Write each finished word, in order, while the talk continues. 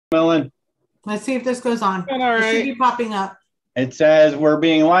Let's see if this goes on. All right. It should be popping up. It says we're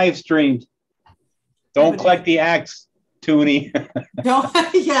being live streamed. Don't click the X, Toonie. Don't,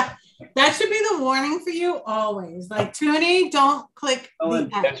 yeah. That should be the warning for you always. Like, Toonie, don't click the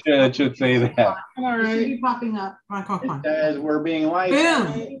X. It should say that. All right. It should be popping up. Come on. It says we're being live Boom.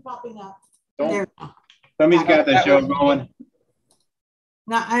 streamed. It should be popping up. Don't. Somebody's got the show going.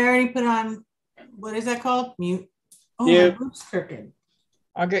 No, I already put on, what is that called? Mute. Oh, Mute. my group's crooked.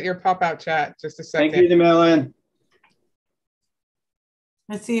 I'll get your pop-out chat just a second. Thank you, DeMillan.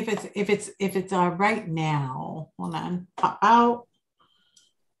 Let's see if it's right now. Hold on. Pop out.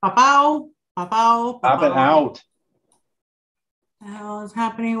 Pop out. Pop out. Pop it out. What the hell is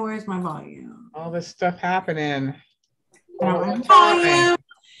happening? Where's my volume? All this stuff happening. Volume.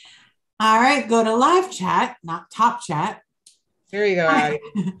 All right, go to live chat, not top chat. Here you go. Hi,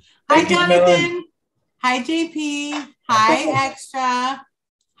 Jonathan. Hi, JP. Hi, Extra.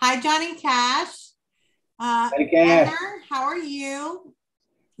 Hi, Johnny Cash. Heather, how are you?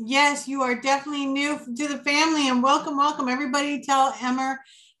 Yes, you are definitely new to the family, and welcome, welcome. Everybody tell Emma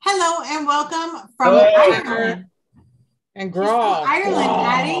hello and welcome from Ireland. And Grawl. Ireland,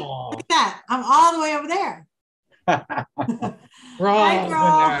 Addie. Look at that. I'm all the way over there. Hi,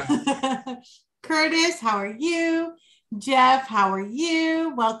 Grawl. Curtis, how are you? Jeff, how are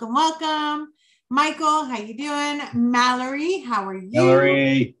you? Welcome, welcome. Michael, how you doing? Mallory, how are you?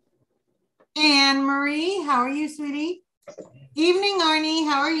 Mallory. Anne Marie, how are you, sweetie? Evening, Arnie,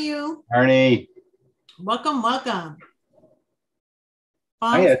 how are you? Arnie. Welcome, welcome.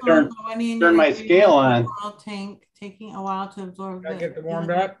 I gotta turn my scale on. Tank taking a while to absorb. Gotta get it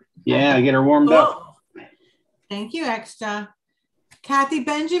warmed up. Yeah, get her warmed up. Thank you, Extra. Kathy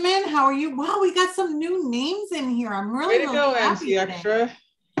Benjamin, how are you? Wow, we got some new names in here. I'm really, Way to go, happy MC Extra.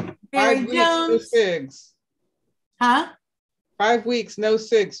 Barry 5 weeks, Jones. no SIGs. Huh? 5 weeks, no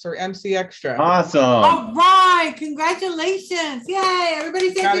SIGs for MC Extra. Awesome. All right, congratulations. Yay,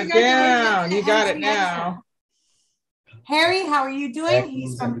 everybody say Got it congratulations. down. You got MC it now. Extra. Harry, how are you doing?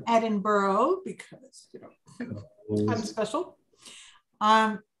 He's from Edinburgh because I'm special.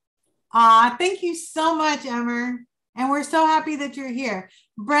 Thank you so much, Emmer. And we're so happy that you're here.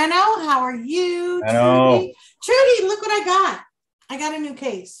 Breno, how are you? Trudy? Trudy, look what I got. I got a new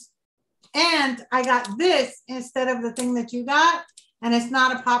case. And I got this instead of the thing that you got. And it's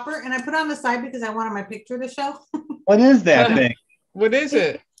not a popper. And I put it on the side because I wanted my picture to show. What is that thing? What is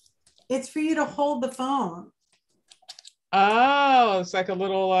it? It's for you to hold the phone. Oh, it's like a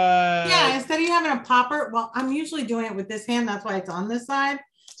little yeah, instead of you having a popper, well, I'm usually doing it with this hand, that's why it's on this side.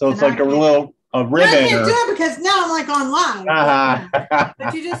 So it's like a ribbon. I can't do it because now I'm like online.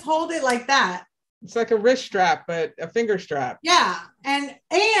 But you just hold it like that. It's like a wrist strap, but a finger strap. Yeah, and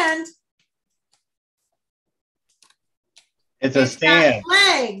it's a stand. Got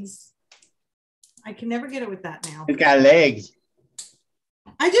legs. I can never get it with that now. It's got legs.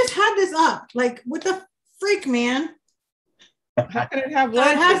 I just had this up. Like, what the freak, man? How can it have legs?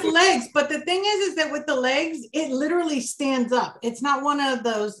 So it has legs, but the thing is that with the legs, it literally stands up. It's not one of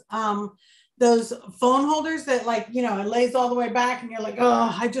those phone holders that, like, you know, it lays all the way back and you're like,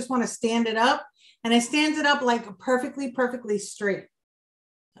 oh, I just want to stand it up. And it stands it up like perfectly straight.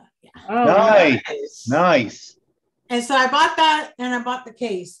 Yeah. Oh, nice. And so I bought that and I bought the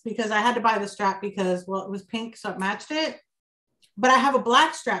case because I had to buy the strap because, well, it was pink, so it matched it. But I have a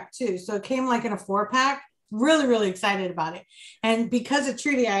black strap too. So it came like in a 4-pack. Really, really excited about it. And because of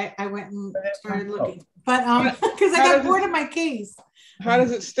Trudy, I went and started looking. But because I got bored of my case. How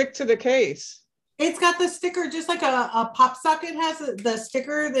does it stick to the case? It's got the sticker, just like a pop socket has the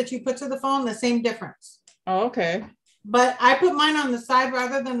sticker that you put to the phone, the same difference. Oh, okay. But I put mine on the side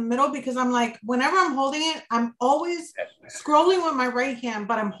rather than the middle because I'm like, whenever I'm holding it, I'm always scrolling with my right hand,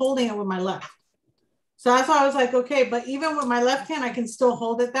 but I'm holding it with my left. So that's why I was like, okay, but even with my left hand, I can still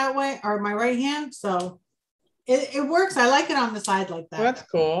hold it that way, or my right hand. So it works. I like it on the side like that. Well, that's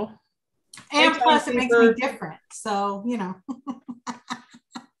cool. And plus it makes me different. So, you know.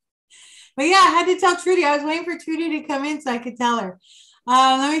 But yeah, I had to tell Trudy. I was waiting for Trudy to come in so I could tell her.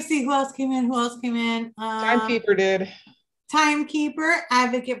 Let me see who else came in. Timekeeper did. Timekeeper,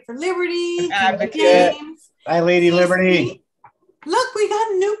 Advocate for Liberty. Advocate. Hi, Lady Liberty. Look, we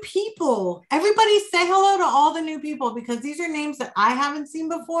got new people. Everybody say hello to all the new people because these are names that I haven't seen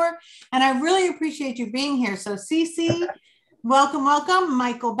before. And I really appreciate you being here. So Cece, welcome, welcome.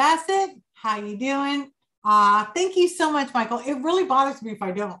 Michael Bassett, how you doing? Thank you so much, Michael. It really bothers me if I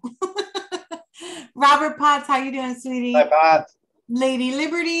don't. Robert Potts, how you doing, sweetie? Hi, Potts. Lady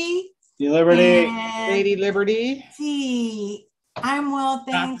Liberty. Lady Liberty. See, I'm well,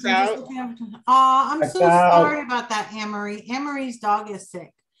 thanks. I'm I'm so sorry about that, Anne-Marie. Anne-Marie's dog is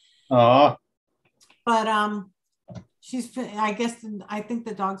sick. Oh. But I think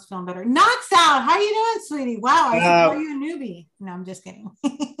the dog's feeling better. Knocks out. How you doing, sweetie? Wow, I should call you a newbie. No, I'm just kidding.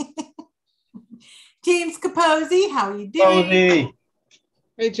 James Capozzi, how are you doing? Cozy.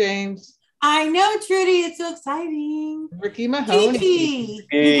 Hey, James. I know, Trudy. It's so exciting. Ricky Mahoney. Chi-Chi.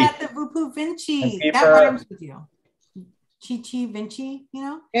 Hey. You got the Vupu Vinci. And That rhymes with you. Chi-Chi Vinci, you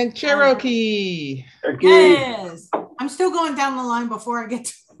know? And Cherokee. Yes. I'm still going down the line before I get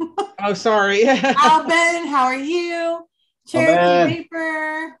to Oh, sorry. Alben, how are you? Cherokee Alben.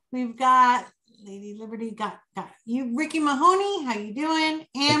 Vapor. We've got Lady Liberty. Got you. Ricky Mahoney, how you doing?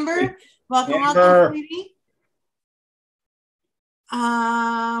 Amber, welcome, welcome, sweetie.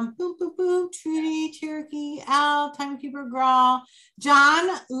 Boom, boom, boom. Trudy, Cherokee, Al, Timekeeper, Grawl,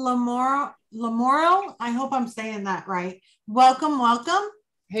 John Lamoro. I hope I'm saying that right. Welcome, welcome.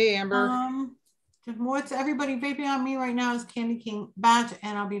 Hey, Amber. What's everybody vaping on me right now is Candy King Batch,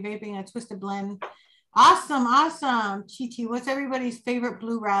 and I'll be vaping a Twisted Blend. Awesome, awesome. Chi-Chi, what's everybody's favorite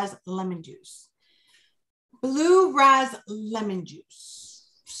blue raz lemon juice? Blue raz lemon juice.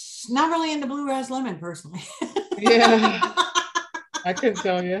 Not really into blue raz lemon personally. Yeah. I couldn't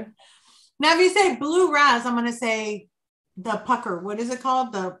tell you. Now, if you say blue raz, I'm going to say the pucker. What is it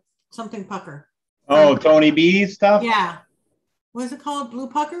called? The something pucker. Oh, Tony B stuff? Yeah. What is it called? Blue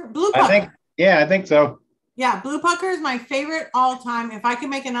pucker? Blue pucker. I think so. Yeah, blue pucker is my favorite all time. If I could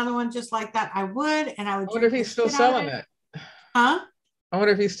make another one just like that, I would. And I would. I wonder if he's still selling it. Huh? I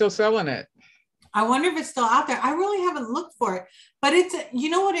wonder if he's still selling it. I wonder if it's still out there. I really haven't looked for it, but it's, you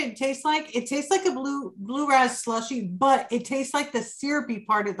know what it tastes like? It tastes like a blue raz slushy, but it tastes like the syrupy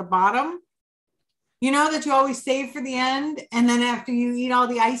part at the bottom. You know, that you always save for the end. And then after you eat all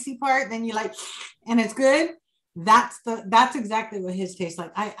the icy part, then you like, and it's good. That's exactly what his tastes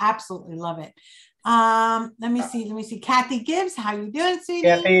like. I absolutely love it. Let me see. Kathy Gibbs, how you doing, sweetie?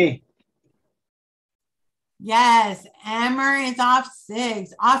 Kathy. Yes, Amber is off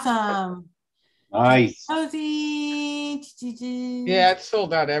 6. Awesome. Nice. Cozy. Yeah, it's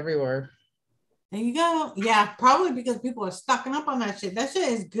sold out everywhere. There you go. Yeah, probably because people are stocking up on that shit. That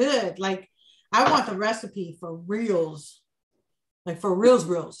shit is good. Like, I want the recipe for reals. Like, for reals.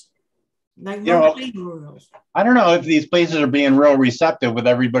 Like, no reals. I don't know if these places are being real receptive with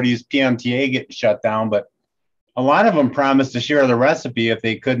everybody's PMTA getting shut down, but a lot of them promised to share the recipe if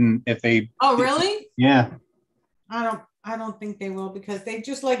they. Oh, really? Yeah. I don't think they will, because they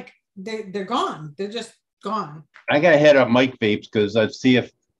just like, they're gone. They're just gone. I gotta hit up Mike Vapes because I'd see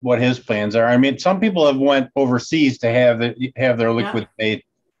what his plans are. I mean, some people have went overseas to have their liquid made.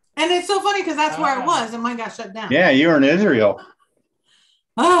 And it's so funny because that's where I was, and mine got shut down. Yeah, you were in Israel.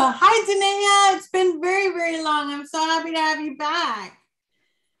 Oh, hi, Danae. It's been very, very long. I'm so happy to have you back.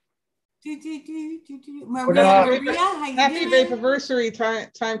 Maria, how you Happy doing?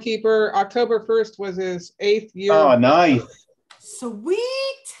 Vaporversary, Timekeeper. October 1st was his 8th year. Oh, nice. Sweet.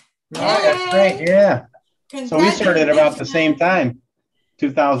 Oh, that's great. Yeah. So we started about the same time,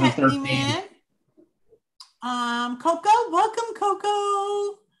 2013. Coco, welcome,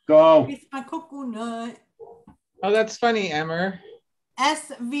 Coco. Go. It's my coconut. Oh, that's funny, Emmer.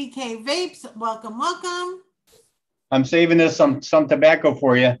 SVK Vapes, welcome. I'm saving this some tobacco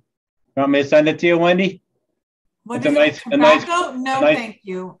for you. You want me to send it to you, Wendy? What is it? Tobacco? No, thank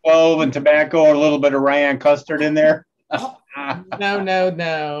you. Clove and tobacco, or a little bit of Ryan custard in there. No.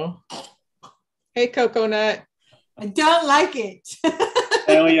 Hey, Coconut. I don't like it. I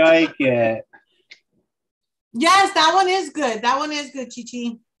don't like it. Yes, that one is good.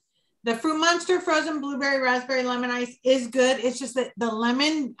 Chi-Chi. The Fruit Monster frozen blueberry raspberry lemon ice is good. It's just that the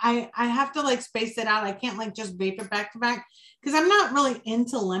lemon, I have to like space it out. I can't like just vape it back to back because I'm not really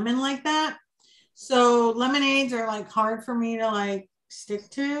into lemon like that. So lemonades are like hard for me to like stick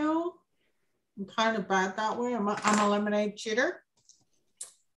to. I'm kind of bad that way. I'm a lemonade cheater.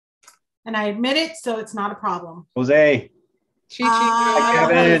 And I admit it, so it's not a problem. Jose.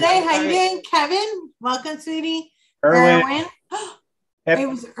 Chi-Chi. Jose, how you doing? Kevin, welcome, sweetie. Erwin. It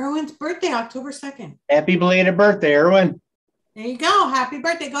was Erwin's birthday, October 2nd. Happy belated birthday, Erwin. There you go. Happy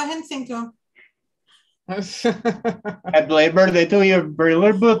birthday. Go ahead and sing to him. Happy belated birthday to you.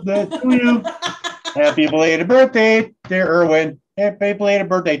 Belated birthday to you. Happy belated birthday, dear Erwin. Happy belated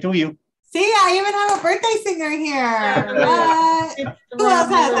birthday to you. See, I even have a birthday singer here. Who else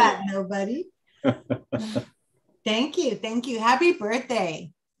has that? Nobody. Thank you. Happy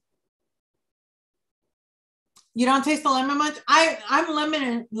birthday. You don't taste the lemon much? I'm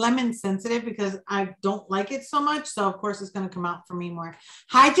lemon sensitive because I don't like it so much. So of course it's going to come out for me more.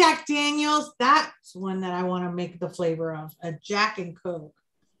 Hi, Jack Daniels. That's one that I want to make the flavor of, a Jack and Coke.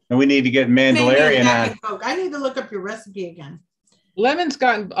 And we need to get Mandalorian on. I need to look up your recipe again. Lemon's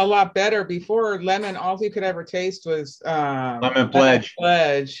gotten a lot better. Before lemon, all you could ever taste was Lemon Pledge.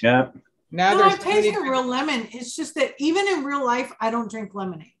 Pledge. Yeah. Now No, there's I've tasted real lemon. It's just that even in real life, I don't drink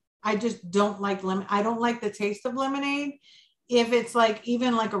lemonade. I just don't like lemon. I don't like the taste of lemonade. If it's like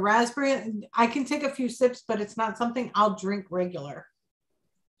even like a raspberry, I can take a few sips, but it's not something I'll drink regular.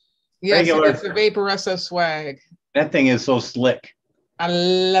 Yes, regular. it's a Vaporesso swag. That thing is so slick. I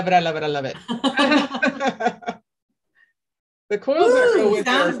love it. I love it. I love it. The coils that go with it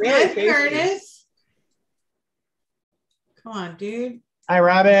are Sounds very good, tasty. Curtis. Come on, dude. Hi,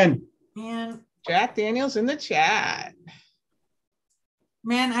 Robin. Man, Jack Daniels in the chat.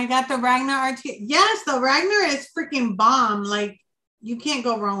 man, I got the Ragnar RT. Yes, the Ragnar is freaking bomb. Like, you can't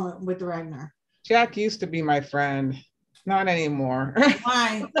go wrong with the Ragnar. Jack used to be my friend. Not anymore.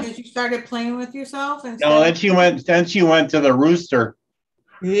 Why? Because you started playing with yourself and No, then she went to the rooster.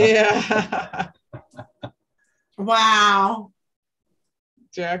 Yeah. Wow.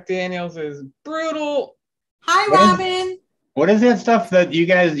 Jack Daniels is brutal. Hi, What is- Robin. What is that stuff that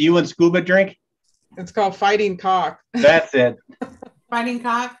you and Scuba drink? It's called Fighting Cock. That's it. Fighting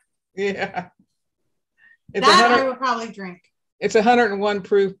cock. Yeah. It's That I would probably drink. it's 101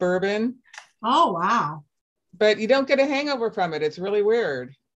 proof bourbon, Oh, wow. but you don't get a hangover from it. It's really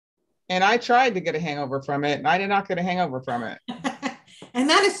weird. And I tried to get a hangover from it, and I did not get a hangover from it. And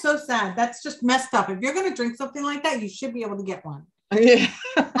that is so sad. That's just messed up. If you're going to drink something like that, you should be able to get one. Yeah.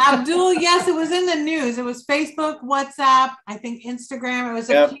 Abdul, yes, it was in the news. It was Facebook, WhatsApp, I think Instagram. It was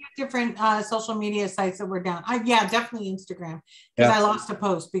a few different social media sites that were down. Yeah, definitely Instagram, because I lost a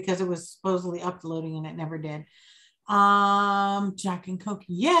post because it was supposedly uploading and it never did. Jack and Coke,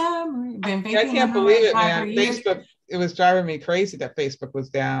 yeah. I can't believe it, man. Facebook, it was driving me crazy that Facebook was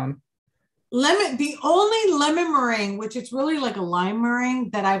down. The only lemon meringue, which is really like a lime meringue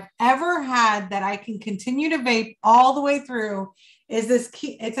that I've ever had that I can continue to vape all the way through is this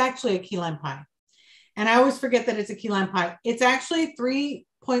it's actually a key lime pie. And I always forget that it's a key lime pie. It's actually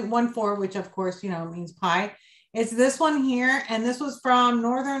 3.14, which of course, means pie. It's this one here. And this was from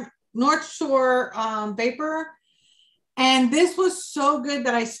North Shore Vapor. And this was so good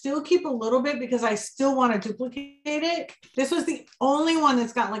that I still keep a little bit because I still want to duplicate it. This was the only one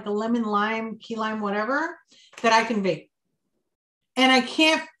that's got like a lemon, lime, key lime, whatever, that I can vape. And I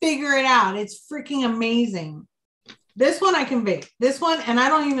can't figure it out. It's freaking amazing. This one I can vape. This one, and I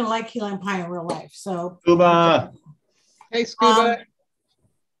don't even like key lime pie in real life. So Scuba. Hey, Scuba.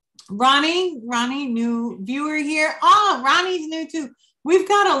 Ronnie, new viewer here. Oh, Ronnie's new too. We've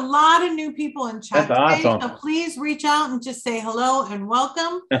got a lot of new people in chat That's today, awesome. so please reach out and just say hello and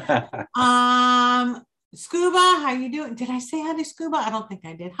welcome. Scuba, how you doing? Did I say hi to Scuba? I don't think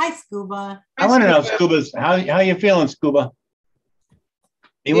I did. Hi, Scuba. I want to know, Scuba's how you feeling, Scuba?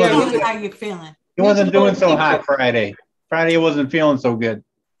 He How you feeling? He wasn't doing so hot Friday. Friday wasn't feeling so good.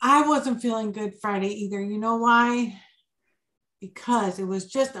 I wasn't feeling good Friday either. You know why? Because it was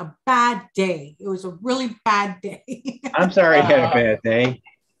just a bad day. It was a really bad day. I'm sorry you had a bad day.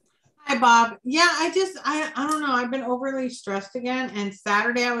 Hi, Bob. Yeah, I don't know. I've been overly stressed again. And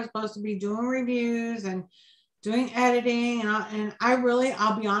Saturday I was supposed to be doing reviews and doing editing. And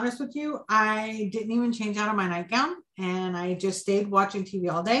I'll be honest with you, I didn't even change out of my nightgown. And I just stayed watching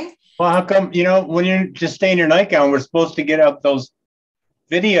TV all day. Well, how come, when you're just staying in your nightgown, we're supposed to get up those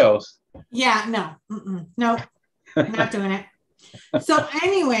videos. Yeah, no, nope, not doing it. So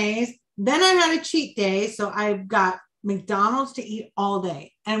anyways, then I had a cheat day. So I've got McDonald's to eat all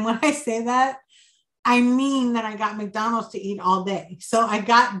day. And when I say that, I mean that I got McDonald's to eat all day. So I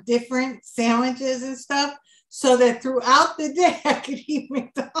got different sandwiches and stuff so that throughout the day I could eat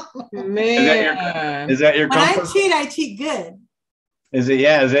McDonald's. Man. Is that your comfort? When I cheat good. Is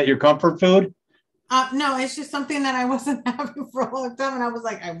that your comfort food? No, it's just something that I wasn't having for a long time. And I was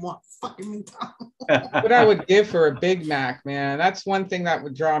like, I want fucking McDonald's. What I would give for a Big Mac, man. That's one thing that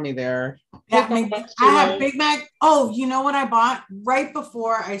would draw me there. I have Big Mac. Oh, you know what I bought right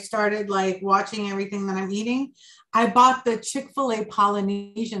before I started watching everything that I'm eating? I bought the Chick-fil-A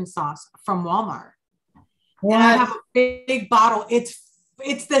Polynesian sauce from Walmart. What? And I have a big bottle. It's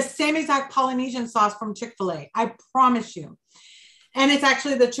the same exact Polynesian sauce from Chick-fil-A. I promise you. And it's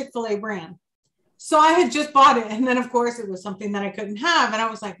actually the Chick-fil-A brand. So I had just bought it. And then, of course, it was something that I couldn't have. And I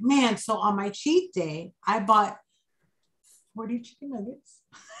was like, man, so on my cheat day, I bought 40 chicken nuggets.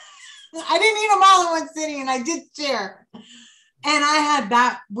 I didn't eat them all in one sitting, and I did share. And I had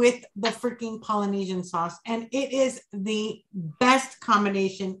that with the freaking Polynesian sauce. And it is the best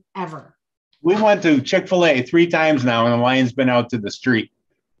combination ever. We went to Chick-fil-A 3 times now, and the line's been out to the street.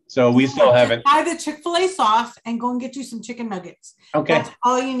 So we still haven't. Buy the Chick-fil-A sauce and go and get you some chicken nuggets. Okay. That's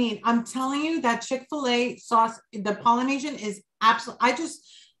all you need. I'm telling you that Chick-fil-A sauce, the Polynesian is absolute. I just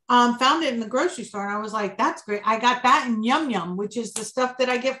found it in the grocery store and I was like, that's great. I got that and Yum Yum, which is the stuff that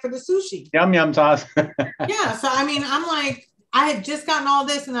I get for the sushi. Yum Yum sauce. Yeah. So, I mean, I'm like, I had just gotten all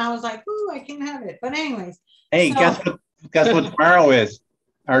this and I was like, ooh, I can have it. But anyways. Hey, so, guess what tomorrow is?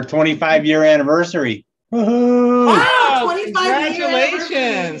 Our 25-year anniversary. Woo-hoo. Wow, 25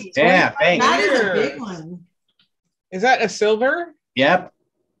 congratulations. Yeah, thanks. That is a big one. Is that a silver? Yep.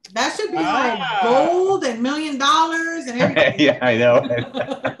 That should be like gold and $1 million and everything. Yeah, I know.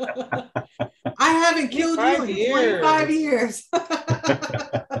 I haven't killed you in 25 years.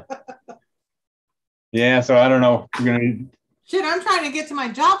 Yeah, so I don't know. We're gonna. Shit, I'm trying to get to my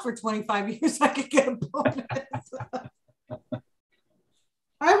job for 25 years so I could get a bonus.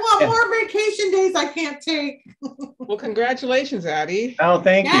 I want more vacation days I can't take. Well, congratulations, Addie. Oh,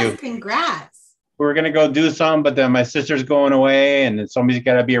 thank you. Yes, congrats. We're gonna go do some, but then my sister's going away, and then somebody's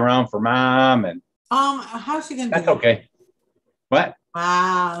got to be around for mom. And how's she gonna do? That's okay. What?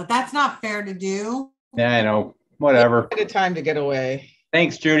 Wow, that's not fair to do. Yeah, I know. Whatever. Good time to get away.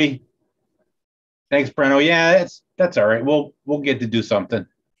 Thanks, Judy. Thanks, Breno. Yeah, that's all right. We'll get to do something.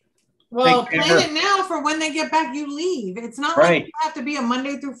 Well, plan it now for when they get back, you leave. It's not like you have to be a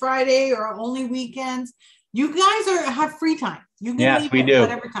Monday through Friday or only weekends. You guys have free time. You can leave at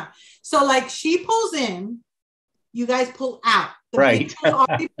whatever time. So like she pulls in, you guys pull out. The vehicle's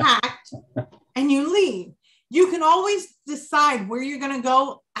already packed and you leave. You can always decide where you're going to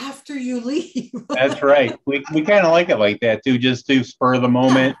go after you leave. That's right. We kind of like it like that too, just to spur the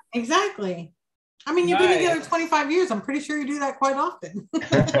moment. Yeah, exactly. I mean, you've been together 25 years. I'm pretty sure you do that quite often.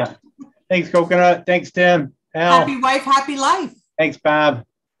 Thanks, Coconut. Thanks, Tim. Al. Happy wife, happy life. Thanks, Bob.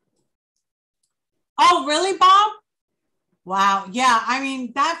 Oh, really, Bob? Wow. Yeah. I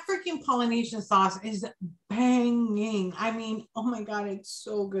mean, that freaking Polynesian sauce is banging. I mean, oh my God, it's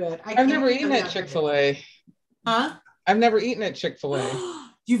so good. I've never eaten at Chick-fil-A. Huh? I've never eaten at Chick-fil-A.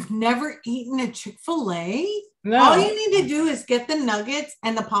 You've never eaten at Chick-fil-A? No. All you need to do is get the nuggets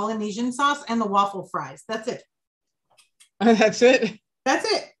and the Polynesian sauce and the waffle fries. That's it. That's it. That's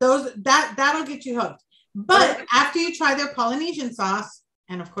it. That'll get you hooked. But after you try their Polynesian sauce,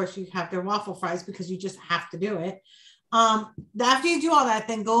 and of course you have their waffle fries because you just have to do it. After you do all that,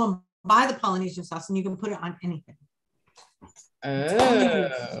 then go and buy the Polynesian sauce and you can put it on anything. Oh,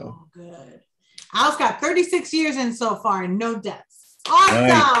 so good. Al's got 36 years in so far and no deaths.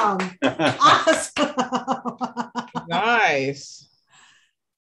 Awesome. Nice. Awesome. Nice.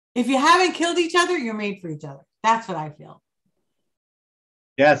 If you haven't killed each other, you're made for each other. That's what I feel.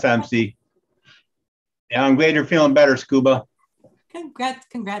 Yes, MC. Yeah, I'm glad you're feeling better, Scuba. Congrats.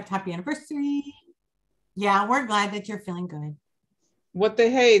 Happy anniversary. Yeah, we're glad that you're feeling good.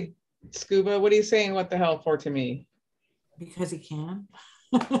 Hey, Scuba, what are you saying what the hell for to me? Because he can.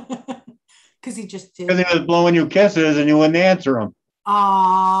 Because he just did. Because he was blowing you kisses and you wouldn't answer him. Scuba.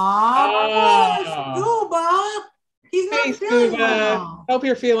 He's not feeling Scuba. Well. Hope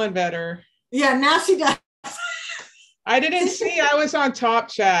you're feeling better. Yeah, now she does. I didn't see. I was on Top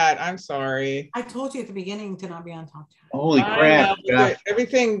Chat. I'm sorry. I told you at the beginning to not be on Top Chat. Holy crap.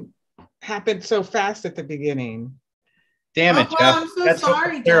 Everything happened so fast at the beginning. Damn it, Jeff. I'm so That's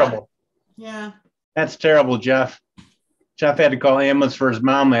sorry, terrible. Jeff. Yeah. That's terrible, Jeff. Jeff had to call ambulance for his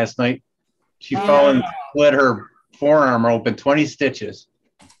mom last night. She fell and split her forearm open, 20 stitches.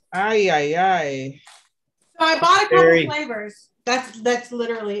 Ay. So I bought a couple flavors. That's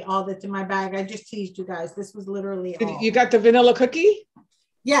literally all that's in my bag. I just teased you guys. This was literally all. You got the vanilla cookie?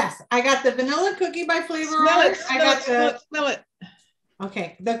 Yes, I got the vanilla cookie by Flavor Smell it.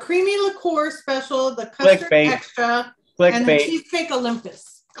 Okay, the creamy liqueur special, the custard extra, and the cheesecake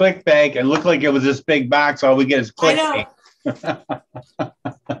Olympus. Clickbait. It looked like it was this big box. All we get is clickbait. But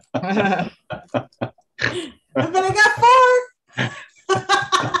I got 4.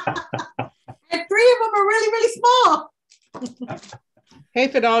 And 3 of them are really, really small. Hey,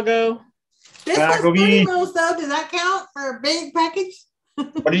 Fidalgo. This was 30 mils, though. Does that count for a big package?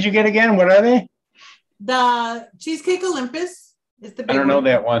 What did you get again? What are they? The Cheesecake Olympus is the big one. I don't know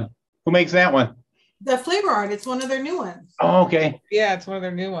that one. Who makes that one? The Flavor Art. It's one of their new ones. Oh, okay. Yeah, it's one of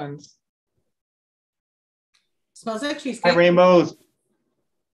their new ones. Smells like cheesecake. Hi, Rainbows.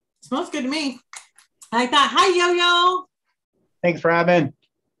 Smells good to me. I like that. Hi, Yo-Yo. Thanks, Robin.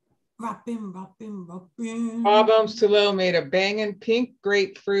 Robin. Bob Ohms Toulouse made a banging pink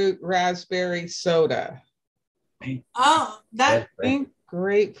grapefruit raspberry soda. Oh, that pink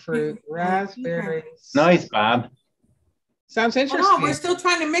grapefruit raspberry. Nice, Bob. Sounds interesting. Oh, we're still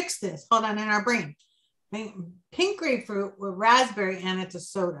trying to mix this. Hold on, in our brain. pink grapefruit with raspberry, and it's a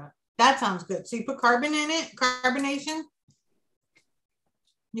soda. That sounds good. So you put carbon in it, carbonation.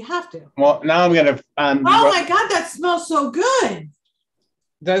 You have to. Well, now I'm gonna. Oh my God, that smells so good.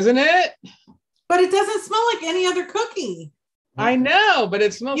 Doesn't it? But it doesn't smell like any other cookie. I know, but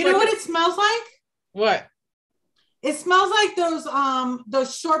it smells. You know what it smells like? What? It smells like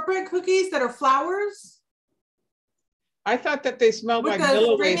those shortbread cookies that are flowers. I thought that they smelled with like the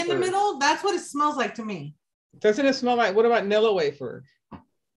Nilla string wafer. in the middle. That's what it smells like to me. Doesn't it smell like? What about Nilla wafer? Oh,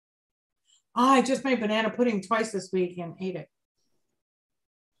 I just made banana pudding twice this week and ate it.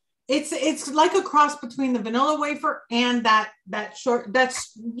 It's like a cross between the vanilla wafer and that's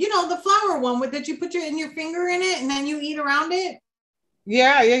the flour one that you put in your finger in it and then you eat around it.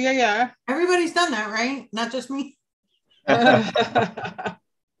 Yeah. Everybody's done that, right? Not just me. But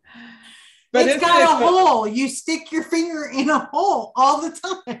it's got a hole. You stick your finger in a hole all the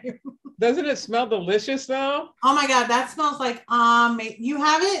time. Doesn't it smell delicious though? Oh my God, that smells like you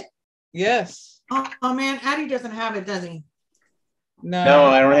have it? Yes. Oh man, Addie doesn't have it, does he? No,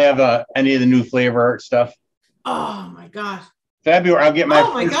 I don't have any of the new flavor art stuff. Oh my gosh. February, I'll get my.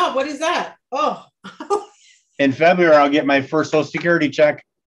 Oh my God, what is that? Oh. In February, I'll get my first Social Security check.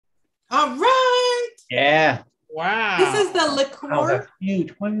 All right. Yeah. Wow. This is the liqueur. Oh, that's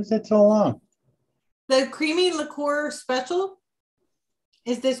huge. Why is it so long? The creamy liqueur special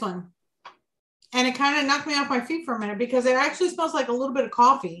is this one. And it kind of knocked me off my feet for a minute because it actually smells like a little bit of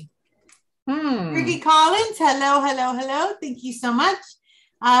coffee. Ricky Collins, hello. Thank you so much.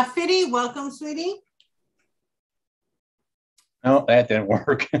 Fitty, welcome, sweetie. No, that didn't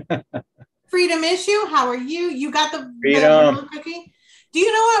work. Freedom Issue, how are you? You got the Freedom cookie? Do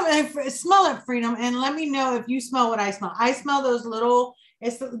you know what? Smell it, Freedom, and let me know if you smell what I smell. I smell those little,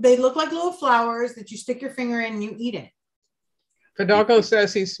 they look like little flowers that you stick your finger in and you eat it. Fidalgo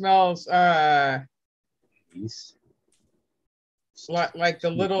says he smells like the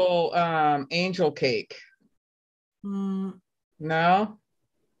little angel cake. No?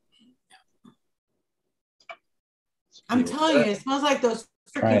 I'm telling you, it smells like those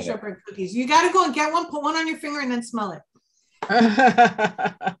freaking shortbread cookies. You got to go and get one, put one on your finger, and then smell it.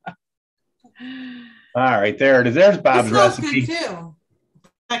 All right, there it is. There's Bob's smells recipe. Good too.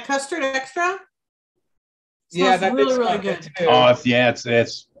 That custard extra. Yeah, that's really good. Too. Oh,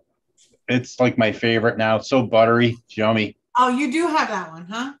 it's like my favorite now. It's so buttery, it's yummy. Oh, you do have that one,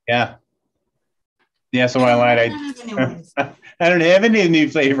 huh? Yeah. Yeah, so I lied. I don't have any new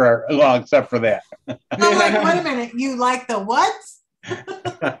flavor, well, except for that. I'm like, wait a minute, you like the what?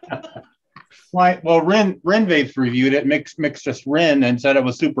 Well, Rin Vapes reviewed it, mixed just Rin and said it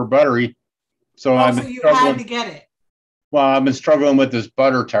was super buttery. So you had to get it. Well, I've been struggling with this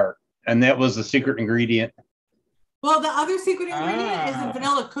butter tart, and that was the secret ingredient. Well, the other secret ingredient is a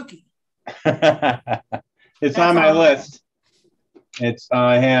vanilla cookie. That's on my list.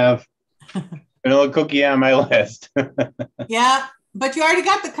 I have vanilla cookie on my list. Yeah, but you already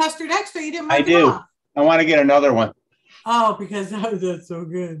got the custard extra. You didn't. I do. Off. I want to get another one. Oh, because that's so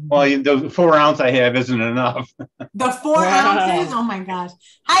good. Well, the 4 ounce I have isn't enough. The 4 ounces? Oh my gosh.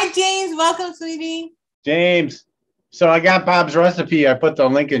 Hi, James. Welcome, sweetie. James. So I got Bob's recipe. I put the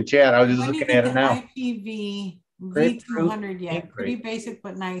link in chat. I was just looking at it now. IPV V200, yeah. Pretty basic,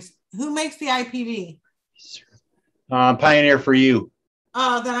 but nice. Who makes the IPV? Pioneer for You.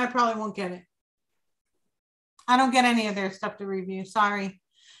 Oh, then I probably won't get it. I don't get any of their stuff to review. Sorry.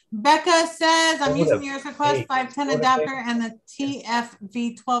 Becca says, I'm using yours request 510 adapter and the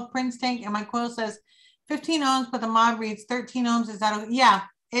TFV12 Prince tank. And my coil says 15 ohms, but the mod reads 13 ohms. Is that okay? Yeah.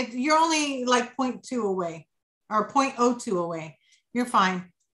 You're only like 0.2 away or 0.02 away. You're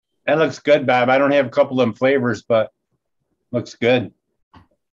fine. That looks good, Bob. I don't have a couple of them flavors, but looks good.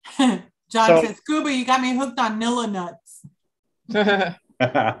 John says, Scuba, you got me hooked on Nilla nuts. I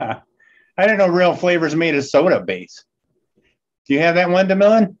didn't know real flavors made of soda base. Do you have that one,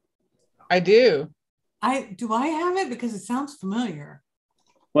 DeMillan? I do. Do I have it? Because it sounds familiar.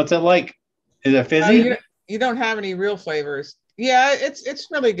 What's it like? Is it fizzy? You don't have any real flavors. Yeah, it's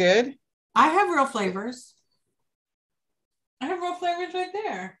really good. I have real flavors. I have real flavors right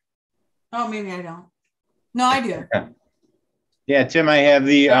there. Oh, maybe I don't. No, I do. Yeah, Tim, I have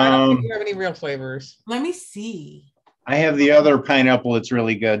the. I don't think you have any real flavors. Let me see. I have the other pineapple. It's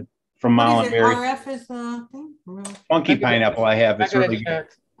really good from Mollen Berry. RF is the thing. Funky pineapple. I have. It's really good.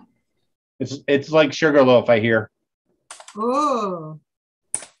 It's like Sugarloaf. I hear. Oh.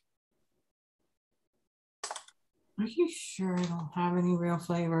 Are you sure I don't have any real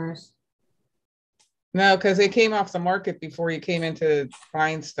flavors? No, because they came off the market before you came into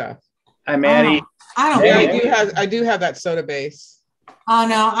buying stuff. Hi, Maddie. I don't. Yeah, I do have that soda base. Oh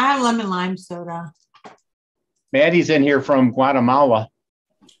no, I have lemon lime soda. Maddie's in here from Guatemala.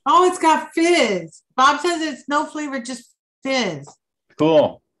 Oh, it's got fizz. Bob says it's no flavor, just fizz.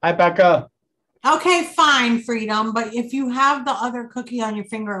 Cool. Hi, Becca. Okay, fine, Freedom. But if you have the other cookie on your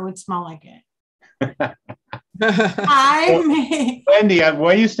finger, it would smell like it. Wendy,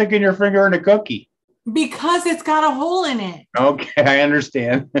 why are you sticking your finger in a cookie? Because it's got a hole in it. Okay, I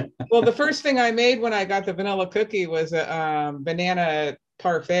understand. Well, the first thing I made when I got the vanilla cookie was a banana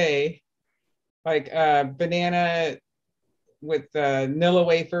parfait, like banana with vanilla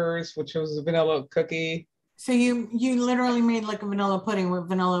wafers, which was a vanilla cookie. So you literally made like a vanilla pudding with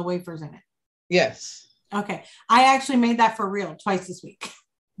vanilla wafers in it? Yes. Okay. I actually made that for real twice this week.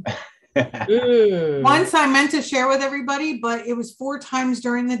 Once I meant to share with everybody, but it was 4 times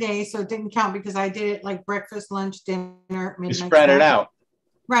during the day, so it didn't count because I did it like breakfast, lunch, dinner, midnight. You spread it out.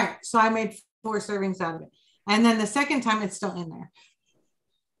 Right. So I made 4 servings out of it. And then the second time it's still in there.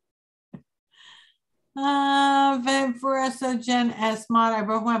 Vanessa Jen S mod. I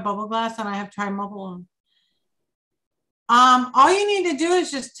broke my bubble glass and I have tried multiple. All you need to do is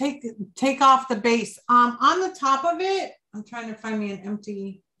just take off the base. On the top of it, I'm trying to find me an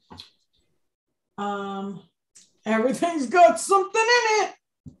empty. Everything's got something in it.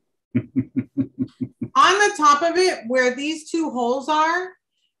 On the top of it, where these 2 holes are,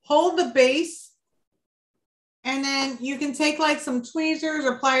 hold the base, and then you can take like some tweezers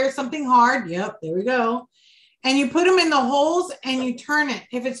or pliers, something hard. Yep, there we go. And you put them in the holes and you turn it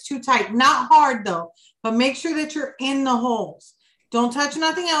if it's too tight. Not hard though, but make sure that you're in the holes. Don't touch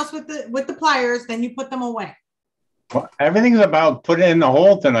nothing else with the pliers, then you put them away. Well, everything's about putting it in the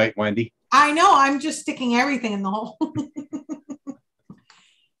hole tonight, Wendy. I know, I'm just sticking everything in the hole.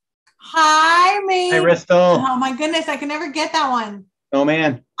 Hi, May. Hi, Ristel. Oh my goodness, I can never get that one. Oh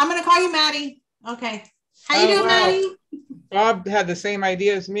man. I'm gonna call you Maddie. Okay. How you doing, Maddie? Bob had the same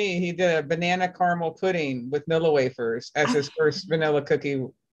idea as me. He did a banana caramel pudding with vanilla wafers as his first vanilla cookie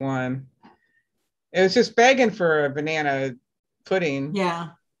one. It was just begging for a banana pudding. Yeah.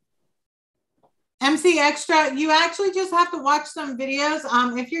 MC Extra, you actually just have to watch some videos.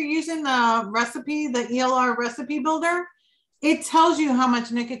 If you're using the recipe, the ELR recipe builder, it tells you how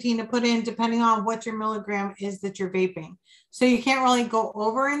much nicotine to put in depending on what your milligram is that you're vaping. So you can't really go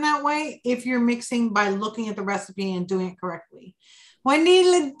over in that way if you're mixing by looking at the recipe and doing it correctly. Wendy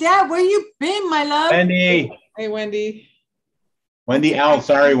Ledette, where you been, my love? Wendy. Hey, Wendy. Wendy L.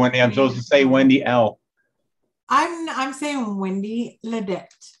 Sorry, Wendy. I'm supposed to say Wendy L. I'm saying Wendy Ledette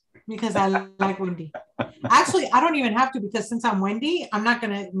because I like Wendy. Actually, I don't even have to because since I'm Wendy, I'm not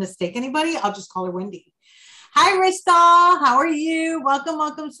going to mistake anybody. I'll just call her Wendy. Hi, Ristal. How are you? Welcome,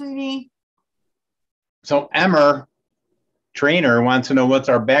 welcome, sweetie. So Emmer, trainer, wants to know what's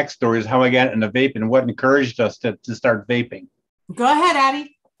our backstories, how I got into vaping, and what encouraged us to start vaping. Go ahead,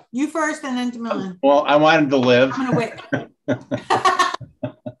 Addie. You first and then Jamila. Well, I wanted to live. I'm going to wait.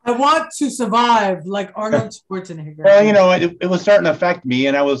 I want to survive like Arnold Schwarzenegger. Well, you know, it was starting to affect me,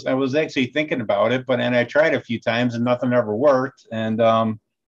 and I was actually thinking about it, and I tried a few times, and nothing ever worked. And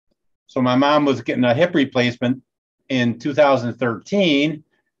so my mom was getting a hip replacement in 2013.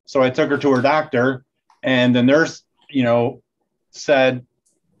 So I took her to her doctor, and the nurse, you know, said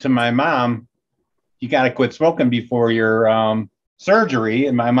to my mom, "You got to quit smoking before your surgery."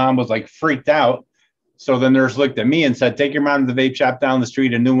 And my mom was like freaked out. So the nurse looked at me and said, "Take your mom to the vape shop down the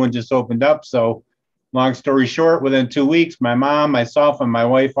street. A new one just opened up." So long story short, within 2 weeks, my mom, myself, and my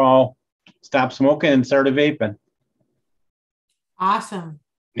wife all stopped smoking and started vaping. Awesome.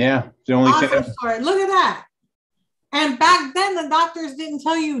 Yeah. The only awesome story. Look at that. And back then, the doctors didn't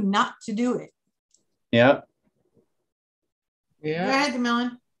tell you not to do it. Yeah. Yeah. Go ahead,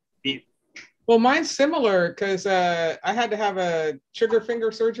 Demilin. Well, mine's similar because I had to have a trigger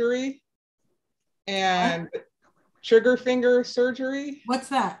finger surgery. And trigger finger surgery. What's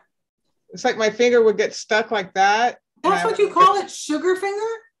that? It's like my finger would get stuck like that. That's what you call it? Sugar finger?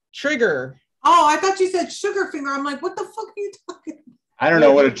 Trigger. Oh, I thought you said sugar finger. I'm like, what the fuck are you talking about? I don't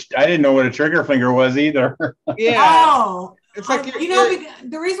know I didn't know what a trigger finger was either. Yeah. Oh, it's like you know,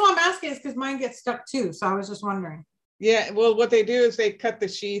 the reason why I'm asking is because mine gets stuck too. So I was just wondering. Yeah. Well, what they do is they cut the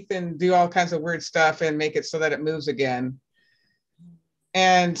sheath and do all kinds of weird stuff and make it so that it moves again.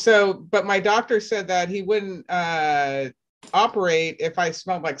 And so, but my doctor said that he wouldn't operate if I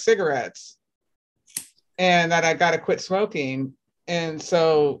smelled like cigarettes and that I got to quit smoking. And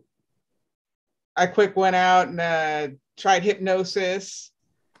so I went out and tried hypnosis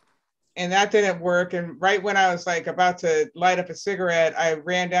and that didn't work. And right when I was like about to light up a cigarette, I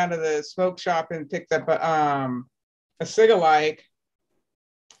ran down to the smoke shop and picked up a cig-a-like.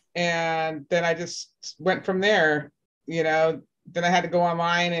 And then I just went from there, you know. Then I had to go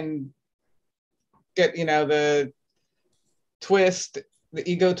online and get, the twist, the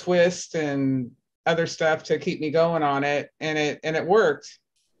ego twist and other stuff to keep me going on it. And it worked.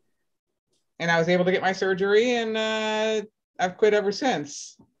 And I was able to get my surgery, and I've quit ever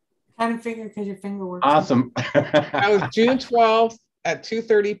since. Kind of figured because your finger works. Awesome. That was June 12th at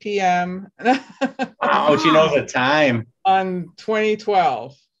 2:30 p.m. Wow, she knows the time. On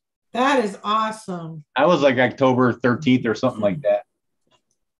 2012. That is awesome. I was like October 13th or something like that.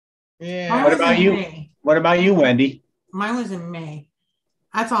 Yeah. What about you? May. What about you, Wendy? Mine was in May.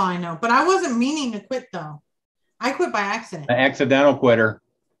 That's all I know. But I wasn't meaning to quit, though. I quit by accident. An accidental quitter.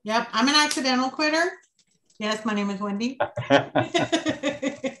 Yep, I'm an accidental quitter. Yes, my name is Wendy.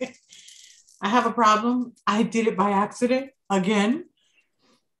 I have a problem. I did it by accident again.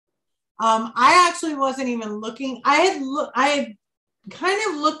 I actually wasn't even looking. I had kind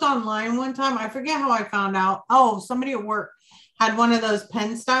of looked online one time. I forget how I found out. Oh, somebody at work had one of those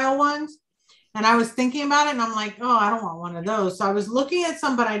pen style ones. And I was thinking about it, and I'm like, oh, I don't want one of those. So I was looking at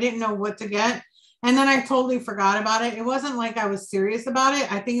some, but I didn't know what to get. And then I totally forgot about it. It wasn't like I was serious about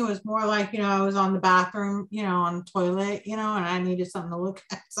it. I think it was more like, I was on the bathroom, on the toilet, and I needed something to look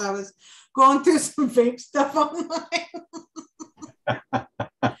at. So I was going through some vape stuff online.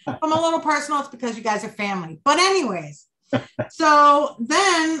 I'm a little personal. It's because you guys are family. But anyways, so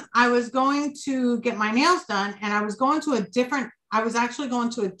then I was going to get my nails done, and I was actually going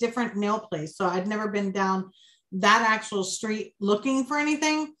to a different nail place. So I'd never been down that actual street looking for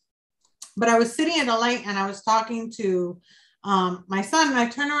anything. But I was sitting at a light, and I was talking to my son, and I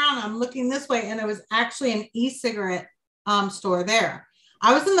turned around, and I'm looking this way, and there was actually an e-cigarette store there.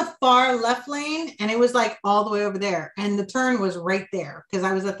 I was in the far left lane, and it was like all the way over there, and the turn was right there because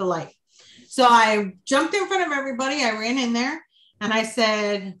I was at the light. So I jumped in front of everybody. I ran in there, and I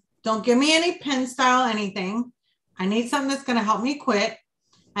said, don't give me any pen style anything. I need something that's going to help me quit.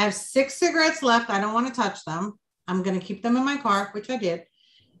 I have 6 cigarettes left. I don't want to touch them. I'm going to keep them in my car, which I did.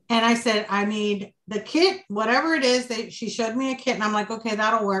 And I said, I need the kit, whatever it is. She showed me a kit, and I'm like, okay,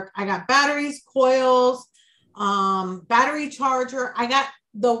 that'll work. I got batteries, coils, battery charger. I got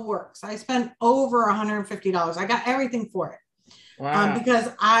the works. I spent over $150. I got everything for it. Wow.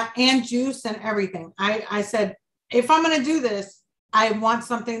 And juice and everything. I said, if I'm going to do this, I want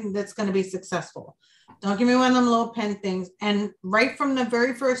something that's going to be successful. Don't give me one of them little pen things. And right from the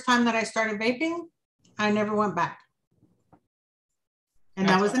very first time that I started vaping, I never went back. And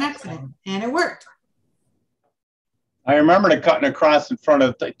that was an accident, and it worked. I remember the cutting across in front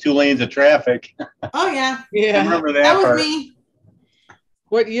of 2 lanes of traffic. Oh, yeah. Yeah. I remember that That was part. me.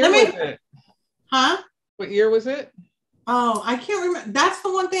 What year was it? Huh? What year was it? Oh, I can't remember. That's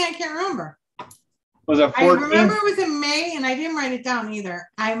the one thing I can't remember. Was it 14? I remember it was in May, and I didn't write it down either.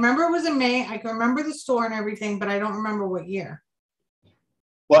 I remember it was in May. I can remember the store and everything, but I don't remember what year.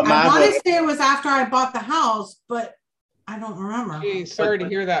 What I model? want to say it was after I bought the house, but I don't remember. Gee, sorry to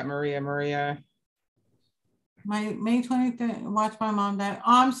hear that, Maria. My May 23rd, watch my mom die. Oh,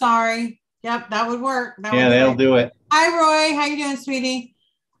 I'm sorry. Yep, that would work. Yeah, that'll do it. Hi, Roy. How you doing, sweetie?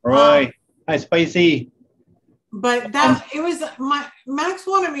 Roy. Hi, Spicy. But it was Max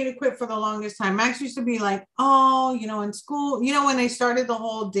wanted me to quit for the longest time. Max used to be like, oh, in school, when they started the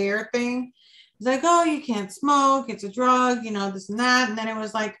whole DARE thing, it's like, oh, you can't smoke. It's a drug, this and that. And then it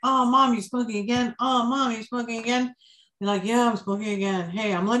was like, oh, Mom, you smoking again? Oh, Mom, you smoking again? You're like, yeah, I'm smoking again.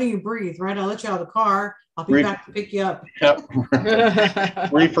 Hey, I'm letting you breathe, right? I'll let you out of the car. I'll be back to pick you up.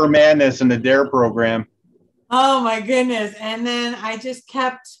 Yep. Reefer Madness in the DARE program. Oh my goodness. And then I just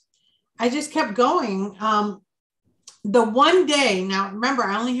kept going. The one day, now remember,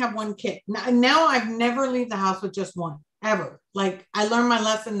 I only have one kit. Now I've never leave the house with just one, ever. Like I learned my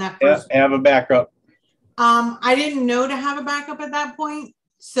lesson that first. Yeah, have a backup. I didn't know to have a backup at that point.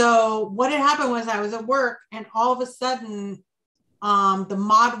 So what had happened was I was at work, and all of a sudden the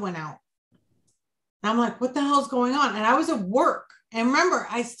mod went out. And I'm like, what the hell's going on? And I was at work. And remember,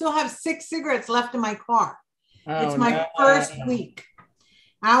 I still have 6 cigarettes left in my car. It's my first week.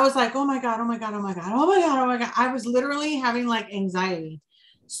 I was like, oh my God, oh my God, oh my God, oh my God, oh my God. I was literally having like anxiety.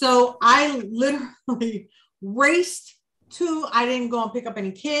 So I literally raced I didn't go and pick up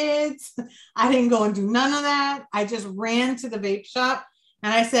any kids. I didn't go and do none of that. I just ran to the vape shop,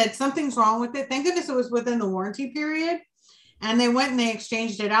 and I said, something's wrong with it. Thank goodness it was within the warranty period. And they went and they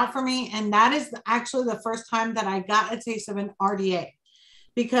exchanged it out for me. And that is actually the first time that I got a taste of an RDA,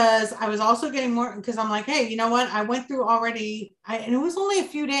 because I was also getting more, because I'm like, hey, you know what? I went through already, and it was only a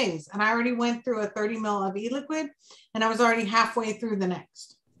few days, and I already went through a 30 mil of e-liquid, and I was already halfway through the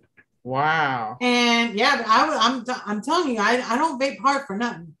next. Wow. And yeah, I'm telling you, I don't vape hard for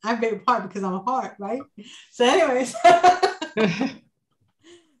nothing. I vape hard because I'm hard, right? So anyways.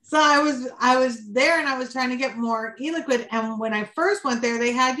 So I was there and I was trying to get more e-liquid. And when I first went there,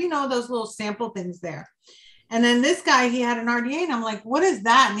 they had, those little sample things there. And then this guy, he had an RDA, and I'm like, what is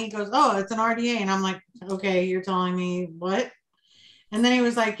that? And he goes, oh, it's an RDA. And I'm like, okay, you're telling me what? And then he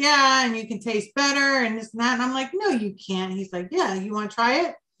was like, yeah, and you can taste better and this and that. And I'm like, no, you can't. He's like, yeah, you want to try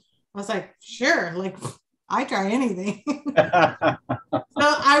it? I was like, sure. Like, I try anything. So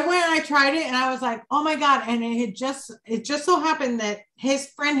I went and I tried it and I was like, oh my God. And it just so happened that his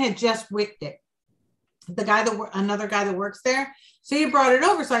friend had just wicked it. Another guy that works there. So he brought it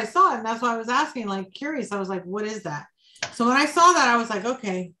over. So I saw it. And that's why I was asking, like, curious. I was like, what is that? So when I saw that, I was like,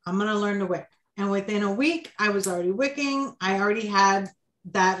 okay, I'm going to learn to wick. And within a week, I was already wicking. I already had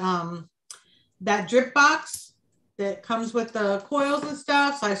that drip box that comes with the coils and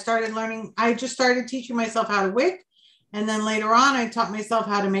stuff. So I started learning. I just started teaching myself how to wick. And then later on, I taught myself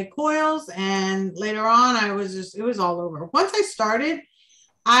how to make coils. And later on, it was all over. Once I started,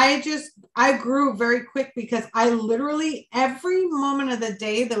 I grew very quick because I literally every moment of the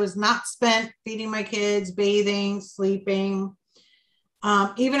day that was not spent feeding my kids, bathing, sleeping,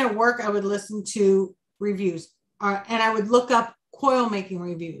 even at work, I would listen to reviews and I would look up coil making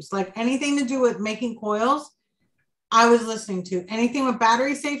reviews, like anything to do with making coils. I was listening to anything with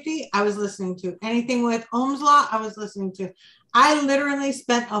battery safety. I was listening to anything with Ohm's law. I was listening to. I literally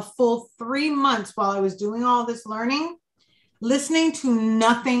spent a full 3 months while I was doing all this learning, listening to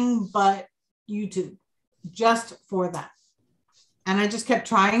nothing but YouTube just for that. And I just kept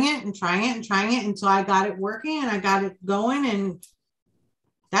trying it and trying it and trying it until I got it working and I got it going. And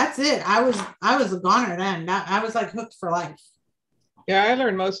that's it. I was a goner then. I was like hooked for life. Yeah, I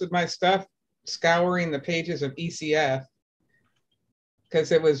learned most of my stuff scouring the pages of ECF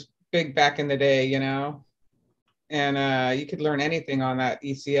because it was big back in the day, and you could learn anything on that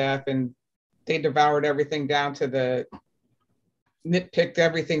ECF, and they devoured everything down to nitpicked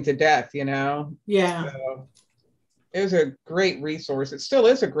everything to death, Yeah. So it was a great resource. It still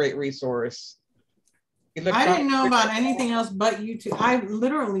is a great resource. I didn't know about anything else but YouTube. I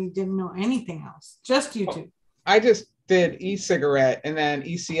literally didn't know anything else, just YouTube. I just did e-cigarette and then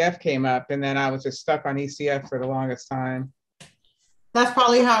ECF came up and then I was just stuck on ECF for the longest time. That's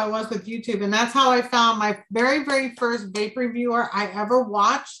probably how it was with YouTube. And that's how I found my very, very first vape reviewer I ever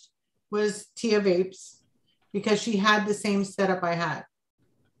watched was Tia Vapes because she had the same setup I had.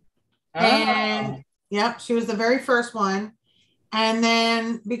 Oh. And yep, she was the very first one. And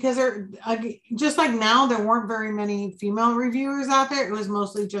then because just like now, there weren't very many female reviewers out there. It was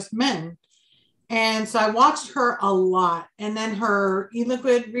mostly just men. And so I watched her a lot. And then her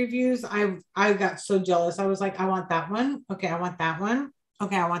e-liquid reviews, I got so jealous. I was like, I want that one. Okay, I want that one.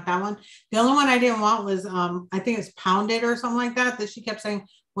 Okay, I want that one. The only one I didn't want was, I think it's Pounded or something like that she kept saying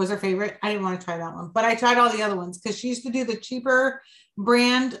was her favorite. I didn't want to try that one. But I tried all the other ones because she used to do the cheaper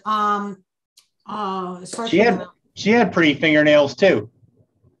brand. She had pretty fingernails too.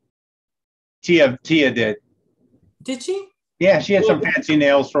 Tia did. Did she? Yeah, she had some fancy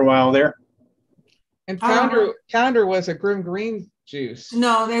nails for a while there. And Pounder was a Grim Green juice.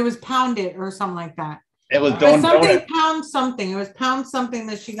 No, it was Pounded or something like that. It was Pound something. It was Pound something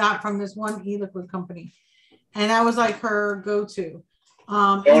that she got from this one e-liquid company. And that was like her go-to.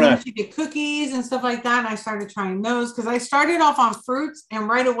 And then she did cookies and stuff like that. And I started trying those because I started off on fruits and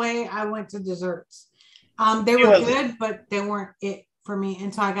right away I went to desserts. They were good, but they weren't it for me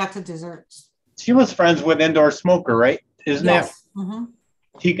until I got to desserts. She was friends with Indoor Smoker, right? Isn't that? Mm-hmm.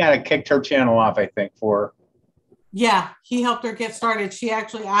 He kind of kicked her channel off, I think, for her. Yeah, he helped her get started. She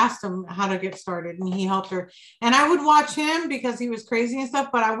actually asked him how to get started and he helped her. And I would watch him because he was crazy and stuff,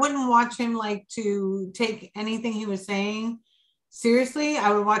 but I wouldn't watch him like to take anything he was saying seriously.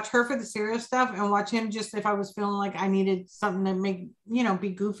 I would watch her for the serious stuff and watch him just if I was feeling like I needed something to make, be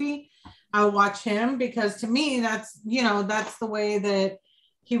goofy. I would watch him because to me, that's the way that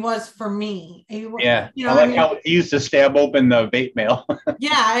he was for me. I like how he used to stab open the vape mail.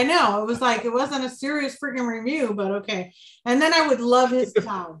 Yeah, I know. It was like, it wasn't a serious freaking review, but okay. And then I would love his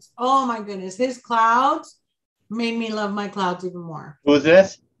clouds. Oh my goodness. His clouds made me love my clouds even more. Who was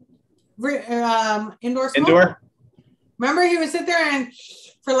this? Indoor Smoke. Indoor? Remember he would sit there and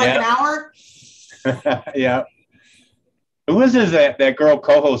for like an hour? Yeah. Who was that girl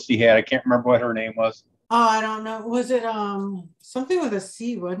co-host he had? I can't remember what her name was. Oh, I don't know. Was it something with a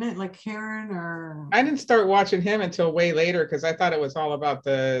C, wasn't it? Like Karen or? I didn't start watching him until way later because I thought it was all about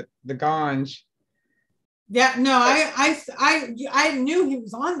the ganj. Yeah, no, I knew he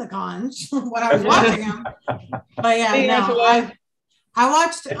was on the ganj when I was watching him. But yeah, no, I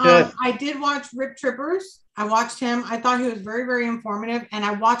watched. I did watch Rip Trippers. I watched him. I thought he was very, very informative, and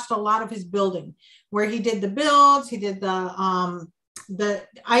I watched a lot of his building, where he did the builds. He did the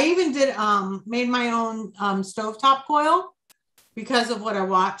I even did made my own stovetop coil because of what I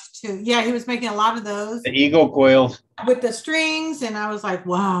watched too. Yeah, he was making a lot of those. The Eagle coils with the strings, and I was like,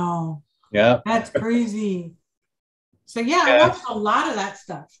 wow, yeah, that's crazy. So yeah, I watched a lot of that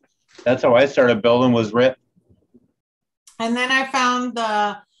stuff. That's how I started building, was Rip. And then I found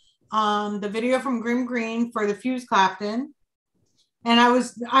the video from Grim Green for the Fuse Clapton. And I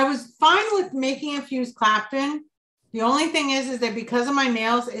was fine with making a Fuse Clapton. The only thing is that because of my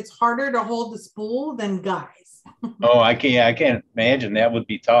nails, it's harder to hold the spool than guys. Oh, I can't imagine that would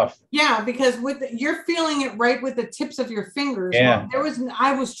be tough. Yeah, because you're feeling it right with the tips of your fingers. Yeah. Well,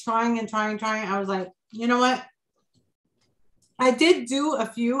 I was trying. I was like, you know what? I did do a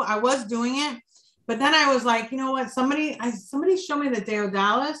few. I was doing it, but then I was like, you know what? Somebody showed me the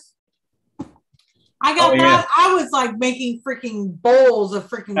Deodatus. I got that. Yeah. I was like making freaking bowls of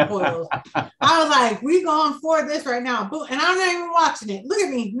freaking coils. I was like, we going for this right now. And I'm not even watching it. Look at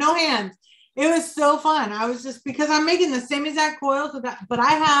me, no hands. It was so fun. I was just, because I'm making the same exact coils with that, but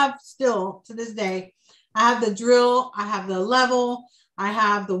I have still to this day, I have the drill, I have the level, I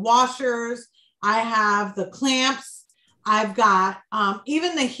have the washers, I have the clamps, I've got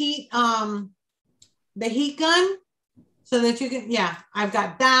even the heat gun, so that you can, yeah, I've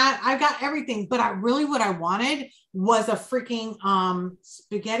got that. I've got everything. But what I wanted was a freaking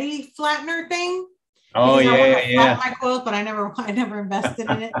spaghetti flattener thing. Oh yeah. My coils, but I never invested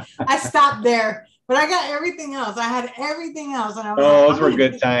in it. I stopped there, but I got everything else. I had everything else, and I was those were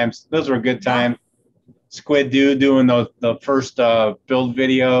good times. Those were good times. Squid Dude doing the first build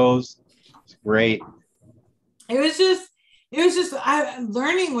videos. It's great. It was just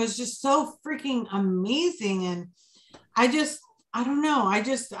learning was just so freaking amazing, and I don't know.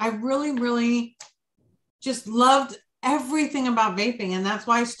 I really, really just loved everything about vaping. And that's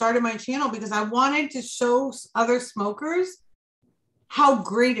why I started my channel, because I wanted to show other smokers how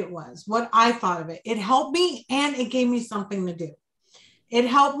great it was, what I thought of it. It helped me, and it gave me something to do. It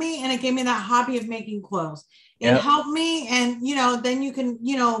helped me, and it gave me that hobby of making coils. It helped me, and, then you can,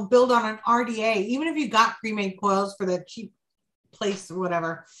 build on an RDA, even if you got pre-made coils for the cheap place or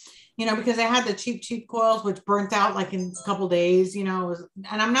whatever. Because I had the cheap coils, which burnt out like in a couple days, and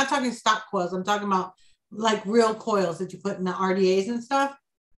I'm not talking stock coils. I'm talking about like real coils that you put in the RDAs and stuff.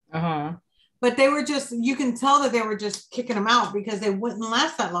 Uh-huh. But they were just, you can tell that they were just kicking them out because they wouldn't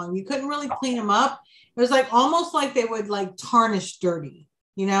last that long. You couldn't really clean them up. It was like almost like they would like tarnish dirty,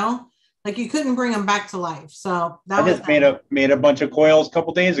 like you couldn't bring them back to life. So I just made a bunch of coils a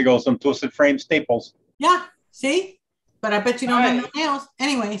couple days ago, some twisted frame staples. Yeah, see? But I bet you don't have no nails.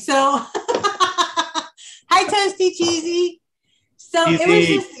 Anyway, so hi, Toasty Cheesy. So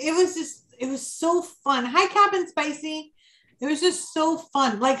it was so fun. Hi, Captain Spicy. It was just so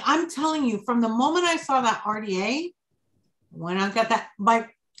fun. Like, I'm telling you, from the moment I saw that RDA, when I got that,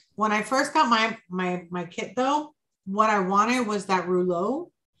 when I first got my kit though, what I wanted was that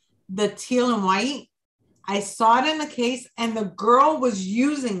rouleau, the teal and white. I saw it in the case, and the girl was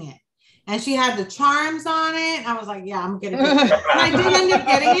using it. And she had the charms on it. I was like, yeah, I'm going to get it. And I did end up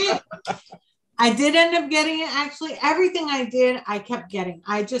getting it. I did end up getting it. Actually, everything I did, I kept getting.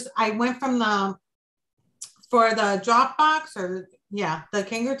 I went from for the drop box, the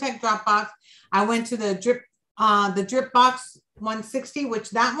Kangaroo drop box. I went to the drip box 160,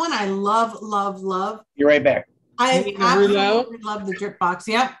 which that one I love. You're right back. I absolutely love the drip box.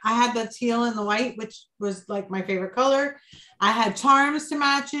 Yep. I had the teal and the white, which was like my favorite color. I had charms to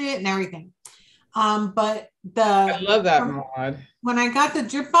match it and everything. But I love that mod. When I got the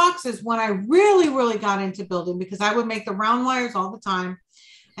drip box is when I really, really got into building, because I would make the round wires all the time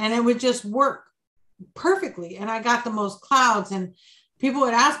and it would just work perfectly. And I got the most clouds, and people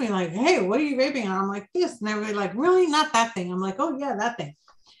would ask me like, hey, what are you vaping on? I'm like, this. And they would be like, really? Not that thing. I'm like, oh yeah, that thing.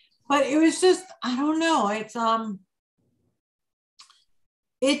 But it was just, I don't know. It's,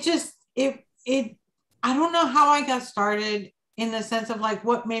 I don't know how I got started in the sense of like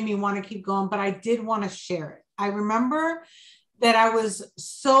what made me want to keep going, but I did want to share it. I remember that I was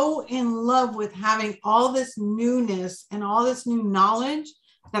so in love with having all this newness and all this new knowledge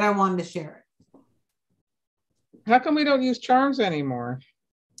that I wanted to share it. How come we don't use charms anymore?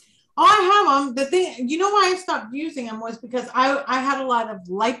 Oh, I have them. The thing, why I stopped using them was because I had a lot of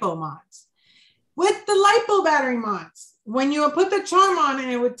lipo mods. With the lipo battery mods, when you would put the charm on and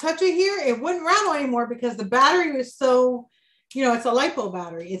it would touch it here, it wouldn't rattle anymore because the battery was so, it's a lipo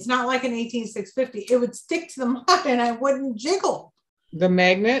battery. It's not like an 18650. It would stick to the mod and I wouldn't jiggle. The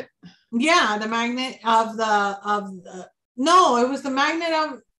magnet? Yeah, the magnet no, it was the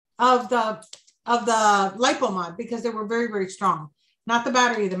magnet of the lipo mod, because they were very, very strong. Not the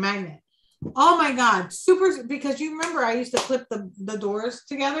battery, the magnet. Oh my God. Super, because you remember I used to clip the doors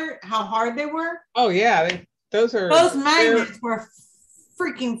together, how hard they were. Oh yeah, those magnets were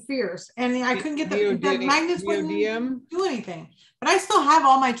freaking fierce. And I couldn't get the magnets wouldn't do anything. But I still have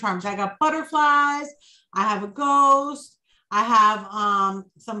all my charms. I got butterflies, I have a ghost, I have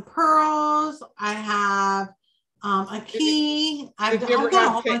some pearls, I have a key. I've got a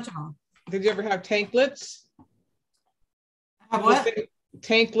whole bunch of them. Did you ever have tanklets? Have what?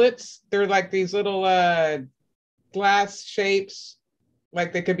 Tanklets. They're like these little glass shapes,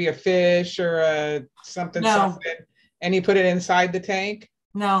 like they could be a fish or a something. And you put it inside the tank.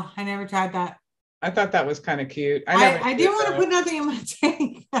 No, I never tried that. I thought that was kind of cute. I didn't want to put nothing in my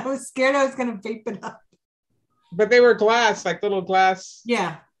tank. I was scared I was going to vape it up. But they were glass, like little glass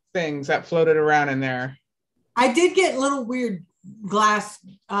things that floated around in there. I did get little weird glass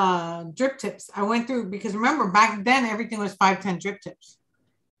drip tips. I went through, because remember back then everything was 510 drip tips.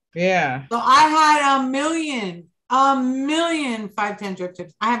 Yeah. So I had a million 510 drip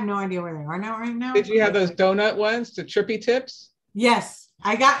tips. I have no idea where they are now right now. Did you have those donut ones, the trippy tips? Yes.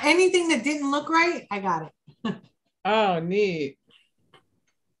 I got anything that didn't look right, I got it. Oh, neat.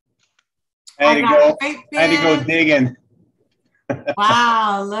 I had to go digging.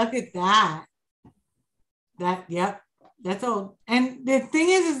 Wow, look at that. Yep. That's old. And the thing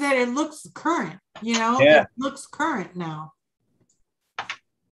is that it looks current, you know? Yeah. It looks current now.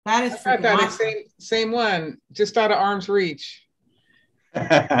 That is I got that awesome. Same one, just out of arm's reach.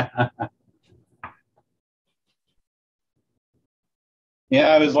 Yeah,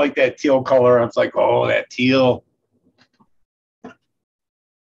 I was like that teal color. I was like, oh, that teal.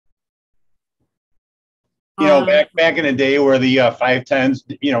 You know, back in the day where the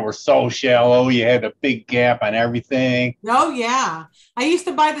 510s, you know, were so shallow, you had a big gap on everything. Oh yeah, I used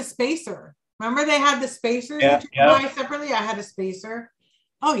to buy the spacer. Remember they had the spacers that you could buy separately? I had a spacer.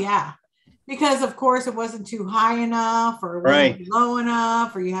 Oh yeah, because of course it wasn't too high enough, or it wasn't low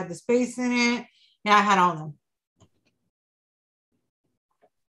enough, or you had the space in it. Yeah, I had all of them.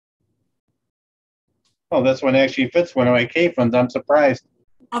 Oh, this one actually fits one of my K-Funs. I'm surprised.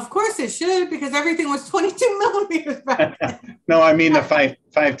 Of course it should, because everything was 22 millimeters back then. No, I mean the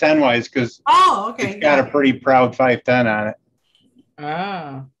 510 wise, because it's got a pretty proud 510 on it.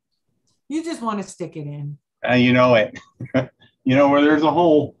 Ah. You just want to stick it in. You know it. You know where there's a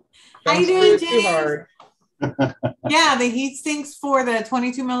hole. How you doing, James? Yeah, the heat sinks for the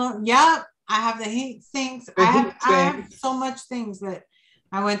 22 millimeter. Yep, I have the heat sinks. I have so much things that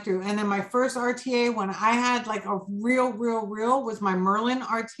I went through. And then my first RTA, when I had like a real, was my Merlin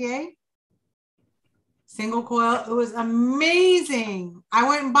RTA. Single coil. It was amazing. I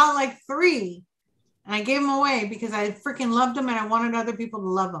went and bought like 3. And I gave them away because I freaking loved them and I wanted other people to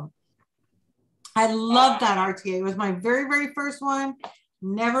love them. I loved that RTA. It was my very, very first one.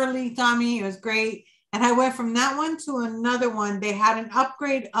 Never leaked on me. It was great. And I went from that one to another one. They had an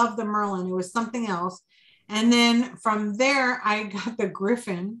upgrade of the Merlin. It was something else. And then from there, I got the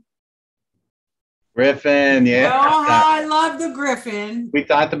Griffin. Griffin, yeah. Oh, how I love the Griffin. We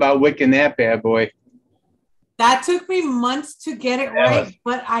talked about wicking that bad boy. That took me months to get it right,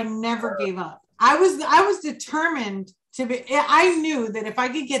 but I never gave up. I was determined to be. I knew that if I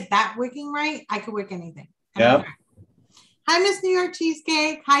could get that wicking right, I could wick anything. Yep. Hi, Miss New York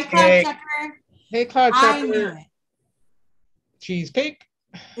Cheesecake. Hi, Cloud Checker. Hey, Cloud Checker. I knew it. Cheesecake.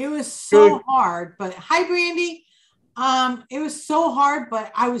 It was so hard, but hi, Brandy. It was so hard, but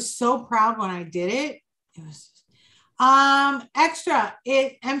I was so proud when I did it. It was extra.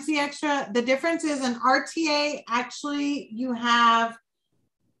 MC Extra. The difference is an RTA. Actually, you have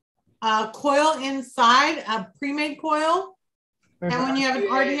a coil inside, a pre-made coil, and when you have an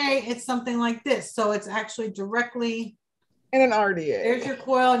RTA, it's something like this. So it's actually directly in an RTA. There's your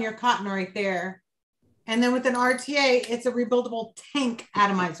coil and your cotton right there. And then with an RTA, it's a rebuildable tank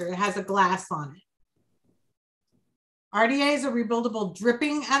atomizer. It has a glass on it. RDA is a rebuildable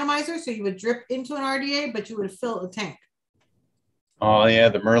dripping atomizer. So you would drip into an RDA, but you would fill a tank. Oh, yeah,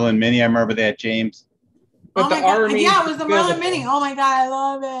 the Merlin Mini. I remember that, James. But the Army. Yeah, it was the Merlin Mini. Oh, my God. I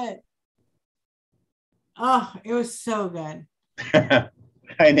love it. Oh, it was so good. It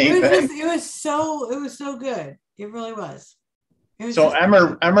was so good. It really was. So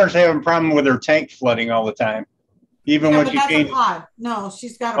Emmer's having a problem with her tank flooding all the time. Even when she changed. No,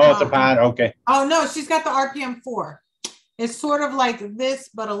 she's got a pod. Oh, it's a pod. Okay. Oh, no, she's got the RPM 4. It's sort of like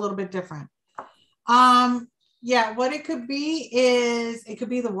this, but a little bit different. Yeah, what it could be is it could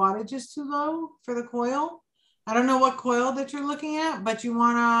be the wattage is too low for the coil. I don't know what coil that you're looking at, but you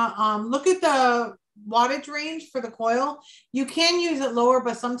want to look at the wattage range for the coil. You can use it lower,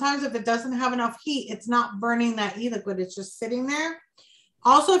 but sometimes if it doesn't have enough heat, it's not burning that e-liquid. It's just sitting there.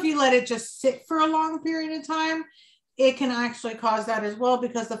 Also, if you let it just sit for a long period of time, it can actually cause that as well,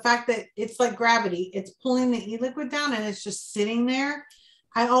 because the fact that it's like gravity, it's pulling the e-liquid down and it's just sitting there.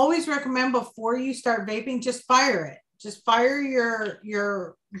 I always recommend before you start vaping, just fire it. Just fire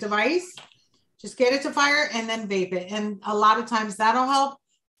your device, just get it to fire and then vape it. And a lot of times that'll help.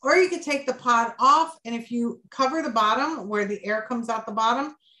 Or you could take the pod off, and if you cover the bottom where the air comes out the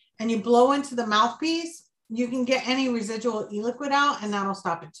bottom and you blow into the mouthpiece, you can get any residual e-liquid out, and that'll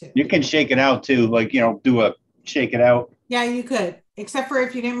stop it too. You can shake it out too, like, do a shake it out. Yeah, you could. Except for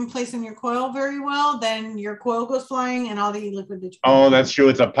if you didn't place in your coil very well, then your coil goes flying and all the e-liquid that you Oh, that's true.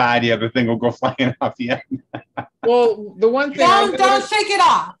 It's a pod. Yeah, the thing will go flying off the end. Well, the one thing don't shake it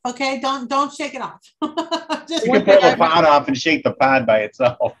off. Okay, don't shake it off. Just you can pull the pod off and shake the pod by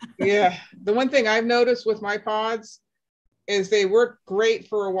itself. Yeah, the one thing I've noticed with my pods is they work great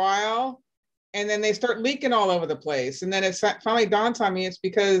for a while, and then they start leaking all over the place, and then it finally dawns on me it's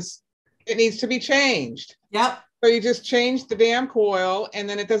because it needs to be changed. Yep. So you just change the damn coil, and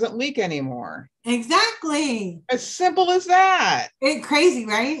then it doesn't leak anymore. Exactly. As simple as that. It's crazy,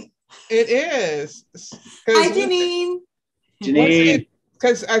 right? It is. Hi, Janine. Janine.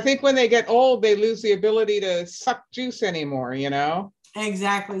 Because I think when they get old, they lose the ability to suck juice anymore,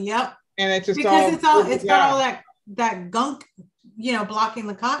 Exactly. Yep. And it's just because it's got all that gunk, blocking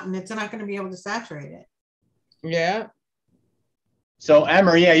the cotton. It's not going to be able to saturate it. Yeah. So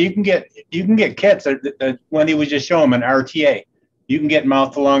Emma, yeah, you can get kits. Wendy was just showing them an RTA. You can get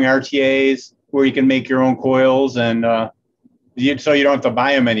mouth-along RTAs where you can make your own coils, and so you don't have to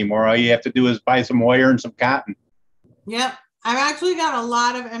buy them anymore. All you have to do is buy some wire and some cotton. Yep. I've actually got a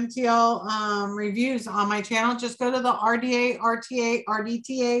lot of MTL reviews on my channel. Just go to the RDA, RTA,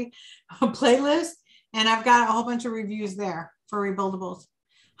 RDTA playlist, and I've got a whole bunch of reviews there for rebuildables.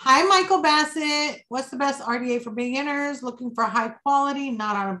 Hi, Michael Bassett. What's the best RDA for beginners? Looking for high quality,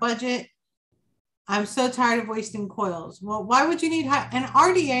 not on a budget. I'm so tired of wasting coils. Well, why would you need an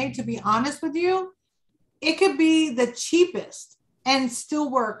RDA? To be honest with you, it could be the cheapest and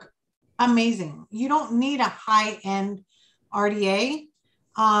still work amazing. You don't need a high-end RDA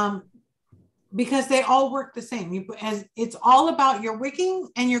because they all work the same. It's all about your wicking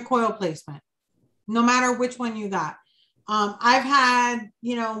and your coil placement, no matter which one you got. I've had,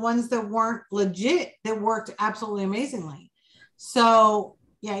 ones that weren't legit that worked absolutely amazingly. So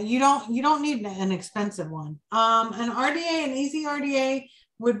yeah, you don't need an expensive one. An RDA, an easy RDA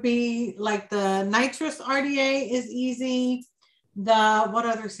would be like the nitrous RDA is easy. What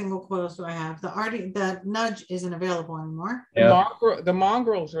other single coils do I have? The nudge isn't available anymore. Yeah. The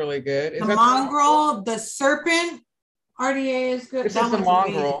mongrel is really good. The mongrel, the serpent RDA is good. This is the mongrel.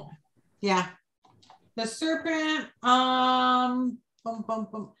 Amazing. Yeah. The serpent,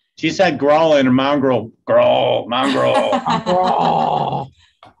 She said growl in a mongrel. Growl, mongrel.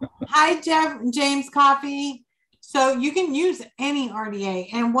 Hi, James Coffee. So you can use any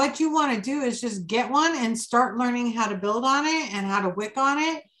RDA, and what you want to do is just get one and start learning how to build on it and how to wick on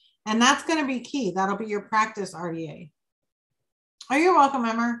it. And that's going to be key. That'll be your practice RDA. Oh, you're welcome,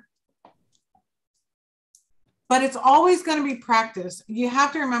 Emma. But it's always going to be practice. You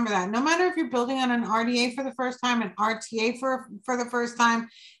have to remember that. No matter if you're building on an RDA for the first time, an RTA for the first time,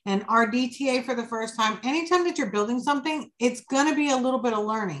 an RDTA for the first time, anytime that you're building something, it's going to be a little bit of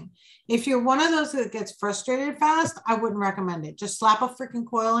learning. If you're one of those that gets frustrated fast, I wouldn't recommend it. Just slap a freaking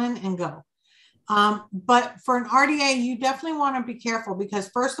coil in and go. But for an RDA, you definitely want to be careful because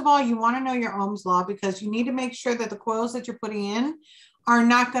first of all, you want to know your Ohm's law because you need to make sure that the coils that you're putting in are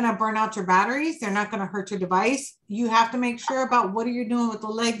not going to burn out your batteries. They're not going to hurt your device. You have to make sure about what are you doing with the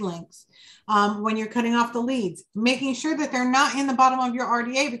leg links when you're cutting off the leads, making sure that they're not in the bottom of your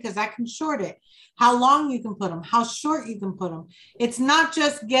RDA because that can short it. How long you can put them, how short you can put them. It's not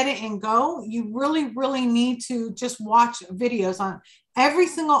just get it and go. You really, really need to just watch videos on every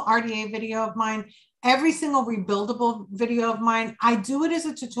single RDA video of mine, every single rebuildable video of mine. I do it as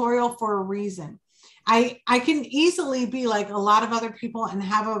a tutorial for a reason. I can easily be like a lot of other people and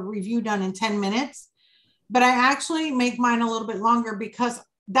have a review done in 10 minutes, but I actually make mine a little bit longer because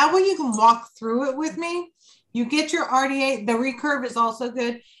that way you can walk through it with me. You get your RDA, the recurve is also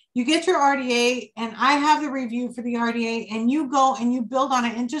good. You get your RDA and I have the review for the RDA and you go and you build on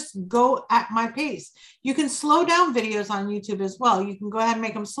it and just go at my pace. You can slow down videos on YouTube as well. You can go ahead and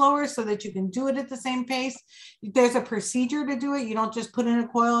make them slower so that you can do it at the same pace. There's a procedure to do it. You don't just put in a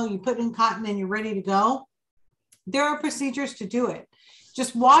coil, you put in cotton and you're ready to go. There are procedures to do it.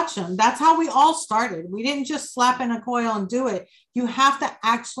 Just watch them. That's how we all started. We didn't just slap in a coil and do it. You have to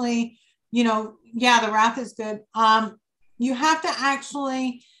actually, yeah, the wrath is good. You have to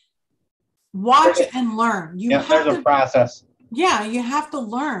actually watch and learn. There's a process. Yeah, you have to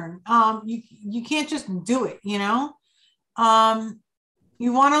learn. You can't just do it, you know. Um,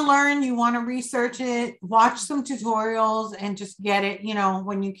 you want to learn, you want to research it, watch some tutorials, and just get it, you know,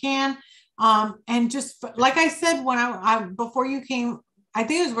 when you can. And just like I said, when I before you came, I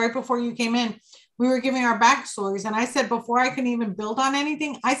think it was right before you came in, we were giving our backstories, and I said before I can even build on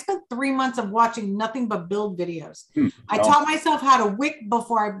anything, I spent 3 months of watching nothing but build videos. I taught myself how to wick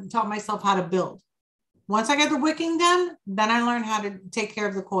before I taught myself how to build. Once I got the wicking done, then I learned how to take care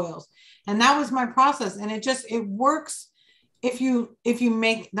of the coils. And that was my process. And it works if you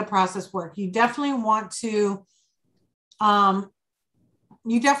make the process work. You definitely want to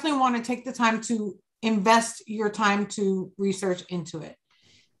take the time to invest your time to research into it.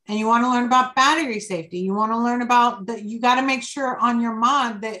 And you want to learn about battery safety. You want to learn about that. You got to make sure on your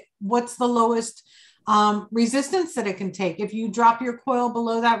mod that what's the lowest resistance that it can take. If you drop your coil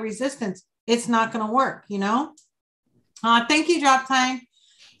below that resistance, it's not going to work, you know? Thank you, Drop Time.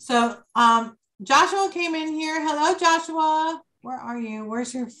 So Joshua came in here. Hello, Joshua. Where are you?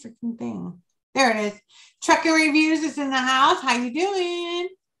 Where's your freaking thing? There it is. Trucking Reviews is in the house. How you doing?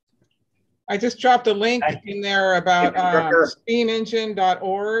 I just dropped a link in there about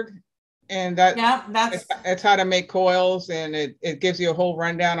steamengine.org. And that's how to make coils. And it gives you a whole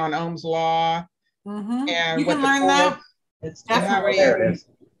rundown on Ohm's law. Mm-hmm. And you can learn that. It's definitely there it is.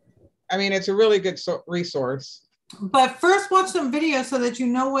 I mean, it's a really good resource. But first, watch some videos so that you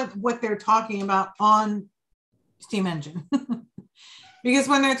know what they're talking about on Steam Engine. Because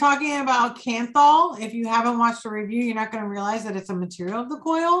when they're talking about Canthal, if you haven't watched a review, you're not going to realize that it's a material of the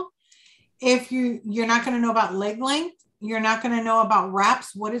coil. If you're not going to know about leg length, you're not going to know about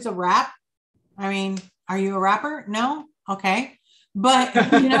wraps. What is a wrap? I mean, are you a rapper? No? Okay. But,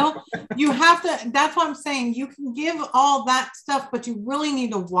 you know, you have to, that's what I'm saying. You can give all that stuff, but you really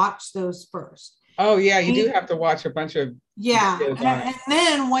need to watch those first. Oh, yeah. You do have to watch a bunch of. Yeah. And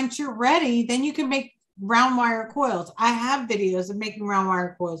then once you're ready, then you can make round wire coils. I have videos of making round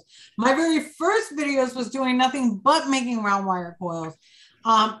wire coils. My very first videos was doing nothing but making round wire coils.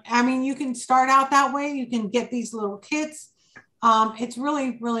 I mean, you can start out that way. You can get these little kits. It's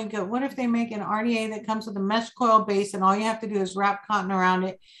really, really good. What if they make an RDA that comes with a mesh coil base and all you have to do is wrap cotton around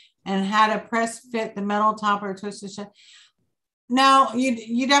it and had a press fit the metal top or twisted shut? No,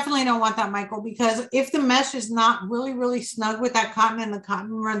 you definitely don't want that, Michael, because if the mesh is not really, really snug with that cotton and the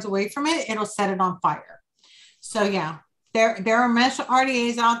cotton runs away from it, it'll set it on fire. So yeah, there are mesh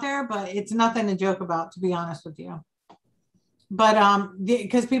RDAs out there, but it's nothing to joke about, to be honest with you. But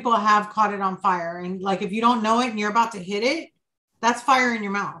because people have caught it on fire, and like if you don't know it and you're about to hit it, that's fire in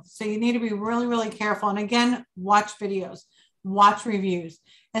your mouth. So you need to be really, really careful. And again, watch videos, watch reviews,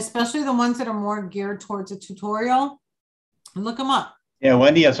 especially the ones that are more geared towards a tutorial. Look them up. Yeah,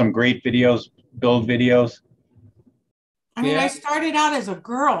 Wendy has some great videos, build videos. I mean, I started out as a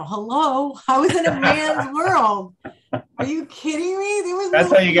girl. Hello, I was in a man's world. Are you kidding me?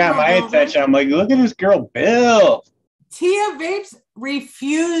 That's how you got my attention. I'm like, look at this girl build. Tia Vapes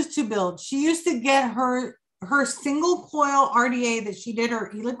refused to build. She used to get her single coil RDA that she did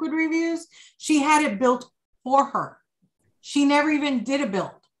her e-liquid reviews. She had it built for her. She never even did a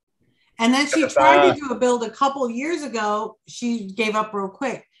build. And then she tried to do a build a couple years ago. She gave up real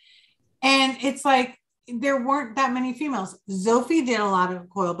quick. And it's like, there weren't that many females. Zophie did a lot of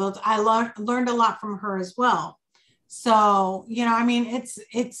coil builds. I learned a lot from her as well. So, you know, I mean,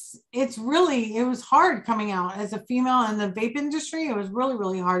 it's really, it was hard coming out as a female in the vape industry. It was really,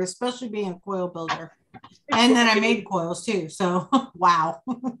 really hard, especially being a coil builder. And then I made coils too. So, wow.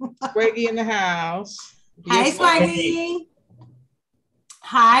 Swaggy in the house. Hi, Swaggy.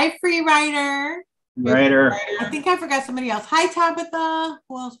 Hi, Free Rider. I think I forgot somebody else. Hi, Tabitha.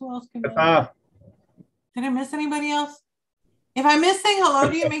 Who else? Did I miss anybody else? If I miss saying hello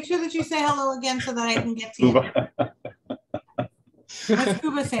to you, make sure that you say hello again so that I can get to you. What's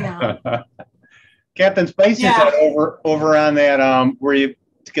Cuba say now? Captain Spicy said over on that where you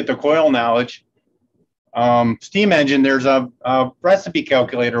get the coil knowledge. Steam Engine, there's a recipe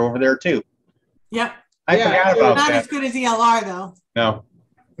calculator over there too. Yep. I forgot about that. Not as good as ELR though. No.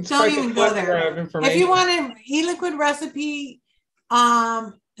 Don't even go there. If you want an e-liquid recipe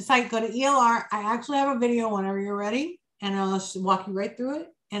site, go to ELR. I actually have a video whenever you're ready, and I'll just walk you right through it,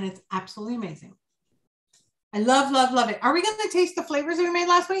 and it's absolutely amazing. I love, love, love it. Are we going to taste the flavors that we made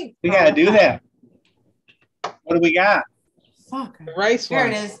last week? We got to do that. What do we got? Fuck. The rice There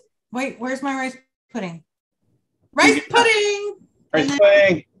it is. Wait, where's my rice pudding? Rice pudding! Rice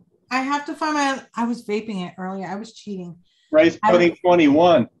pudding. I have to find I was vaping it earlier. I was cheating. Rice pudding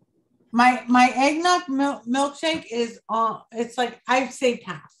 21. My eggnog milkshake is it's like I've saved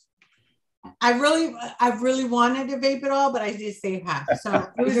half. I really wanted to vape it all, but I did save half. So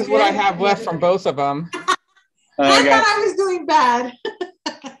this is what I have left from both of them. I thought I was doing bad.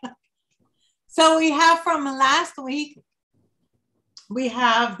 So we have from last week, we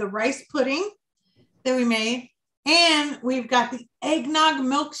have the rice pudding that we made, and we've got the eggnog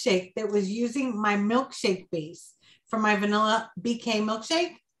milkshake that was using my milkshake base from my vanilla BK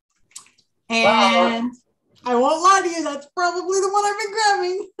milkshake. And I won't lie to you, that's probably the one I've been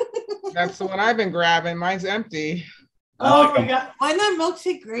grabbing. That's the one I've been grabbing. Mine's empty. Oh my God. Isn't that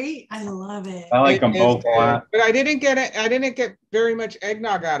milkshake great? I love it. I like them both a lot. But I didn't get very much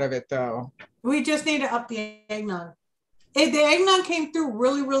eggnog out of it though. We just need to up the eggnog. The eggnog came through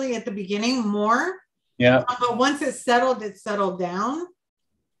really, really at the beginning more. Yeah. But once it settled down.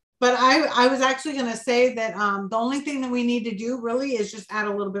 But I was actually going to say that the only thing that we need to do really is just add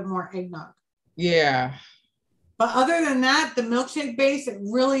a little bit more eggnog. Yeah. But other than that, the milkshake base, it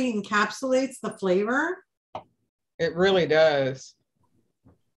really encapsulates the flavor. It really does.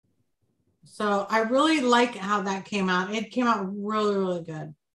 So I really like how that came out. It came out really, really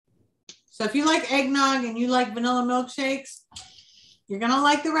good. So if you like eggnog and you like vanilla milkshakes, you're going to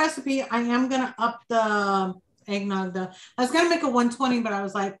like the recipe. I am going to up the eggnog though. I was going to make a 120, but I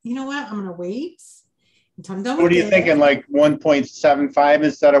was like, you know what? I'm going to wait until I'm done with What are you thinking? Like 1.75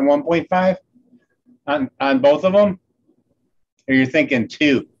 instead of 1.5 on both of them? Or you're thinking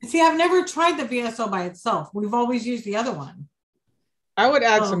 2? See, I've never tried the VSO by itself. We've always used the other one. I would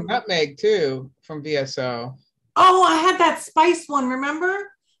add some nutmeg too from VSO. Oh, I had that spice one.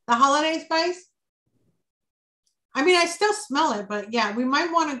 Remember the holiday spice? I mean, I still smell it, but yeah, we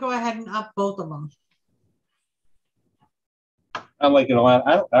might want to go ahead and up both of them. I like it a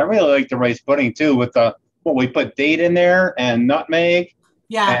lot. I really like the rice pudding too with what we put date in there and nutmeg.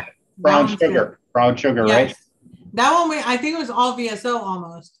 Yeah. And brown sugar. Good. Brown sugar, yes. Right? That one, I think it was all VSO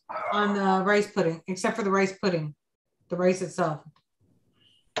almost on the rice pudding, except for the rice pudding, the rice itself.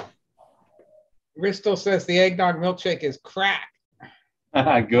 Bristol says the eggnog milkshake is crack.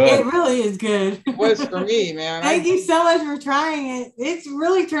 Good. It really is good. It was for me, man. Thank you so much for trying it. It's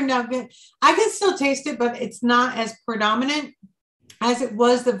really turned out good. I can still taste it, but it's not as predominant as it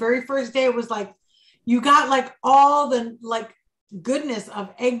was the very first day. It was like you got like all the like goodness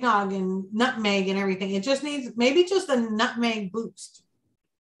of eggnog and nutmeg and everything. It just needs maybe just a nutmeg boost.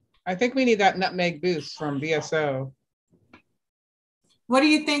 I think we need that nutmeg boost from VSO. What do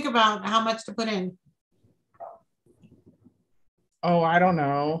you think about how much to put in? Oh, I don't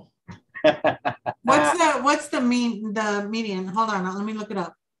know. What's the median? Hold on, let me look it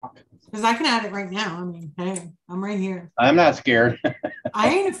up. Because I can add it right now. I mean, hey, I'm right here. I'm not scared. I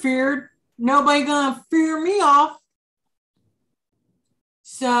ain't feared. Nobody gonna fear me off.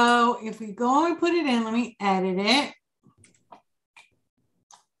 So if we go and put it in, let me edit it.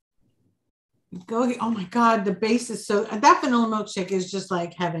 Go here. Oh my God, the base is so, that vanilla milkshake is just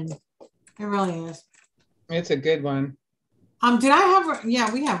like heaven. It really is. It's a good one. Did I have,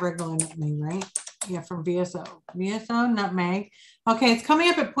 yeah, we have regular nutmeg, right? Yeah, from VSO. VSO, nutmeg. Okay, it's coming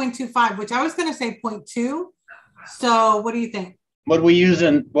up at 0.25, which I was going to say 0.2. So what do you think? What do we use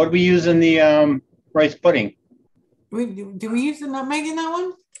in the rice pudding? Do we use the nutmeg in that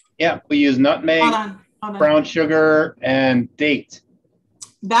one? Yeah, we use nutmeg, hold on. Brown sugar, and date.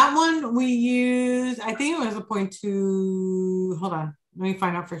 That one we use, I think it was a 0.2. Hold on, let me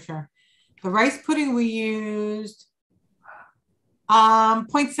find out for sure. The rice pudding we used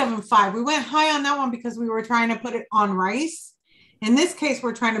 0.75. We went high on that one because we were trying to put it on rice. In this case,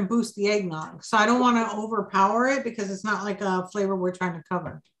 we're trying to boost the eggnog. So I don't want to overpower it because it's not like a flavor we're trying to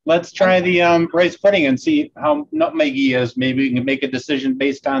cover. Let's try the rice pudding and see how nutmeggy is. Maybe we can make a decision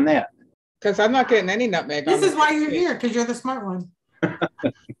based on that. Because I'm not getting any nutmeg. This is why you're here, because you're the smart one.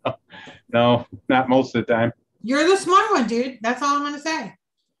 No, not most of the time. You're the smart one, dude. That's all I'm going to say.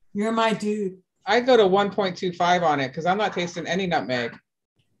 You're my dude. I go to 1.25 on it because I'm not tasting any nutmeg.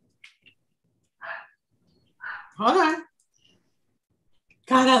 Hold on.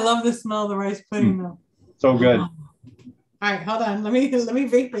 God, I love the smell of the rice pudding though. So good. All right, hold on. Let me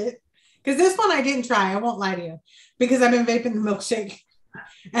vape it. Because this one I didn't try. I won't lie to you. Because I've been vaping the milkshake.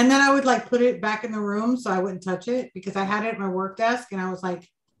 And then I would like put it back in the room so I wouldn't touch it because I had it at my work desk and I was like,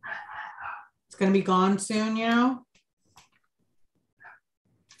 it's going to be gone soon, you know?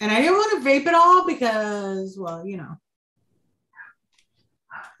 And I didn't want to vape it all because, well, you know,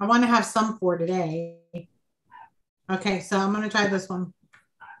 I want to have some for today. Okay, so I'm going to try this one.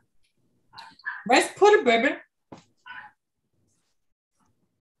 Rice pudding, baby.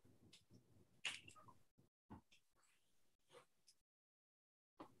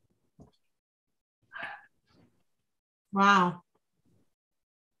 Wow.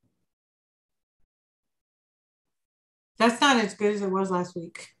 That's not as good as it was last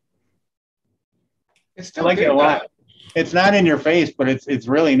week. It's I still like good, it a lot. It's not in your face, but it's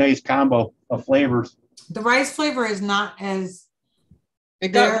really nice combo of flavors. The rice flavor is not as. It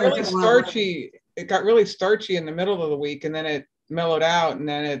got there as really it was. starchy. It got really starchy in the middle of the week, and then it mellowed out, and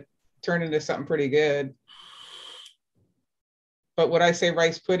then it turned into something pretty good. But would I say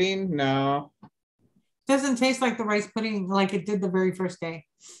rice pudding? No. Doesn't taste like the rice pudding like it did the very first day.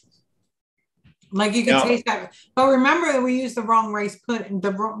 Like you could No. taste that. But remember that we used the wrong rice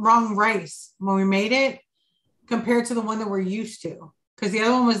wrong rice when we made it compared to the one that we're used to. Because the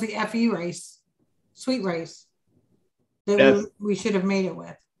other one was the FE rice, sweet rice, that we should have made it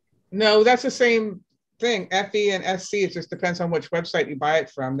with. No, that's the same thing. FE and SC, it just depends on which website you buy it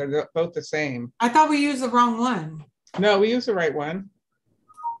from. They're both the same. I thought we used the wrong one. No, we use the right one.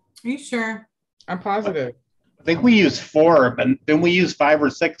 Are you sure? I'm positive. I think we use 4, but then we use 5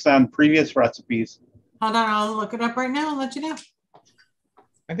 or 6 on previous recipes. Hold on, I'll look it up right now and let you know.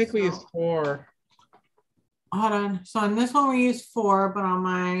 I think we used 4. Hold on. So on this one we use 4, but on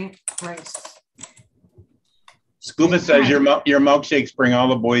my rice. Scuba says your milkshakes bring all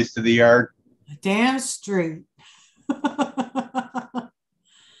the boys to the yard. Damn straight.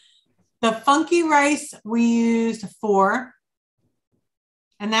 The funky rice we used 4.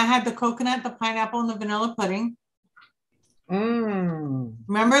 And that had the coconut, the pineapple, and the vanilla pudding.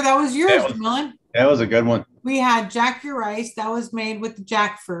 Remember, that was yours, Dylan. That was a good one. We had Jack Your Rice. That was made with the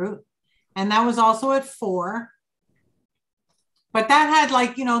jackfruit. And that was also at 4. But that had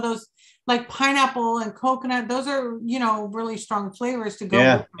like, those like pineapple and coconut. Those are, really strong flavors to go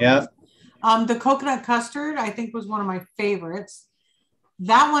with. Yeah. The coconut custard, I think, was one of my favorites.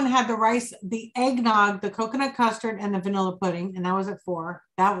 That one had the rice, the eggnog, the coconut custard, and the vanilla pudding, and that was at 4.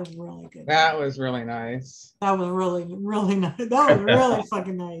 That was really good. That was really nice. That was really, really nice. That was really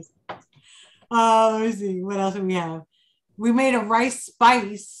fucking nice. Let me see. What else do we have? We made a rice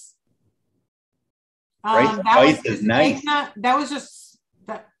spice. Rice spice is nice. Eggnog. That was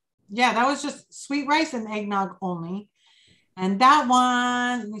just sweet rice and eggnog only. And that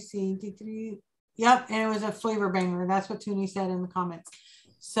one, let me see. Yep, and it was a flavor banger. That's what Toonie said in the comments.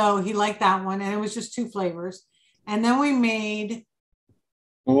 So he liked that one, and it was just 2 flavors. And then we made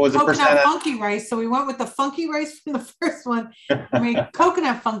coconut funky rice. So we went with the funky rice from the first one. We made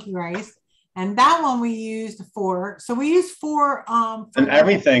coconut funky rice, and that one we used 4. So we used 4 and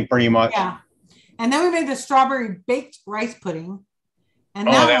everything pretty much. Yeah. And then we made the strawberry baked rice pudding, and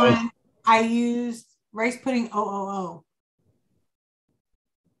that one I used rice pudding 000.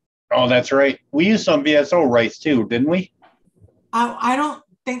 Oh, that's right. We used some VSO rice too, didn't we? I don't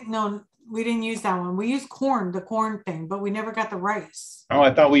think, no, we didn't use that one. We used the corn thing, but we never got the rice. Oh,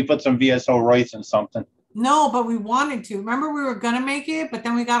 I thought we put some VSO rice in something. No, but we wanted to. Remember, we were going to make it, but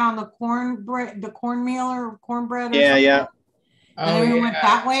then we got on the cornmeal or cornbread. Yeah. And then we went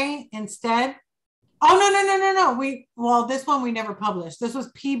that way instead. Oh, no. This one we never published. This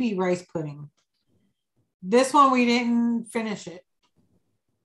was PB rice pudding. This one we didn't finish it.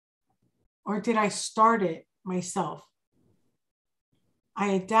 Or did I start it myself? I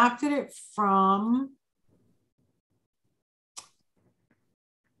adapted it from...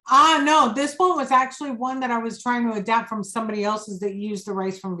 no, this one was actually one that I was trying to adapt from somebody else's that used the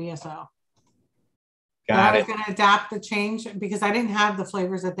rice from VSO. I was going to adapt the change because I didn't have the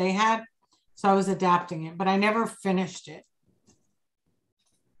flavors that they had. So I was adapting it, but I never finished it.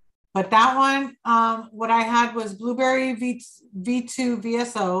 But that one, what I had was blueberry V2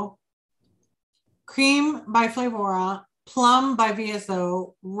 VSO, cream by Flavora, plum by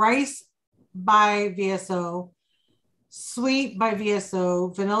VSO, rice by VSO, sweet by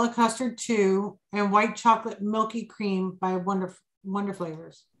VSO, vanilla custard 2, and white chocolate milky cream by Wonder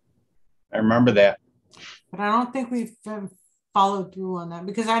Flavors. I remember that. But I don't think we've followed through on that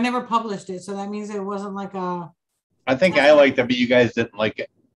because I never published it. So that means it wasn't like a... I think I liked it, but you guys didn't like it.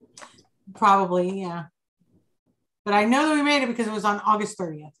 Probably, yeah. But I know that we made it because it was on August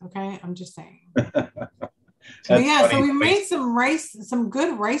 30th. Okay, I'm just saying. So we made some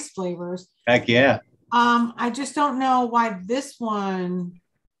good rice flavors. Heck yeah. I just don't know why this one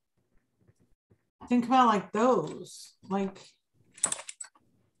didn't come out like those. Like,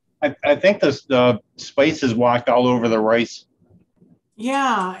 I think the spices walked all over the rice.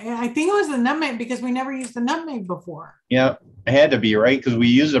 Yeah, I think it was the nutmeg because we never used the nutmeg before. Yeah, it had to be, right? Because we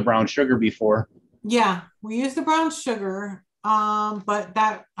used the brown sugar before. Yeah, we used the brown sugar. But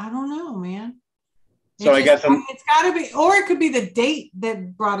that, I don't know, man. So I guess it's got to be, or it could be the date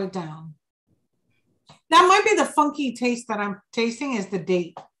that brought it down. That might be the funky taste that I'm tasting is the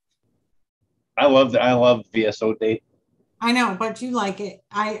date. I love VSO date. I know, but you like it.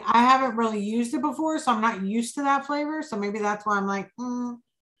 I haven't really used it before, so I'm not used to that flavor. So maybe that's why I'm like, I'm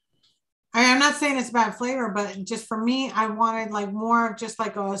not saying it's bad flavor, but just for me, I wanted like more of just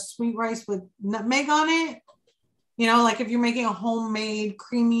like a sweet rice with nutmeg on it. You know, like if you're making a homemade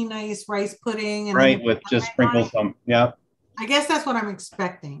creamy, nice rice pudding, and right, with just sprinkle some. Yeah. I guess that's what I'm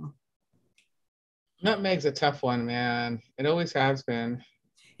expecting. Nutmeg's a tough one, man. It always has been.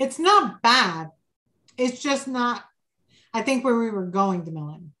 It's not bad. It's just not, I think, where we were going to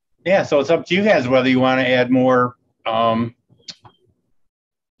Millen. Yeah, so it's up to you guys whether you want to add more some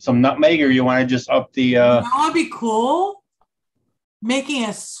nutmeg or you want to just up the. You know what'd be cool? Making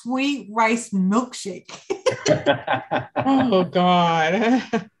a sweet rice milkshake. Oh God.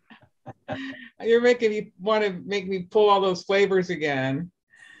 You're making me want to make me pull all those flavors again.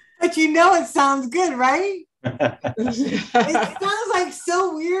 But you know it sounds good, right? It sounds like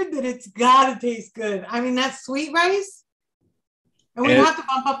so weird that it's gotta taste good. I mean, that's sweet rice. And we have to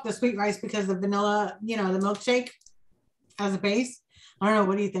bump up the sweet rice because the vanilla, you know, the milkshake as a base. I don't know.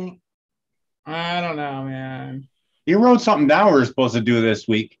 What do you think? I don't know, man. You wrote something down we were supposed to do this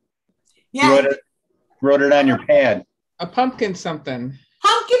week. Yeah. You wrote it on your pad. A pumpkin something.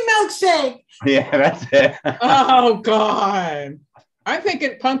 Pumpkin milkshake. Yeah, that's it. Oh God. I'm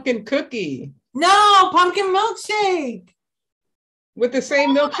thinking pumpkin cookie. No, pumpkin milkshake. With the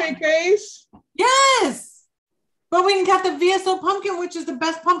same milkshake base? Yes. But we got the VSO pumpkin, which is the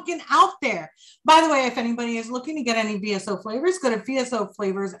best pumpkin out there. By the way, if anybody is looking to get any VSO flavors, go to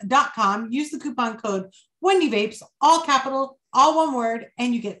vsoflavors.com. Use the coupon code WendyVapes, all capital, all one word,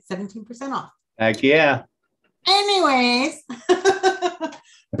 and you get 17% off. Heck yeah. Anyways,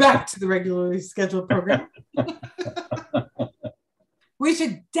 back to the regularly scheduled program. We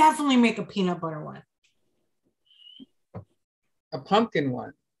should definitely make a peanut butter one. A pumpkin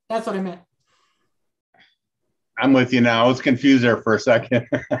one. That's what I meant. I'm with you now. I was confused there for a second.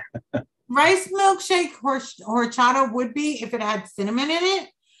 Rice milkshake horchata would be if it had cinnamon in it,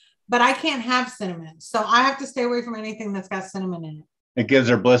 but I can't have cinnamon. So I have to stay away from anything that's got cinnamon in it. It gives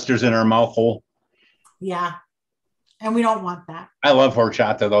her blisters in her mouth hole. Yeah. And we don't want that. I love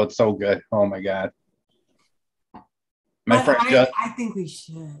horchata, though. It's so good. Oh, my God. My friend I think we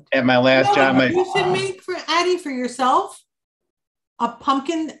should. At my last job. You should make for Addie, for yourself, a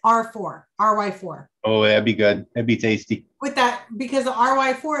pumpkin RY4. Oh, that'd be good. That'd be tasty. With that, because the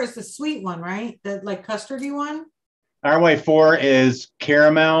RY4 is the sweet one, right? The like custardy one. RY4 is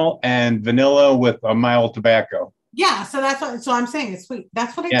caramel and vanilla with a mild tobacco. Yeah, so that's what. So I'm saying it's sweet.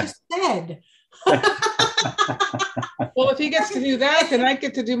 That's what I just said. Well, if he gets to do that, then I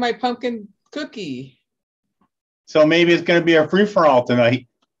get to do my pumpkin cookie. So maybe it's going to be a free-for-all tonight.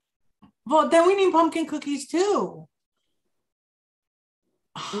 Well, then we need pumpkin cookies too.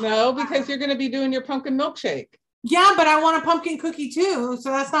 No, because you're going to be doing your pumpkin milkshake. Yeah, but I want a pumpkin cookie too, so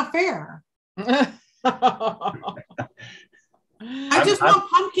that's not fair. I just want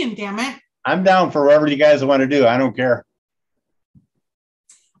pumpkin, damn it. I'm down for whatever you guys want to do. I don't care.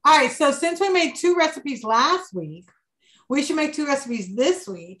 All right, so since we made 2 recipes last week, we should make 2 recipes this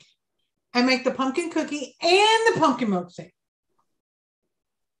week and make the pumpkin cookie and the pumpkin milkshake.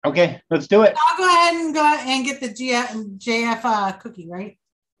 Okay, let's do it. I'll go ahead and get the JF cookie, right?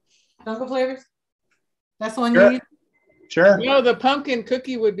 Jungle flavors? That's the one you need? Sure. No, the pumpkin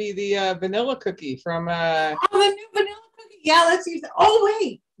cookie would be the vanilla cookie from... Oh, the new vanilla cookie. Yeah, let's use it. Oh,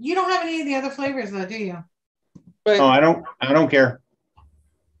 wait. You don't have any of the other flavors, though, do you? But, no, I don't care.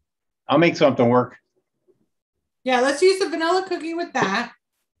 I'll make something work. Yeah, let's use the vanilla cookie with that.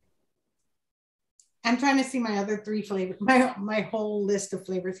 I'm trying to see my other 3 flavors, my whole list of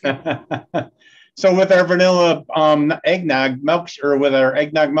flavors here. So with our vanilla eggnog with our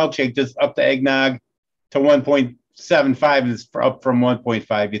eggnog milkshake, just up the eggnog to 1.75 is up from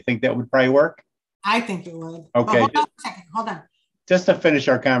 1.5. You think that would probably work? I think it would. Okay. Hold on a second. Hold on. Just to finish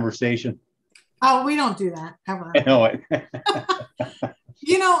our conversation. Oh, we don't do that ever. I know it.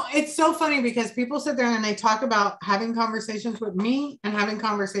 You know, it's so funny because people sit there and they talk about having conversations with me and having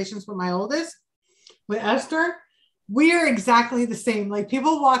conversations with my oldest, with Esther. We are exactly the same. Like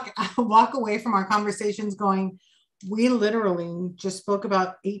people walk away from our conversations going, we literally just spoke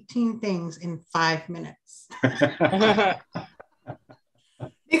about 18 things in 5 minutes. Because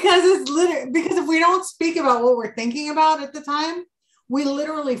if we don't speak about what we're thinking about at the time, we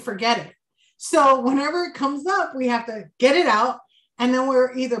literally forget it. So whenever it comes up, we have to get it out. And then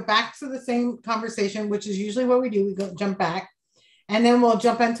we're either back to the same conversation, which is usually what we do. We go jump back. And then we'll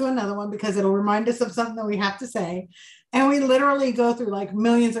jump into another one because it'll remind us of something that we have to say. And we literally go through like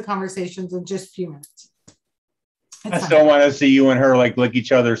millions of conversations in just a few minutes. I still want to see you and her like lick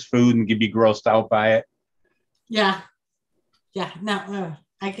each other's food and be grossed out by it. Yeah. Yeah, no,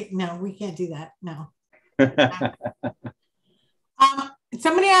 no, we can't do that. No.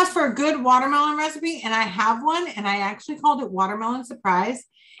 Somebody asked for a good watermelon recipe, and I have one, and I actually called it watermelon surprise.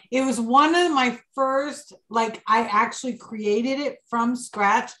 It was one of my first, like I actually created it from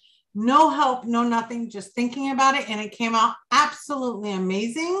scratch, no help, no nothing, just thinking about it, and it came out absolutely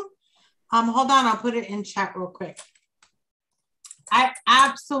amazing. Hold on, I'll put it in chat real quick. I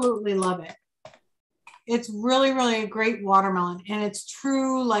absolutely love it. It's really, really a great watermelon, and it's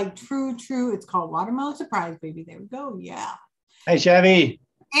true, like true. It's called watermelon surprise, baby. There we go. Yeah. Hey, Chevy.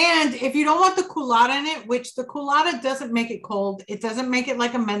 And if you don't want the culotta in it, which the culotta doesn't make it cold, it doesn't make it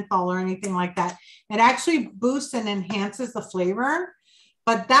like a menthol or anything like that. It actually boosts and enhances the flavor.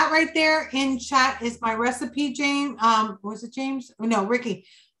 But that right there in chat is my recipe, James. Was it James? No, Ricky.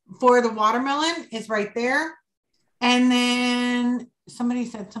 For the watermelon is right there. And then somebody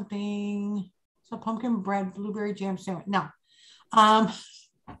said something. So pumpkin bread, blueberry jam sandwich. No.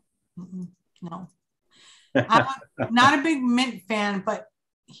 No. I'm not a big mint fan, but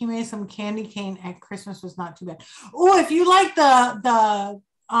he made some candy cane at Christmas, was not too bad. Oh, if you like the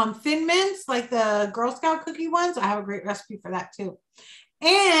thin mints, like the Girl Scout cookie ones, I have a great recipe for that too.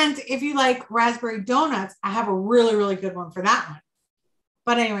 And if you like raspberry donuts, I have a really, really good one for that one.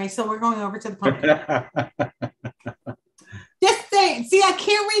 But anyway, so we're going over to the pumpkin. Just saying. See, I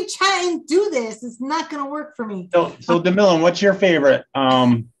can't read chat and do this. It's not going to work for me. So DeMillen, what's your favorite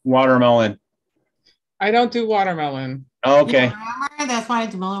watermelon? I don't do watermelon. Oh, okay. Yeah, that's why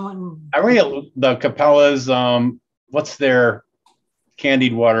DeMillen wouldn't. I really the Capella's. What's their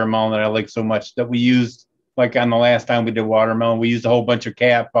candied watermelon that I like so much that we used like on the last time we did watermelon? We used a whole bunch of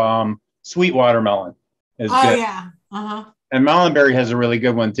cap sweet watermelon. Is good. Yeah. And Melonberry has a really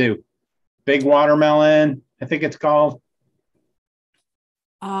good one too. Big watermelon, I think it's called.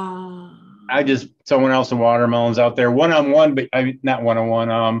 I just someone else in watermelons out there. One-on-one, but not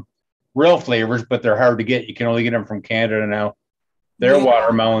one-on-one. Real flavors, but they're hard to get. You can only get them from Canada now. Their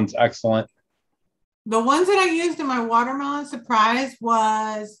watermelon's excellent. The ones that I used in my watermelon surprise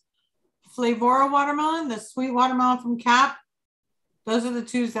was Flavora watermelon, the sweet watermelon from Cap. Those are the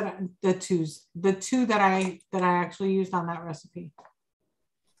two that I actually used on that recipe.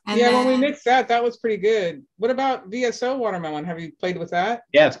 And yeah, when we mixed that was pretty good. What about VSO watermelon? Have you played with that?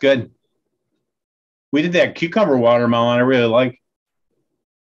 Yeah, it's good. We did that cucumber watermelon. I really like.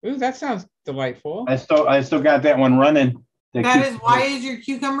 Ooh, that sounds delightful. I still got that one running. Why is your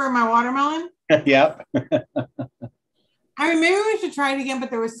cucumber in my watermelon? Yep. I mean, maybe we should try it again, but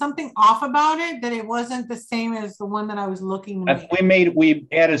there was something off about it that it wasn't the same as the one that I was looking to make. We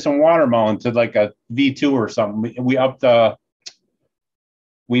added some watermelon to like a V2 or something.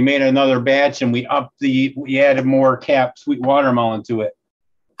 We made another batch and we added more Cap sweet watermelon to it.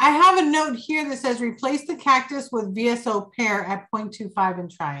 I have a note here that says replace the cactus with VSO pear at 0.25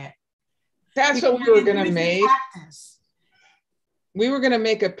 and try it. That's what we were going to make. We were going to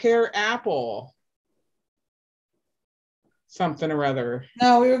make a pear apple. Something or other.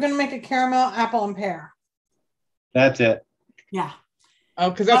 No, we were going to make a caramel, apple, and pear. That's it. Yeah. Oh,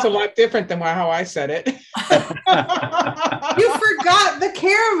 because that's a lot different than how I said it. You forgot the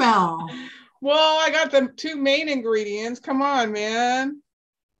caramel. Well, I got the two main ingredients. Come on, man.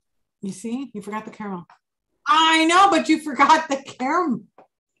 You see? You forgot the caramel. I know, but you forgot the caramel.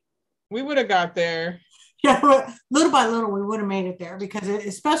 We would have got there. Yeah, little by little, we would have made it there because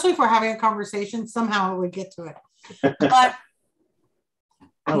especially if we're having a conversation, somehow it would get to it. But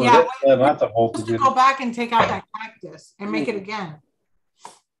yeah, we'll go back and take out that cactus and make it again.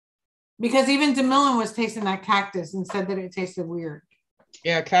 Because even DeMillen was tasting that cactus and said that it tasted weird.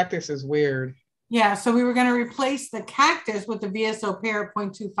 Yeah, cactus is weird. Yeah, so we were going to replace the cactus with the VSO pear at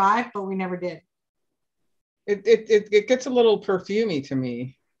 0.25, but we never did. It gets a little perfumey to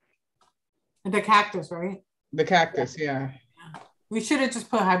me. The cactus, right? The cactus, yeah. We should have just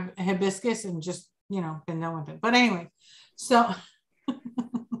put hibiscus and just, been done with it. But anyway, so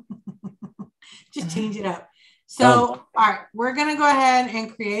just change it up. So, all right, we're going to go ahead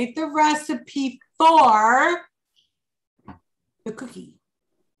and create the recipe for the cookie.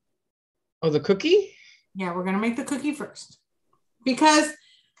 Oh, the cookie? Yeah, we're going to make the cookie first because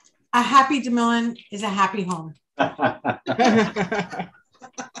a happy DeMillen is a happy home.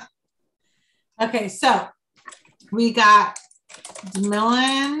 Okay, so we got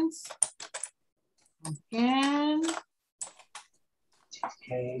DeMillen's again.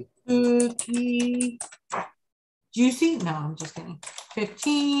 Cookie. Juicy? No, I'm just kidding.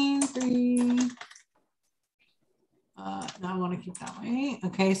 15, 3. No, I want to keep that way.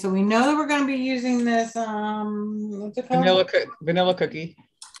 Okay, so we know that we're going to be using this, what's it called? Vanilla cookie.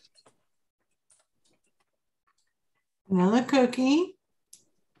 Vanilla cookie.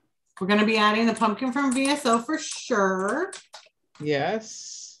 We're going to be adding the pumpkin from VSO for sure.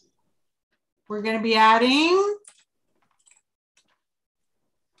 Yes. We're going to be adding.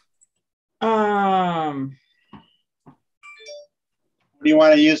 What do you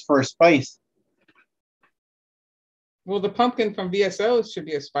want to use for a spice? Well, the pumpkin from VSO should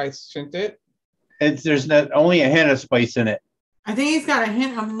be a spice, shouldn't it? There's not only a hint of spice in it. I think he's got a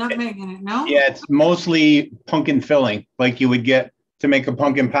hint of nutmeg in it, no? Yeah, it's mostly pumpkin filling, like you would get to make a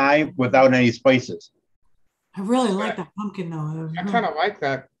pumpkin pie without any spices. I really like that pumpkin though. I kind of like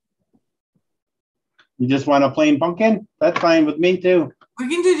that. You just want a plain pumpkin? That's fine with me too. We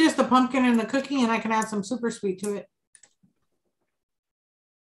can do just the pumpkin and the cookie, and I can add some super sweet to it.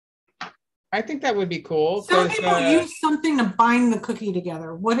 I think that would be cool. Some people use something to bind the cookie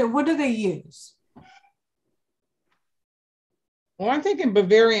together. What do they use? Well, I'm thinking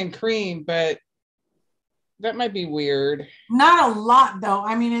Bavarian cream, but that might be weird. Not a lot though.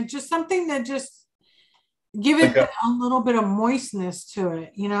 I mean, it's just something that just give it like a little bit of moistness to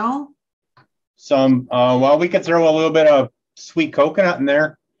it, you know? Well, we could throw a little bit of sweet coconut in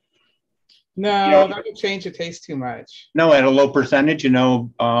there. No, that would change the taste too much. No, at a low percentage,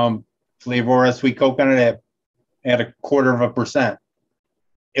 Flavora sweet coconut at 0.25%.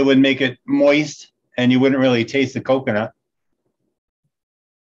 It would make it moist and you wouldn't really taste the coconut.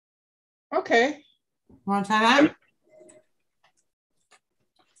 Okay. Want to try that?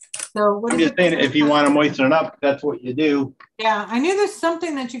 So I'm just saying, if you want to moisten it up, that's what you do. Yeah, I knew there's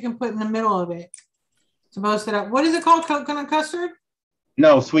something that you can put in the middle of it to boast it up. What is it called? Coconut custard?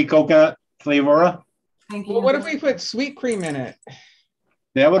 No, sweet coconut Flavora. Thank you. Well, what if we put sweet cream in it?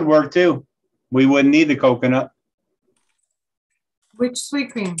 That would work too. We wouldn't need the coconut. Which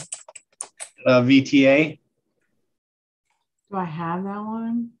sweet cream? VTA. Do I have that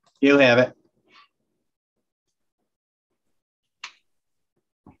one? You have it.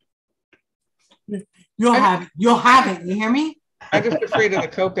 You'll have it. You'll have it. You hear me? I'm just afraid of the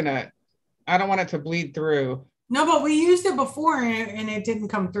coconut. I don't want it to bleed through. No, but we used it before and it didn't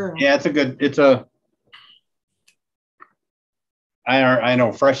come through. Yeah, I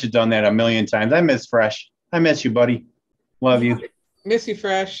know Fresh has done that a million times. I miss Fresh. I miss you, buddy. Love you. Miss you,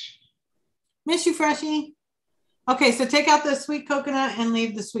 Fresh. Miss you, Freshie. Okay, so take out the sweet coconut and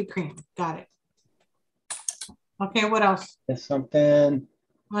leave the sweet cream. Got it. Okay, what else? There's something.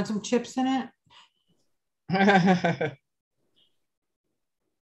 Want some chips in it?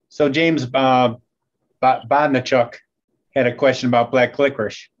 So James Bodnachuk had a question about black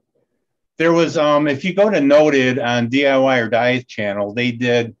licorice. There was, if you go to Noted on DIY or Die's channel, they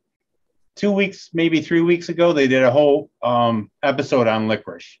did 2 weeks, maybe 3 weeks ago, they did a whole episode on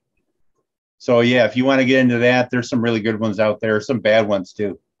licorice. So yeah, if you want to get into that, there's some really good ones out there, some bad ones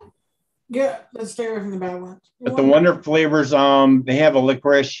too. Yeah, let's stay away from the bad ones. But the Wonder Flavors, they have a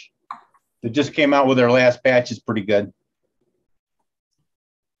licorice that just came out with their last batch. Is pretty good.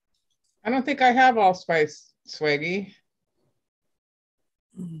 I don't think I have allspice, Swaggy.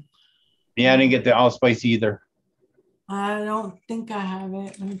 Yeah, I didn't get the allspice either. I don't think I have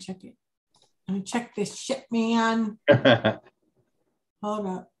it. Let me check it. Let me check this shit, man. Hold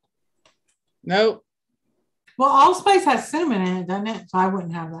up. Nope. Well, allspice has cinnamon in it, doesn't it? So I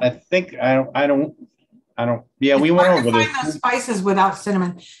wouldn't have that. I think I don't. Yeah, we went over this. Find those spices without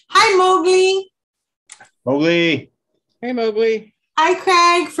cinnamon. Hi, Mowgli. Mowgli. Hey, Mowgli. Hi,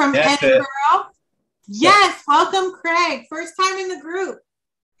 Craig from That's Edinburgh. it. Yes, welcome, Craig. First time in the group.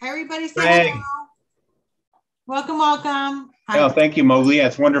 Everybody say hello. Welcome, welcome. Oh, thank you, Mowgli.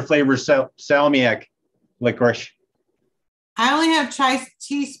 That's Wonder Flavor salmiak licorice. I only have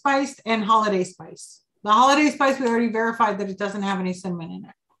tea spice and holiday spice. The holiday spice, we already verified that it doesn't have any cinnamon in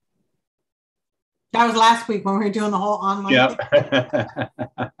it. That was last week when we were doing the whole online. Yep.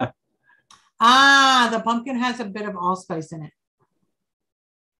 The pumpkin has a bit of allspice in it.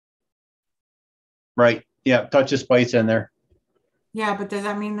 Right. Yeah, touch of spice in there. Yeah, but does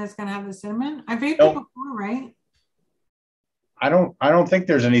that mean that's gonna have the cinnamon? I vaped it Nope. before, right? I don't think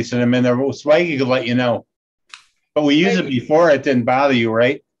there's any cinnamon there. Well, Swaggy could let you know. But we used it before. It didn't bother you,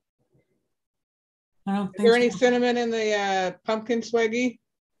 right? I don't Is think there any so. cinnamon in the pumpkin, Swaggy?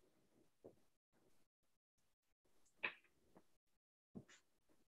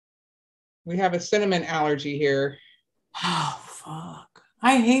 We have a cinnamon allergy here. Oh, fuck.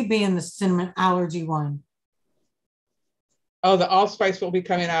 I hate being the cinnamon allergy one. Oh, the allspice will be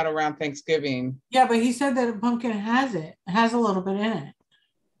coming out around Thanksgiving. Yeah, but he said that a pumpkin has it. It has a little bit in it.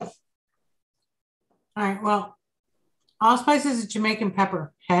 All right, well, allspice is a Jamaican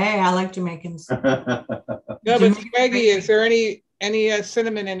pepper. Hey, I like Jamaicans. No, but Swaggy, is there any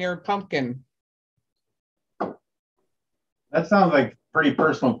cinnamon in your pumpkin? That sounds like a pretty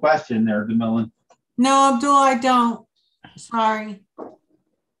personal question there, DeMillan. No, Abdul, I don't. Sorry.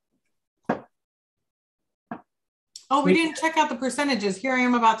 Oh, we didn't check out the percentages. Here I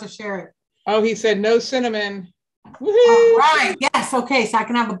am about to share it. Oh, he said no cinnamon. All right. Yes. Okay. So I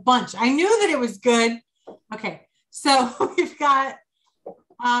can have a bunch. I knew that it was good. Okay. So we've got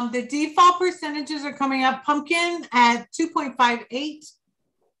the default percentages are coming up. Pumpkin at 2.58.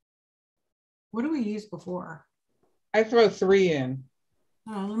 What do we use before? I throw 3 in.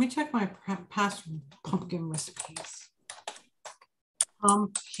 Let me check my past pumpkin recipes.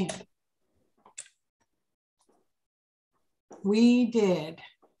 Pumpkin. We did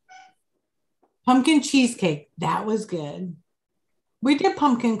pumpkin cheesecake. That was good. We did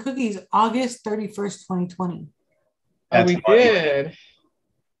pumpkin cookies August 31st, 2020. Oh, we did.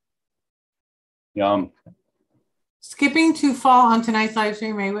 Yum. Skipping to fall on tonight's live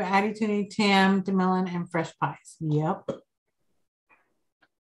stream, made with Addie Tooney, Tam, DeMillan, and fresh pies. Yep.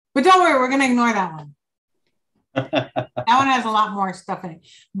 But don't worry, we're going to ignore that one. That one has a lot more stuff in it.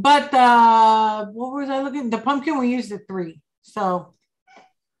 But what was I looking? The pumpkin, we used at 3. So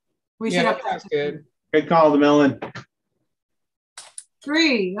we should have that's good. Good call, DeMillan.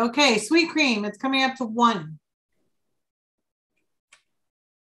 3. Okay, sweet cream. It's coming up to 1.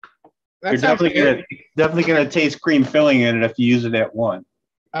 You're definitely gonna taste cream filling in it if you use it at 1.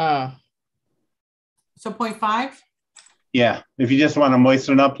 So 0.5? Yeah. If you just want to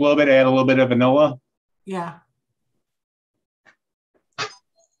moisten it up a little bit, add a little bit of vanilla. Yeah.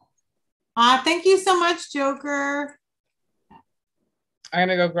 Thank you so much, Joker. I'm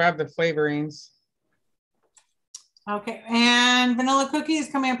gonna go grab the flavorings. Okay, and vanilla cookie is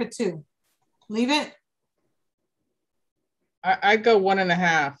coming up at 2. Leave it. I'd go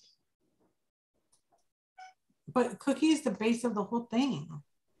 1.5. But cookie is the base of the whole thing.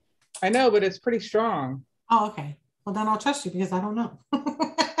 I know, but it's pretty strong. Oh, okay. Well, then I'll trust you because I don't know.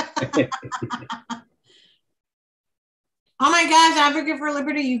 Oh my gosh, Advocate for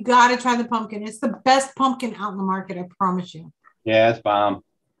Liberty, you got to try the pumpkin. It's the best pumpkin out in the market, I promise you. Yeah, it's bomb.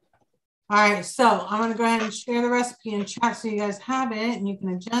 All right, so I'm going to go ahead and share the recipe in chat so you guys have it and you can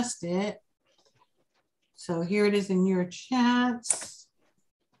adjust it. So here it is in your chats.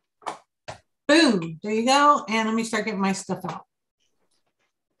 Boom, there you go. And let me start getting my stuff out.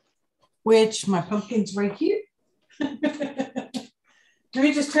 Which my pumpkin's right here. Let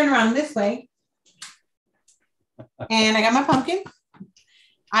me just turn around this way. And I got my pumpkin.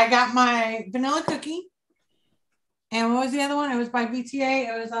 I got my vanilla cookie. And what was the other one? It was by VTA.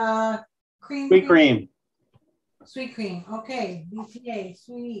 It was cream. Sweet cream. Sweet cream. Okay. VTA.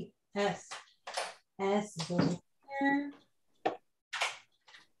 Sweet. S. S is over here.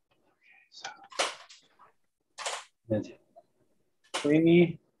 That's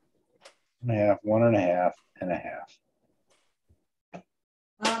 3.5, 1.5, and a half.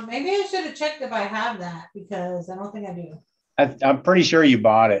 Maybe I should have checked if I have that because I don't think I do. I'm pretty sure you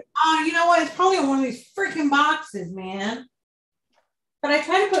bought it. Oh, you know what? It's probably in one of these freaking boxes, man. But I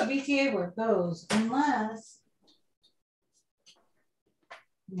try to put VTA where it goes, unless.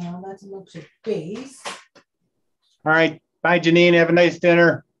 No, that's a milkshake base. All right. Bye, Janine. Have a nice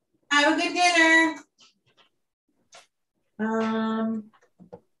dinner. Have a good dinner.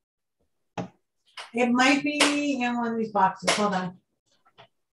 It might be in one of these boxes. Hold on.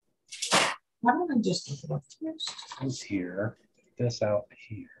 I'm gonna just look it up first. This here. This out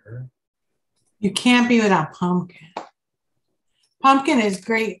here. You can't be without pumpkin. Pumpkin is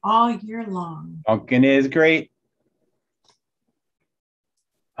great all year long. Pumpkin is great.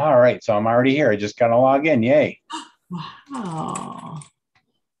 All right, so I'm already here. I just gotta log in. Yay. Wow.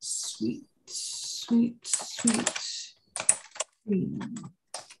 Sweet, sweet, sweet.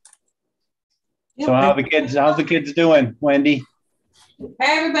 So how's the kids doing, Wendy?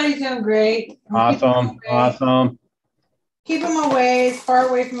 Everybody's doing great. Awesome. Awesome. Keep them away, as far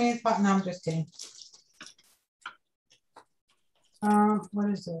away from me as possible. No, I'm just kidding.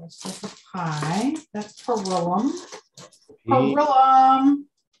 What is this? That's a pie. That's perillum. Perillum.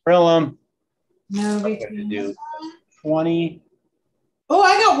 No, we can do 20. Oh,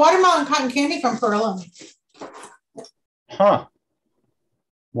 I got watermelon cotton candy from perillum. Huh.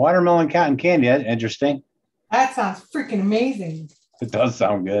 Watermelon cotton candy. That's interesting. That sounds freaking amazing. It does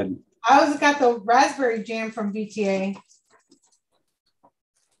sound good. I also got the raspberry jam from VTA.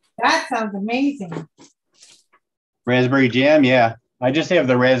 That sounds amazing. Raspberry jam, yeah. I just have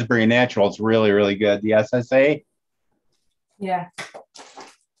the raspberry natural. It's really, really good. The SSA. Yeah.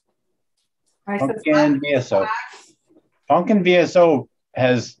 Pumpkin VSO. Pumpkin VSO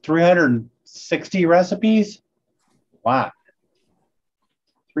has 360 recipes. Wow.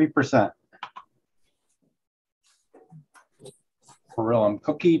 3%. Perillum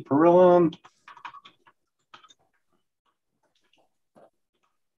cookie, Perillum.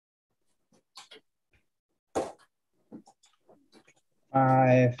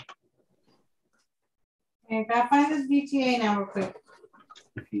 Five. Okay, gotta find this VTA now real quick.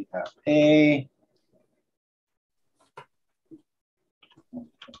 A.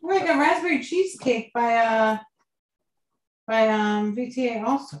 Like a raspberry cheesecake by VTA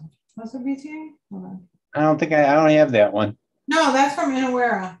also. What's the VTA? Hold on. I don't have that one. No, that's from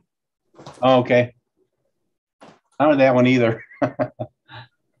Inawera. Oh, okay. I don't have that one either.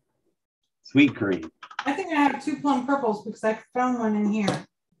 Sweet cream. I think I have 2 plum purples because I found one in here.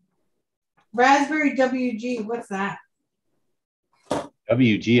 Raspberry WG, what's that?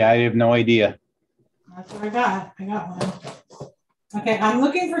 WG, I have no idea. That's what I got. I got one. Okay, I'm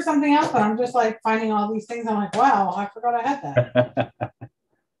looking for something else, but I'm just like finding all these things. I'm like, wow, I forgot I had that.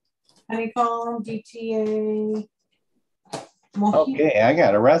 Honeycomb, DTA. Mojito. Okay, I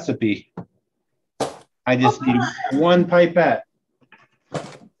got a recipe. I just need one pipette.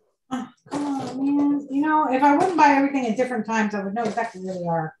 Oh, come on, man. You know, if I wouldn't buy everything at different times, I would know exactly where they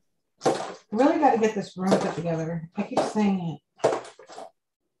are. I really got to get this room put together. I keep saying it.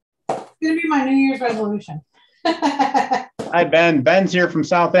 It's going to be my New Year's resolution. Hi, Ben. Ben's here from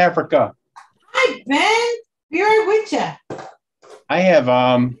South Africa. Hi, Ben. Be right with you. I have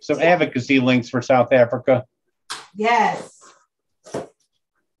some advocacy links for South Africa. Yes.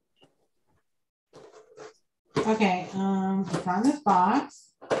 Okay, it's on this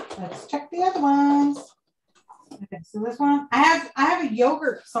box. Let's check the other ones. Okay, so this one, I have a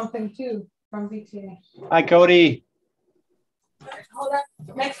yogurt something too from VTA. Hi, Cody. Hold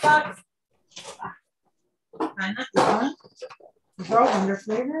on. Next box. Not this one. These are all Wonder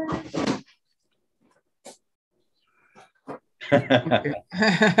flavor.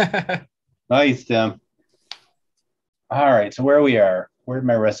 Nice, Tim. All right, so where we are. Where'd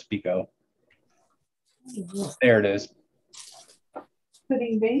my recipe go? There it is.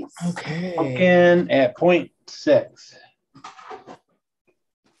 Pudding base. Okay. Pumpkin at 0.6.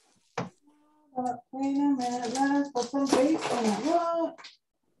 Wait a minute, let's put some base on it. What?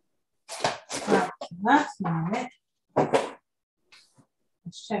 Right, that's not it.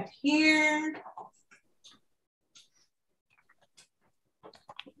 Let's check here.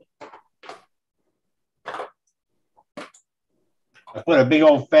 I put a big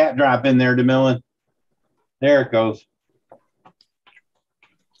old fat drop in there, DeMillan. There it goes.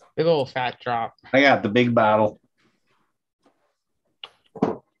 Big old fat drop. I got the big bottle.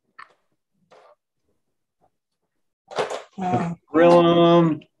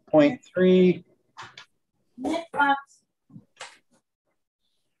 Perillum 0.3. Next box.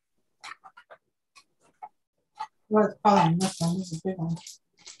 Well, it's probably this one. This is a big one.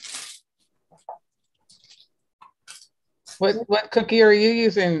 What cookie are you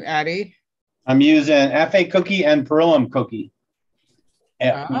using, Addie? I'm using FA cookie and Perillum cookie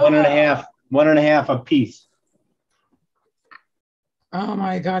at 1.5 a piece. Oh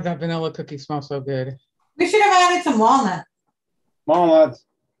my God, that vanilla cookie smells so good. We should have added some walnut. Walnuts.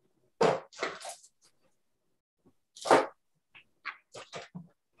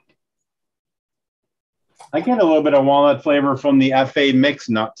 I get a little bit of walnut flavor from the FA mixed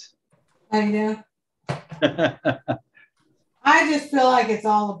nuts. I do. I just feel like it's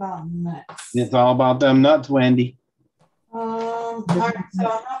all about nuts. It's all about them nuts, Wendy. All right, so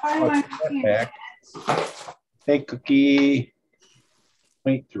I'm not finding my cookie yet. Fake cookie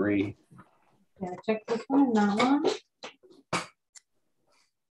 0.3. Yeah, check this one, that one.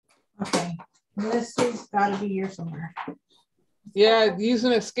 Okay, this has got to be here somewhere. Yeah,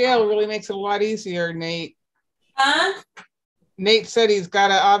 using a scale really makes it a lot easier, Nate. Huh? Nate said he's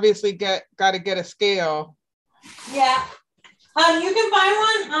obviously got to get a scale. Yeah. You can buy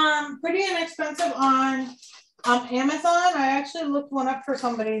one pretty inexpensive on Amazon. I actually looked one up for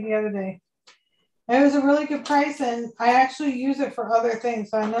somebody the other day. It was a really good price, and I actually use it for other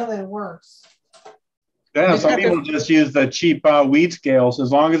things, so I know that it works. Yeah, some people just use the cheap weed scales.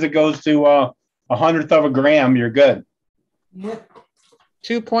 As long as it goes to 1/100th of a gram, you're good. Yep.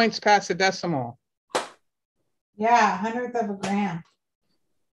 2 points past the decimal. Yeah, 1/100th of a gram.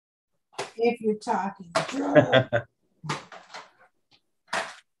 If you're talking drugs.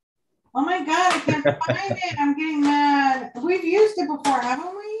 Oh my God, I can't find it. I'm getting mad. We've used it before,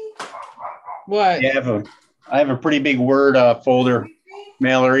 haven't we? What? Yeah, I have a pretty big word folder,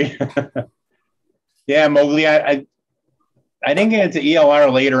 Mallory. Yeah, Mowgli, I didn't get into ELR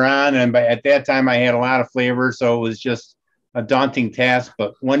later on, and at that time I had a lot of flavor, so it was just a daunting task.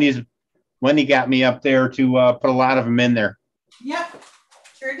 But Wendy got me up there to put a lot of them in there. Yep,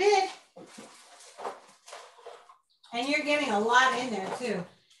 sure did. And you're getting a lot in there too.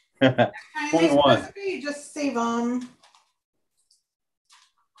 0.1. Recipe, just save them.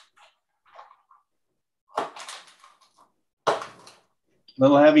 A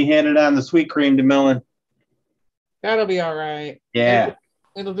little heavy-handed on the sweet cream, DeMillan. That'll be all right. Yeah.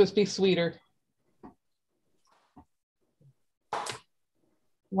 It'll just be sweeter.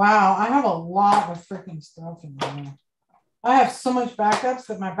 Wow, I have a lot of freaking stuff in there. I have so much backups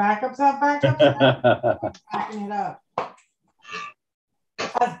that my backups have backups. I'm backing it up. I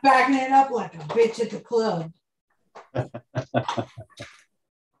was backing it up like a bitch at the club.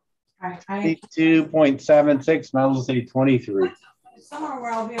 I 2.76, might as well say 23. Somewhere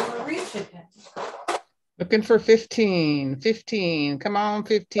where I'll be able to reach it. Looking for 15. 15. Come on,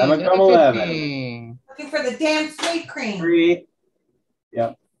 15. Come 15. Looking for the damn sweet cream. 3.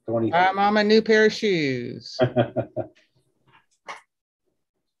 Yep, 23. I'm on my new pair of shoes.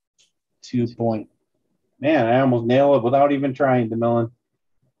 2 point. Man, I almost nailed it without even trying, DeMillan.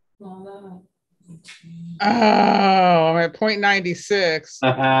 Oh, I'm at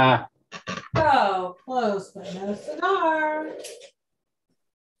 0.96. Oh, close, but no cigar.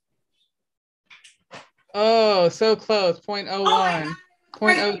 Oh, so close. 0.01.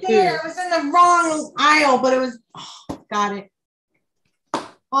 Right 0.02. there. It was in the wrong aisle, but it was, got it.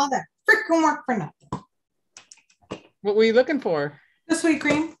 All that freaking work for nothing. What were you looking for? The sweet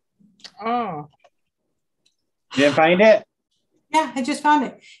cream. Oh. You didn't find it? Yeah, I just found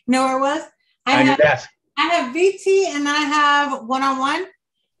it. You know where it was? On your desk. I have VT and I have one-on-one.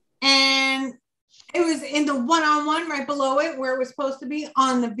 And it was in the one-on-one right below it where it was supposed to be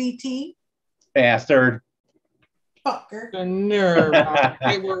on the VT. Bastard. Fucker. The nerve.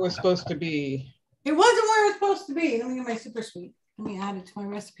 Right where it was supposed to be. It wasn't where it was supposed to be. Let me get my super sweet. Let me add it to my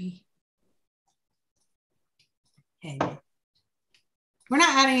recipe. Okay. We're not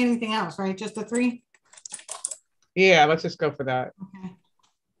adding anything else, right? Just the 3? Yeah, let's just go for that. Okay.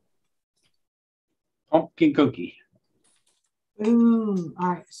 Pumpkin cookie. Boom. All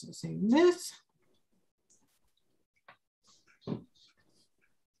right, so save this.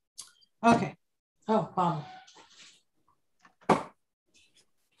 Okay. Oh, bottle.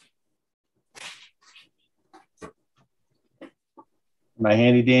 My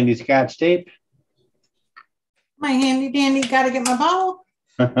handy dandy Scotch tape. My handy dandy got to get my bottle.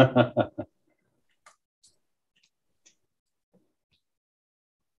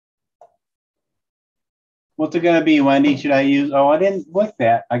 What's it gonna be, Wendy? Should I use? Oh, I didn't wick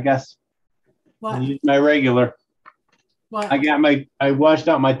that. I guess What? I used my regular. What? I washed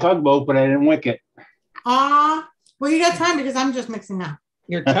out my tugboat, but I didn't wick it. Well, you got time because I'm just mixing now.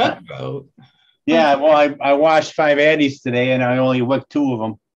 Your tugboat. Yeah, well, I washed 5 Addies today, and I only wicked 2 of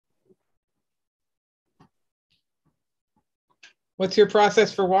them. What's your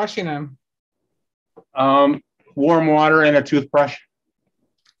process for washing them? Warm water and a toothbrush.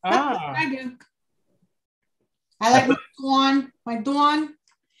 Ah. I do. I like my Dawn.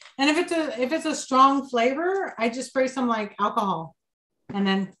 And if it's a strong flavor, I just spray some like alcohol and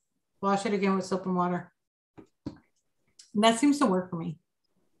then wash it again with soap and water. And that seems to work for me.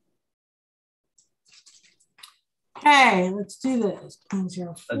 Okay, let's do this.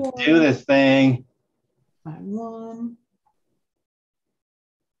 0.04. Let's do this thing. 5.1.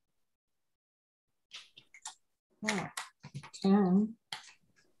 Oh, 10.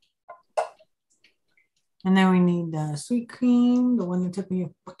 And then we need the sweet cream, the one that took me a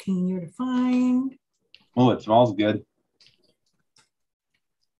fucking year to find. Oh, it smells good.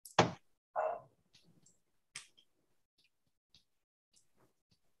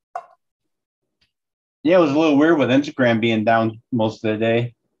 Yeah, it was a little weird with Instagram being down most of the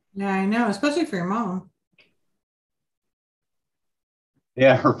day. Yeah, I know, especially for your mom.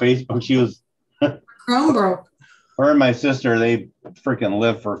 Yeah, her Facebook, she was. Chrome broke. Her and my sister, they freaking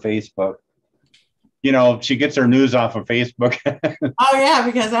live for Facebook. You know, she gets her news off of Facebook. Oh yeah,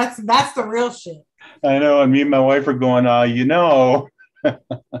 because that's the real shit. I know, and me and my wife are going, you know. Oh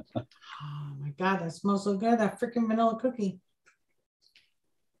my God, that smells so good. That freaking vanilla cookie.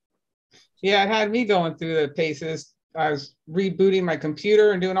 Yeah, it had me going through the paces. I was rebooting my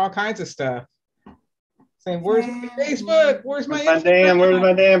computer and doing all kinds of stuff. Saying, where's my Facebook? Where's my Instagram? Where's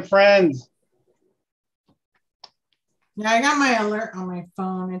my damn friends? Yeah, I got my alert on my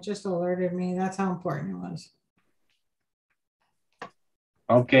phone. It just alerted me. That's how important it was.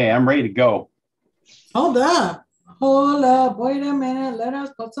 Okay, I'm ready to go. Hold up. Hold up. Wait a minute. Let us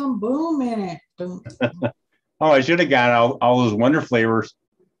put some boom in it. Boom. Oh, I should have got all those Wonder flavors.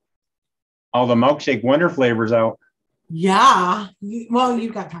 All the milkshake Wonder flavors out. Yeah. Well,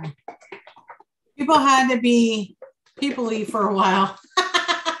 you've got time. People had to be people-y for a while.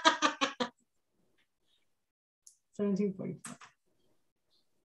 1744.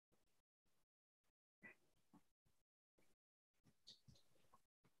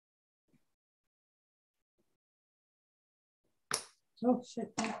 Oh,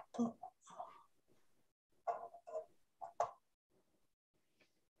 shit. Oh.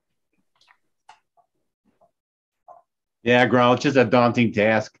 Yeah, girl, it's just a daunting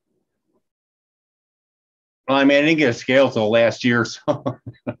task. Well, I mean, I didn't get a scale till last year, so or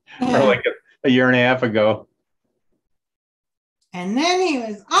like a year and a half ago. And then he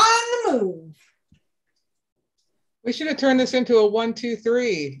was on the move. We should have turned this into a 1, 2,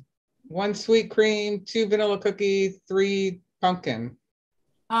 3. 1 sweet cream, 2 vanilla cookie, 3 pumpkin.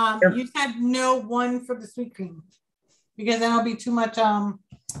 You said no 1 for the sweet cream because then it'll be too much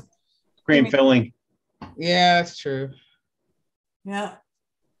Cream filling. Yeah, that's true. Yeah.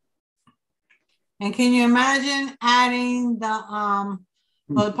 And can you imagine adding the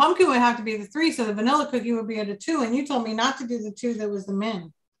well, the pumpkin would have to be the 3, so the vanilla cookie would be at a 2, and you told me not to do the 2 that was the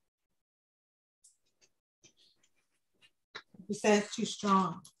min. You said it's too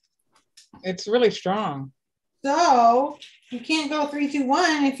strong. It's really strong. So you can't go 3, 2,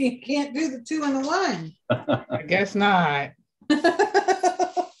 1 if you can't do the 2 and the 1. I guess not. 3,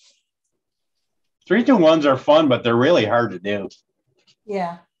 2, 1s are fun, but they're really hard to do.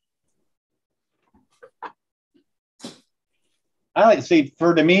 Yeah. I like see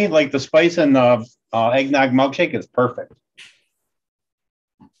for to me like the spice in the eggnog milkshake is perfect.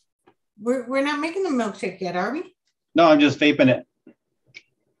 We're not making the milkshake yet, are we? No, I'm just vaping it.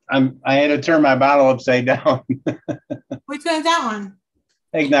 I had to turn my bottle upside down. Which one's that one?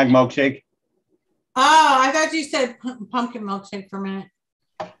 Eggnog milkshake. Oh, I thought you said pumpkin milkshake for a minute.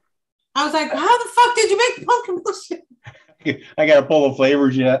 I was like, how the fuck did you make pumpkin milkshake? I got to pull the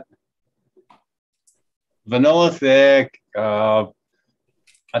flavors yet. Vanilla thick, Italian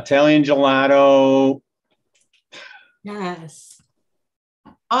gelato. Yes.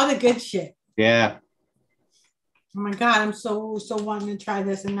 All the good shit. Yeah. Oh my God, I'm so wanting to try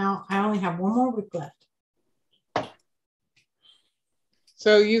this, and now I only have 1 more week left.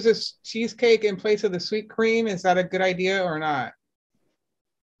 So use a cheesecake in place of the sweet cream. Is that a good idea or not?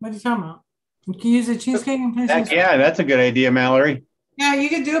 What are you talking about? You can use a cheesecake in place of Yeah, that's a good idea, Mallory. Yeah, you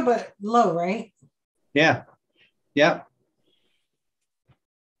could do it, but low, right? Yeah. Yeah.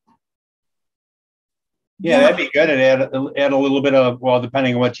 Yeah, that'd be good. Add a little bit of, well,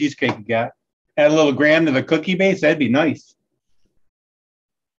 depending on what cheesecake you got. Add a little graham to the cookie base. That'd be nice.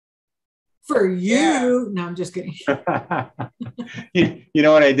 For you. Yeah. No, I'm just kidding. You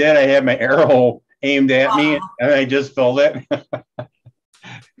know what I did? I had my air hole aimed at me and I just filled it.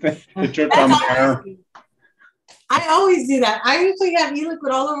 It took on my arm. I always do that. I usually have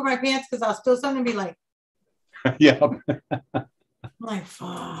e-liquid all over my pants because I'll spill something and be like, yep. I'm like,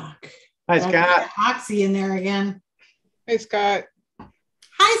 fuck. Hi, Scott. Oxy in there again. Hey, Scott.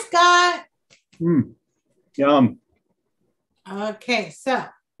 Hi, Scott. Yum. Okay, so.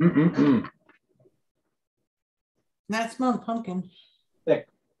 That smells pumpkin. Thick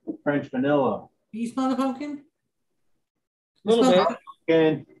French vanilla. You smell the pumpkin? A little bit.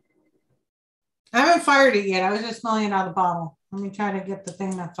 Pumpkin. I haven't fired it yet. I was just smelling it out of the bottle. Let me try to get the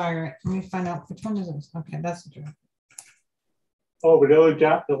thing to fire it. Let me find out which one is this. Okay, that's the truth. Oh, vanilla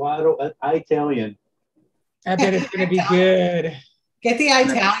gelato, Italian. I bet it's going to be good. Get the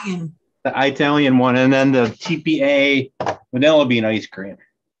Italian. The Italian one, and then the TPA vanilla bean ice cream.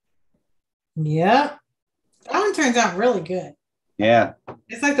 Yep. That one turns out really good. Yeah.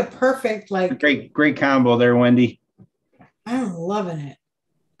 It's like the perfect, like. Great combo there, Wendy. I'm loving it.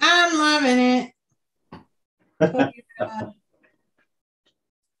 I'm loving it.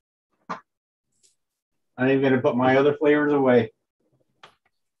 I'm even going to put my other flavors away.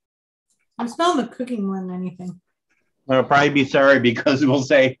 I'm smelling the cooking more than anything. I'll probably be sorry because we'll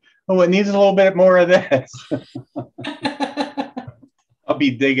say, oh, it needs a little bit more of this. I'll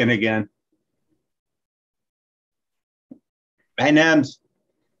be digging again. Hi, Nems.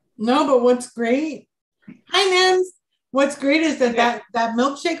 No, but what's great? Hi, Nems. What's great is that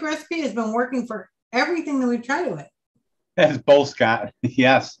milkshake recipe has been working for everything that we've tried to it. That's both, Scott.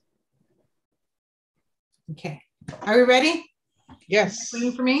 Yes. Okay. Are we ready? Yes.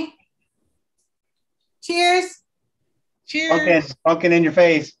 Waiting for me? Cheers. Cheers. Pumpkin in your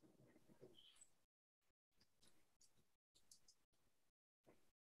face.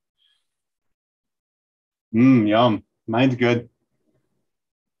 Yum. Mine's good.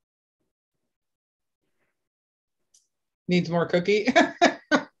 Needs more cookie.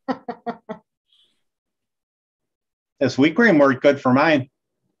 The sweet cream worked good for mine.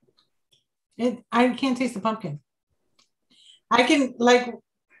 I can't taste the pumpkin. I can, like,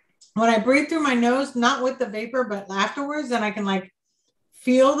 when I breathe through my nose, not with the vapor, but afterwards, then I can like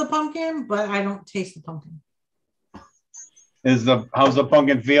feel the pumpkin, but I don't taste the pumpkin. How's the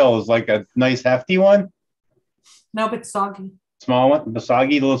pumpkin feel? Is like a nice hefty one? Nope, it's soggy. Small one, the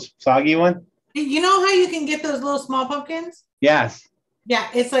little soggy one. You know how you can get those little small pumpkins? Yes. Yeah,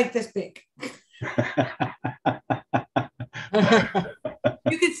 it's like this big. You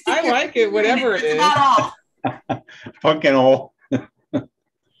can stick I like it, whatever it is. Not all. Pumpkin hole.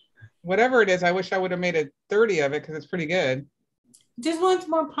 Whatever it is, I wish I would have made a 30 of it because it's pretty good. Just wants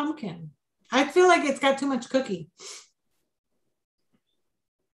more pumpkin. I feel like it's got too much cookie.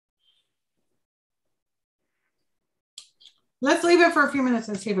 Let's leave it for a few minutes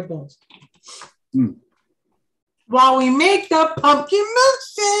and see if it builds. While we make the pumpkin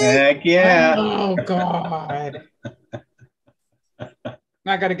milkshake. Heck yeah. Oh, God.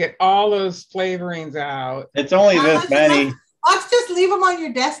 I got to get all those flavorings out. It's only this many. Let's just leave them on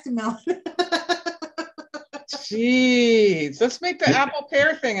your desk to melt. Jeez. Let's make the apple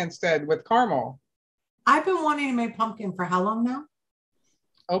pear thing instead with caramel. I've been wanting to make pumpkin for how long now?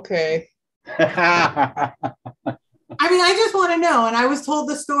 Okay. I mean, I just want to know. And I was told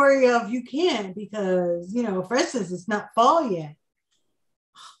the story of you can't because, you know, for instance, it's not fall yet.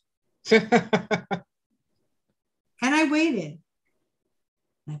 And I waited.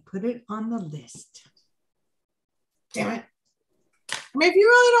 I put it on the list. Damn it. I mean, if you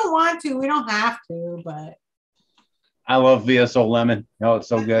really don't want to, we don't have to, but. I love VSO lemon. Oh, it's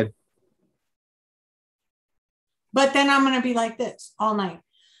so good. But then I'm going to be like this all night.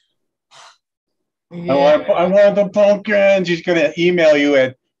 Yeah. I want the pumpkin. She's going to email you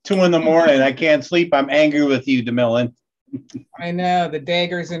at 2 a.m. I can't sleep. I'm angry with you, DeMillan. I know. The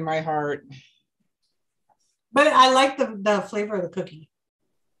dagger's in my heart. But I like the flavor of the cookie.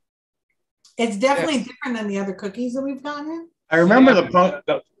 It's definitely different than the other cookies that we've gotten. I remember the punk.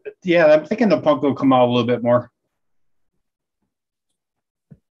 I'm thinking the punk will come out a little bit more.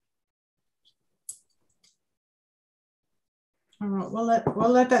 All right, we'll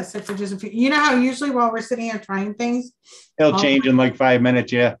let that sit for just a few. You know how usually while we're sitting here trying things, It'll change in like 5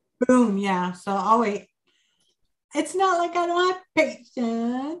 minutes. Yeah. Boom. Yeah. So I'll wait. It's not like I don't have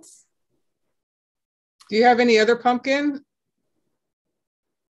patience. Do you have any other pumpkin?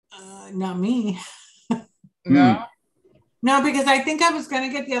 Not me. No. No, because I think I was going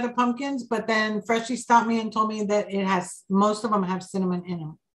to get the other pumpkins, but then Freshie stopped me and told me that most of them have cinnamon in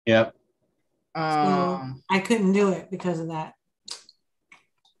them. Yep. So I couldn't do it because of that.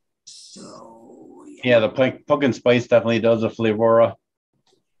 So yeah, the pumpkin spice definitely does a flavor.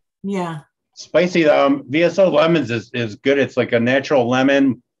 Yeah. Spicy. VSO lemons is good. It's like a natural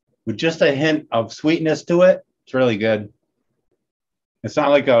lemon with just a hint of sweetness to it. It's really good. It's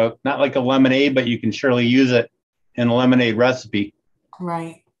not like a lemonade, but you can surely use it in a lemonade recipe.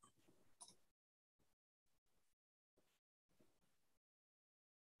 Right.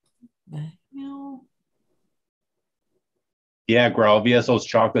 No. Yeah, Growl. VSO's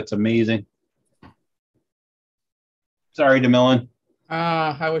chocolate's amazing. Sorry, DeMillan.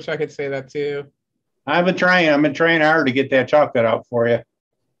 I wish I could say that too. I've been trying hard to get that chocolate out for you.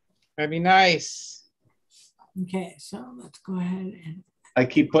 That'd be nice. Okay, so let's go ahead and. I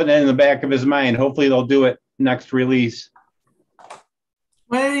keep putting it in the back of his mind. Hopefully they'll do it next release.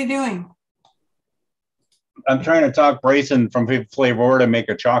 What are they doing? I'm trying to talk Bryson from Flavor to make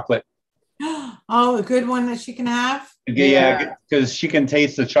a chocolate. Oh, a good one that she can have? Yeah, because she can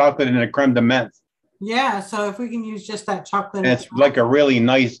taste the chocolate in the creme de menthe. Yeah, so if we can use just that chocolate. And it's like a really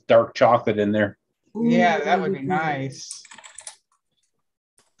nice dark chocolate in there. Ooh, yeah, that would be nice.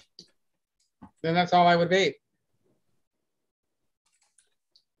 Then that's all I would vape.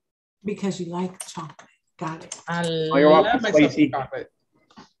 Because you like chocolate. Got it. I you're love welcome, myself Spicy. some chocolate.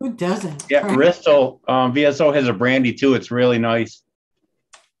 Who doesn't? Yeah, Right? Bristol VSO has a brandy too. It's really nice.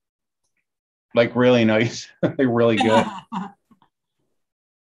 Like really nice. They're really good.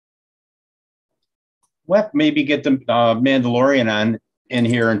 We'll maybe get the Mandalorian on in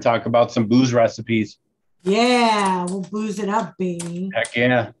here and talk about some booze recipes. Yeah, we'll booze it up, baby. Heck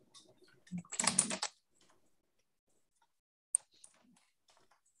yeah.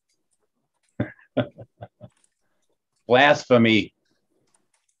 Blasphemy.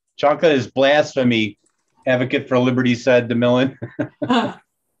 Chocolate is blasphemy. Advocate for Liberty said, DeMillan.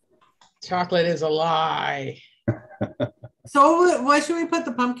 Chocolate is a lie. So what should we put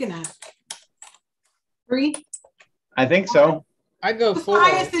the pumpkin at? 3? I think so. I'd go What's the 4.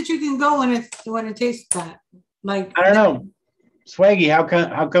 highest that you can go when it tastes that? Like I don't know. Swaggy, how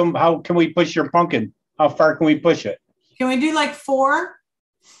can we push your pumpkin? How far can we push it? Can we do like 4?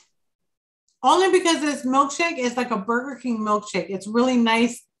 Only because this milkshake is like a Burger King milkshake. It's really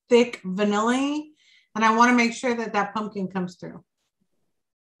nice, thick vanilla, and I want to make sure that that pumpkin comes through.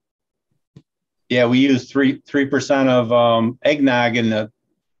 Yeah, we used 3% of eggnog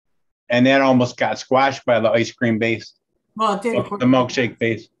and that almost got squashed by the ice cream base. Well, it did. The milkshake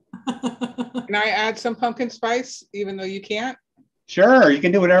base. Can I add some pumpkin spice, even though you can't? Sure, you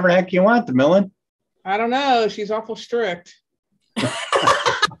can do whatever the heck you want, DeMillan. I don't know. She's awful strict.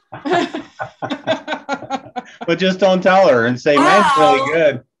 But just don't tell her and say, mine's really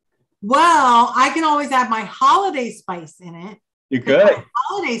good. Well, I can always add my holiday spice in it. You could.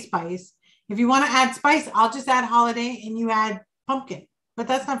 Holiday spice. If you want to add spice, I'll just add holiday and you add pumpkin. But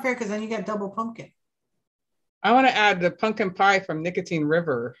that's not fair because then you get double pumpkin. I want to add the pumpkin pie from Nicotine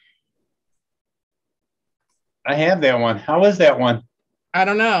River. I have that one. How is that one? I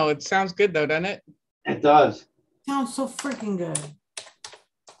don't know. It sounds good though, doesn't it? It does. Sounds so freaking good.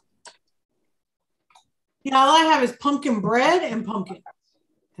 Yeah, all I have is pumpkin bread and pumpkin.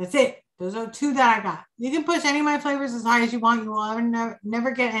 That's it. Those are 2 that I got. You can push any of my flavors as high as you want. You will never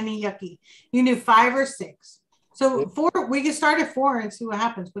get any yucky. You can do 5 or 6. So 4, we can start at 4 and see what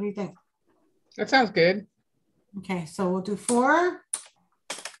happens. What do you think? That sounds good. Okay, so we'll do 4.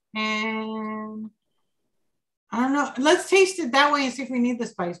 And I don't know. Let's taste it that way and see if we need the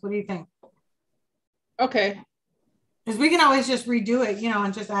spice. What do you think? Okay. Because we can always just redo it,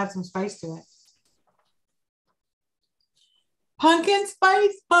 and just add some spice to it. Pumpkin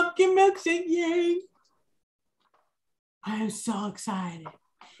spice, pumpkin milkshake, yay. I'm so excited.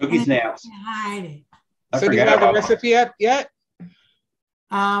 Cookie snaps. Hide it. So do you have the recipe up yet?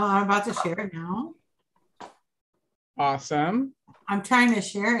 I'm about to share it now. Awesome. I'm trying to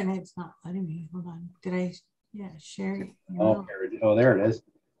share it and it's not letting me. Hold on. Did I? Yeah, share it. Oh, there it is.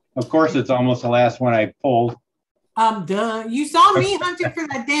 Of course, it's almost the last one I pulled. Duh. You saw me hunting for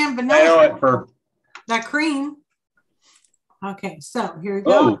that damn vanilla. I know it for that cream. Okay, so here we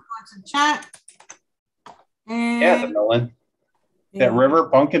go. To chat. And yeah, DeMillan. That river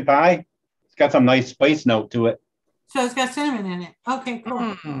pumpkin pie. It's got some nice spice note to it. So it's got cinnamon in it. Okay, cool.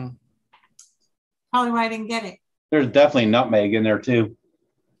 Mm-hmm. Probably why I didn't get it. There's definitely nutmeg in there too.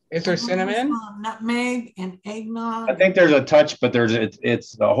 Is there cinnamon? Nutmeg and eggnog. I think there's a touch, but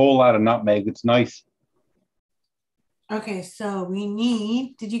it's a whole lot of nutmeg. It's nice. Okay, so we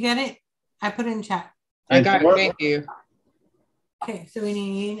need. Did you get it? I put it in chat. I got it. Thank you. Okay, so we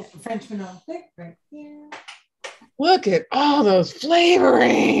need French vanilla thick right here. Look at all those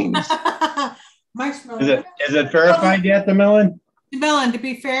flavorings. Marshmallow. Is it verified yet, DeMillan? DeMillan, to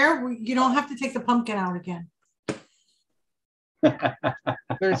be fair, you don't have to take the pumpkin out again.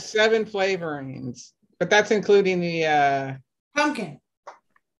 There's 7 flavorings, but that's including the pumpkin.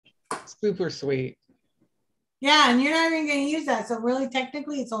 Super sweet. Yeah, and you're not even going to use that. So really,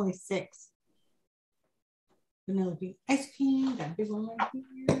 technically, it's only 6. Vanilla bean ice cream. Got a big one right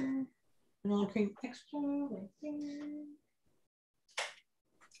here. Vanilla cream extra right there.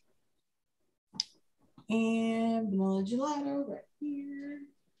 And vanilla gelato right here.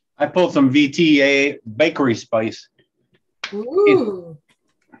 I pulled some VTA bakery spice. Ooh.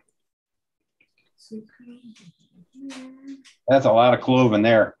 Sweet cream. That's a lot of clove in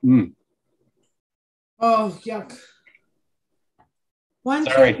there. Mm. Oh, yuck. 1,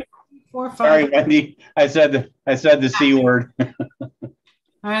 Sorry. 2, 3, 4, 5. Sorry, Wendy. I said the C word.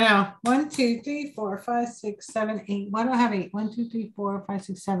 I know. 1, 2, 3, 4, 5, 6, 7, 8. Why do I have 8? 1, 2, 3, 4, 5,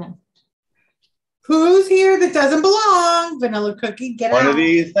 6, 7. Who's here that doesn't belong? Vanilla cookie, get out. One of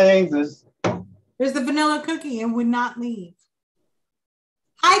these things is. There's the vanilla cookie and would not leave.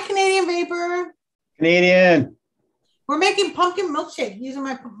 Hi, Canadian Vapor. Canadian. We're making pumpkin milkshake using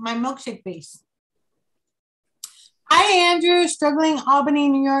my milkshake base. Hi, Andrew. Struggling Albany,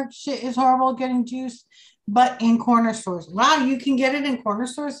 New York. Shit is horrible getting juice, but in corner stores. Wow, you can get it in corner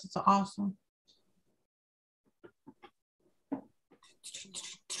stores? It's awesome.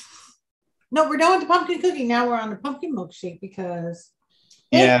 No, we're done with the pumpkin cookie. Now we're on the pumpkin milkshake because.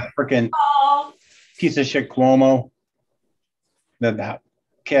 Yeah, freaking piece of shit Cuomo. That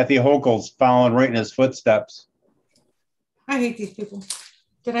Kathy Hochul's following right in his footsteps. I hate these people.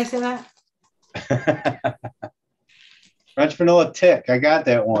 Did I say that? French vanilla tick. I got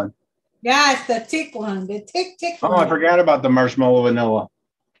that one. Yeah, it's the tick one. The tick Oh, one. I forgot about the marshmallow vanilla.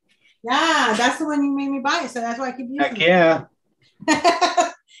 Yeah, that's the one you made me buy. So that's why I keep using Heck yeah.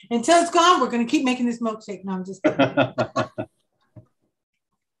 it. Until it's gone, we're going to keep making this milkshake. No, I'm just kidding.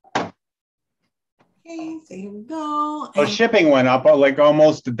 Okay, so here we go. So shipping went up like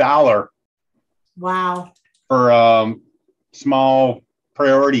almost $1 Wow. for small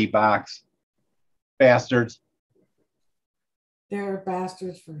priority box. Bastards. They're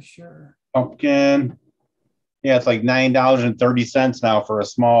bastards for sure. Pumpkin. Yeah, it's like $9.30 now for a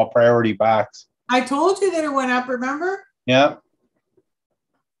small priority box. I told you that it went up, remember? Yeah.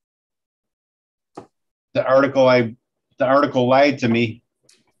 The article lied to me.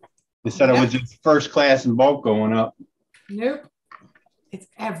 They said it was just first class and bulk going up. Nope. It's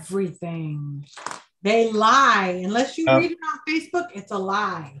everything. They lie. Unless you read it on Facebook, it's a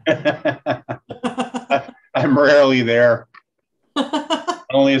lie. I'm rarely there.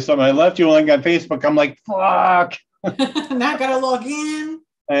 Only if somebody left you a link on Facebook, I'm like, fuck. Not gotta log in.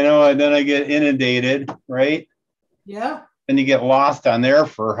 I know, and then I get inundated, right? Yeah. And you get lost on there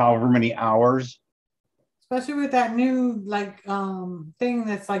for however many hours. Especially with that new thing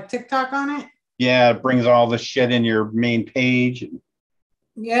that's like TikTok on it. Yeah, it brings all the shit in your main page.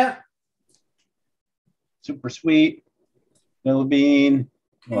 Yeah. Super sweet. Little bean.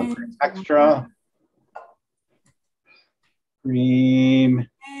 Extra. Cream.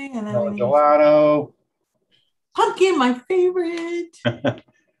 Gelato. Pumpkin, my favorite.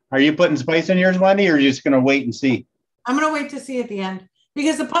 Are you putting spice in yours, Wendy, or are you just going to wait and see? I'm going to wait to see at the end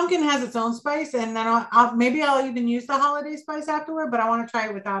because the pumpkin has its own spice, and then maybe I'll even use the holiday spice afterward, but I want to try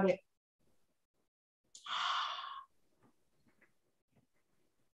it without it.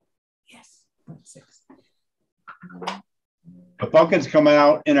 Yes. 6. The pumpkin's coming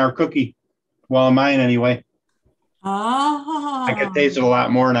out in our cookie. Well, in mine anyway. Oh. I can taste it a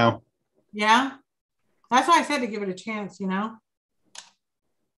lot more now. Yeah. That's why I said to give it a chance, you know?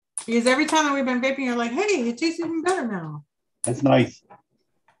 Because every time that we've been vaping, you're like, hey, it tastes even better now. That's nice.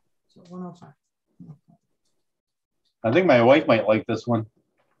 So 105. I think my wife might like this one.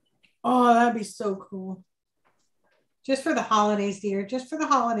 Oh, that'd be so cool. Just for the holidays, dear. Just for the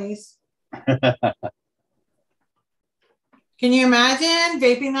holidays. Can you imagine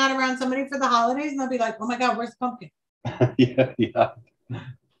vaping that around somebody for the holidays? And they'll be like, oh my God, where's the pumpkin? Yeah.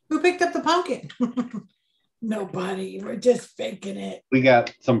 Who picked up the pumpkin? Nobody. We're just faking it. We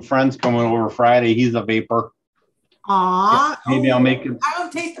got some friends coming over Friday. He's a vapor. Aw. Maybe I'll make him. I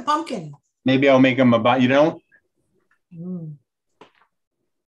don't taste the pumpkin. Maybe I'll make him you don't? 3.2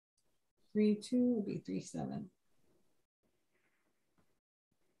 would be 3.7.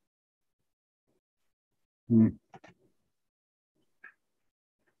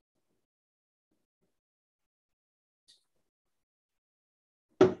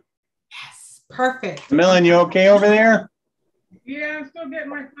 Yes, perfect. Millen, you okay over there? Yeah, I'm still getting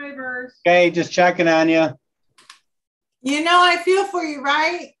my flavors. Okay, just checking on you. You know, I feel for you,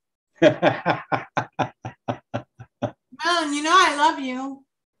 right? Millen, you know I love you.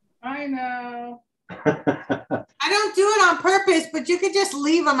 I know. I don't do it on purpose, but you could just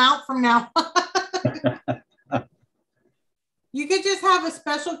leave them out from now on. You could just have a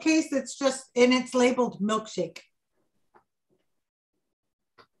special case that's just, and it's labeled milkshake.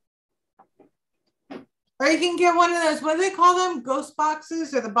 Or you can get one of those, what do they call them? Ghost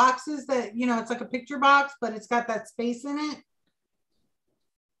boxes, or the boxes that, you know, it's like a picture box, but it's got that space in it.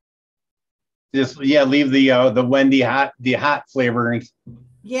 Just, leave the Wendy hot flavorings.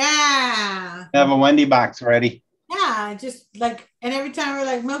 Yeah. Have a Wendy box ready. Yeah, just like, and every time we're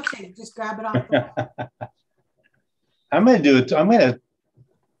like milkshake, just grab it off. I'm gonna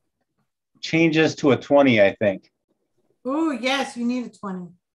change this to a 20, I think. Oh, yes, you need a 20.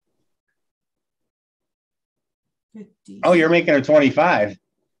 50. Oh, you're making a 25.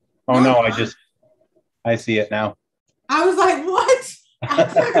 Oh no, I see it now. I was like, what?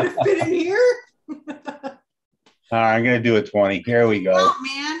 That's not gonna fit in here. All right, I'm gonna do a 20. Here we go. Oh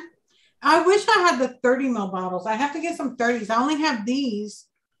man. I wish I had the 30 ml bottles. I have to get some 30s. I only have these.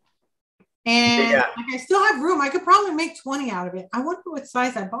 And like, I still have room. I could probably make 20 out of it. I wonder what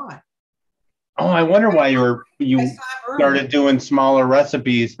size I bought. Oh, I wonder why you started doing smaller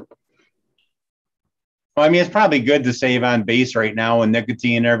recipes. Well, I mean, it's probably good to save on base right now and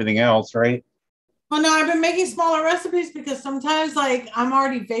nicotine and everything else, right? Well, no, I've been making smaller recipes because sometimes like I'm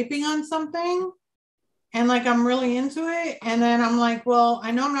already vaping on something and like I'm really into it. And then I'm like, well,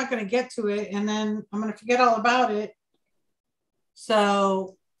 I know I'm not going to get to it. And then I'm going to forget all about it.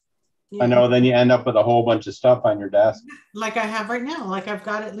 So I know, then you end up with a whole bunch of stuff on your desk. Like I have right now. Like I've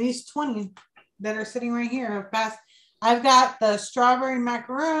got at least 20 that are sitting right here. I've got the strawberry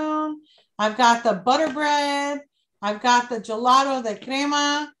macaroon. I've got the butter bread. I've got the gelato de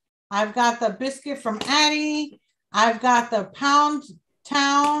crema. I've got the biscuit from Addie. I've got the Pound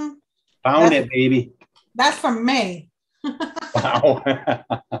Town. Pound it, baby. That's from May. Wow.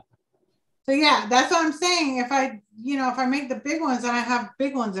 So yeah, that's what I'm saying. If I make the big ones, then I have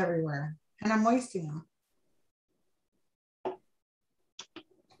big ones everywhere and I'm wasting them.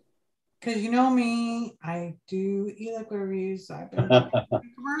 Because you know me, I do e-liquid reviews. So I've been doing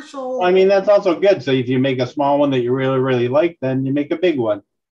commercial. I mean, that's also good. So if you make a small one that you really, really like, then you make a big one.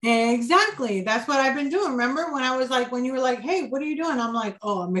 Exactly. That's what I've been doing. Remember when I was like, when you were like, hey, what are you doing? I'm like,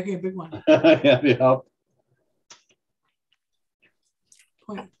 oh, I'm making a big one. Yeah.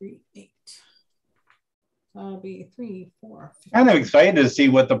 0.38. So that'll be 3, 4. Kind of excited to see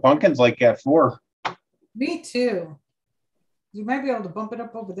what the pumpkin's like at 4. Me too. You might be able to bump it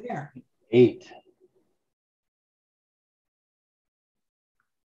up over there. 8.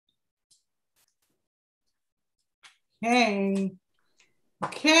 Okay.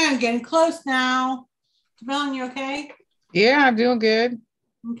 Okay, I'm getting close now. Jamel, you okay? Yeah, I'm doing good.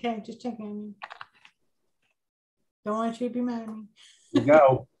 Okay, just checking. Don't want you to be mad at me.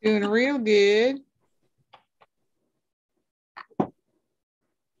 Go. Doing real good.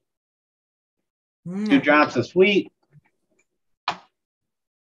 2 drops of sweet.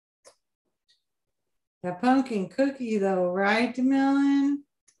 That pumpkin cookie though, right, Jamil?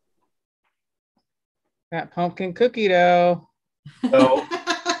 That pumpkin cookie dough. So,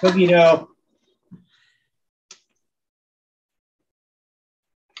 cookie dough.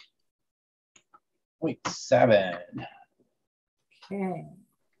 Point 7. Okay.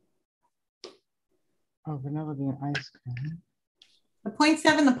 Oh, vanilla bean ice cream. The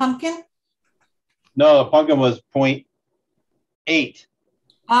 0.7, the pumpkin? No, the pumpkin was 0.8.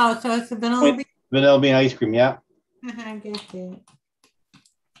 Oh, so it's the vanilla bean? Vanilla bean ice cream, yeah. I get it.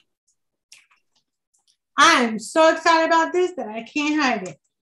 I'm so excited about this that I can't hide it.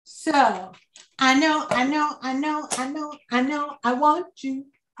 So I know, I want you.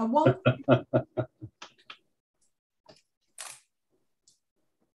 I want you.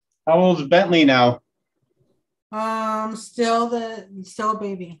 How old is Bentley now? Still a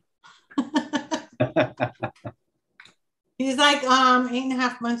baby. He's like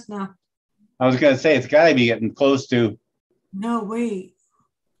 8.5 months now. I was gonna say it's gotta be getting close to. No, wait.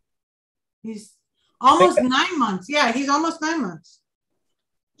 He's almost 9 months. Yeah, he's almost 9 months.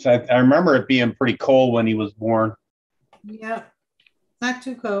 So I remember it being pretty cold when he was born. Yep. Not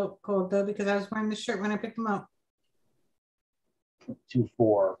too cold though, because I was wearing the shirt when I picked him up. 2.4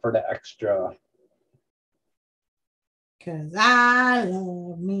 for the extra. Cause I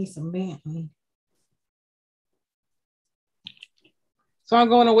love me some Bentley. So I'm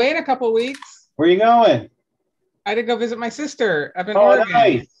going away in a couple of weeks. Where are you going? I had to go visit my sister up in Oh, Oregon.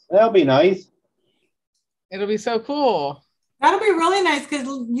 nice. That'll be nice. It'll be so cool. That'll be really nice because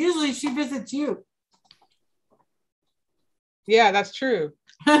usually she visits you. Yeah, that's true.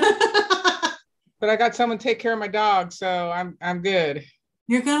 But I got someone to take care of my dog, so I'm good.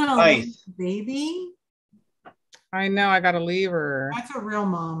 You're gonna leave the baby? I know I gotta leave her. That's a real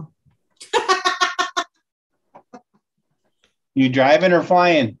mom. You driving or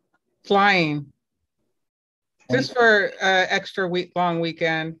flying? Flying. Just for extra long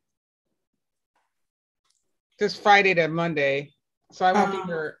weekend. Just Friday to Monday. So I won't be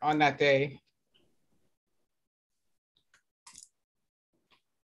here on that day.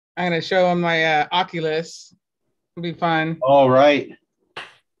 I'm gonna show them my Oculus. It'll be fun. All right.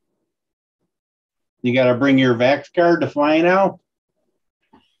 You got to bring your Vax card to fly now?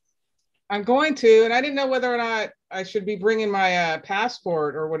 I'm going to, and I didn't know whether or not I should be bringing my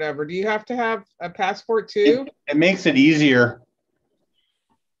passport or whatever. Do you have to have a passport too? It makes it easier.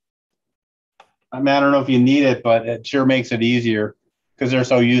 I mean, I don't know if you need it, but it sure makes it easier because they're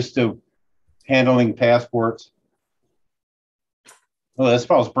so used to handling passports. Oh, that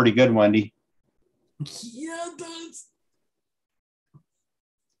smells pretty good, Wendy. Yeah, it does.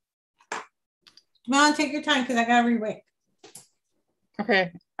 Come on, take your time because I gotta rewick.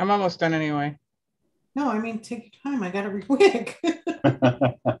 Okay, I'm almost done anyway. No, I mean take your time. I gotta rewick.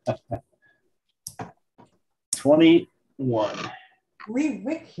 21.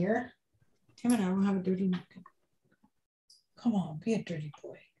 Rewick here. Damn it, I don't have a dirty napkin. Come on, be a dirty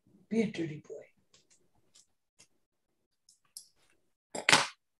boy. Be a dirty boy.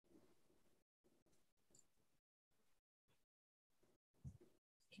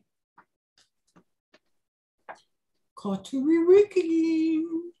 Caught to rewicking.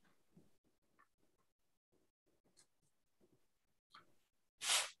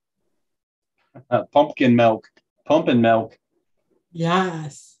 Pumpkin milk. Pumpkin milk.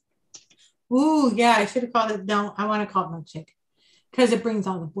 Yes. Ooh, yeah, I should have called it. No, I want to call it milkshake because it brings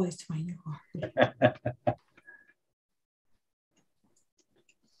all the boys to my yard.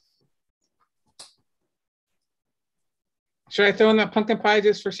 Should I throw in that pumpkin pie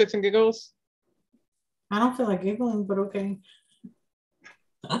just for shits and giggles? I don't feel like giggling, but okay.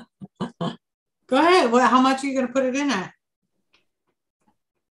 Go ahead. How much are you going to put it in at?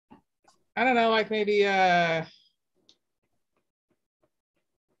 I don't know, like maybe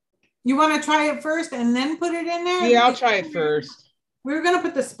You want to try it first and then put it in there? yeah, I'll Because try it first. we were going to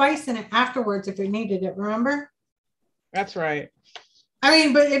put the spice in it afterwards if we needed it, remember? That's right. I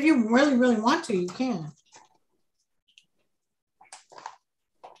mean, but if you really, really want to, you can.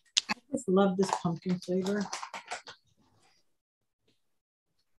 I just love this pumpkin flavor.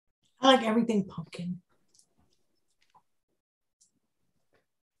 I like everything pumpkin.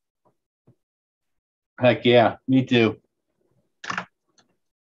 Heck yeah, me too.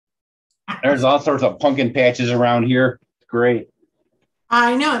 There's all sorts of pumpkin patches around here. Great.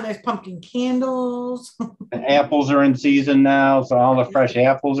 I know, and there's pumpkin candles. The apples are in season now, so all the fresh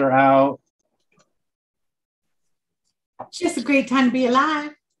apples are out. It's just a great time to be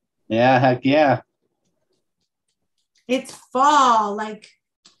alive. Yeah, heck yeah. It's fall, like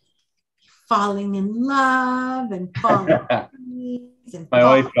falling in love and falling and My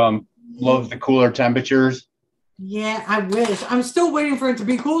wife loves the cooler temperatures. Yeah, I wish. I'm still waiting for it to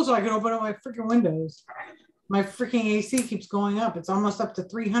be cool so I can open up my freaking windows. My freaking AC keeps going up. It's almost up to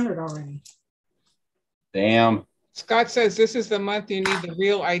 300 already. Damn. Scott says this is the month you need the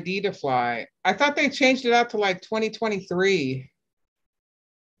real ID to fly. I thought they changed it out to like 2023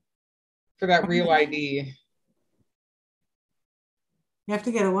 for that real ID. You have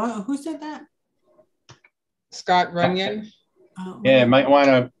to get a what? Who said that? Scott Runyon. Oh, Yeah, might want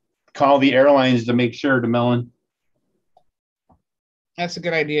to call the airlines to make sure, DeMillan. That's a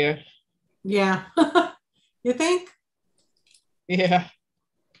good idea. Yeah. You think? Yeah.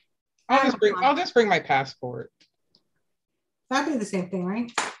 I'll just bring my passport. That'd be the same thing,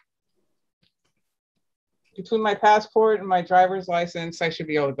 right? Between my passport and my driver's license, I should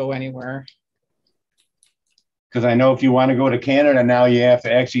be able to go anywhere. Because I know if you want to go to Canada now, you have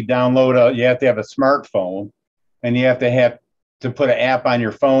to actually you have to have a smartphone, and you have to put an app on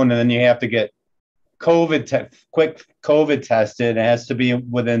your phone, and then you have to get quick COVID tested. It has to be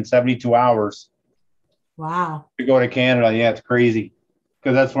within 72 hours. Wow. To go to Canada. Yeah, it's crazy.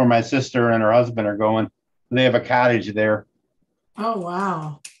 Because that's where my sister and her husband are going. They have a cottage there. Oh,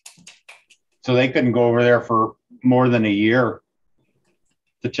 wow. So they couldn't go over there for more than a year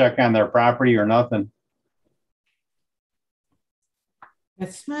to check on their property or nothing. I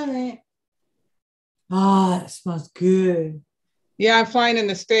smell it. Oh, it smells good. Yeah, I'm flying in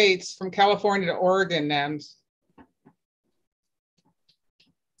the States from California to Oregon, NEMS.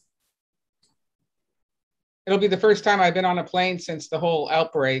 It'll be the first time I've been on a plane since the whole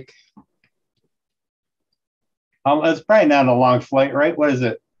outbreak. It's probably not a long flight, right? What is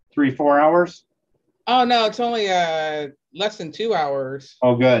it? 3-4 hours? Oh, no, it's only less than 2 hours.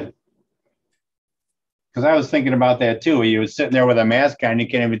 Oh, good. Because I was thinking about that too. You was sitting there with a mask on, you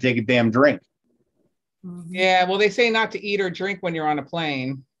can't even take a damn drink. Mm-hmm. Yeah, well, they say not to eat or drink when you're on a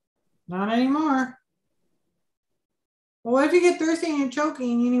plane. Not anymore. Well, what if you get thirsty and you're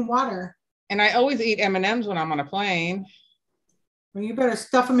choking and you need water? And I always eat M&Ms when I'm on a plane. Well, you better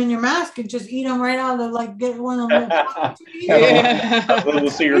stuff them in your mask and just eat them right out of get one of the little pockets. Yeah. A little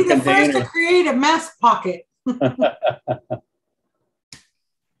secret Be the container. first to create a mask pocket.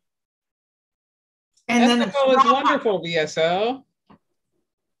 And then SFO is wonderful, VSO.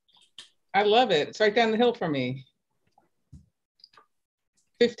 I love it. It's right down the hill from me.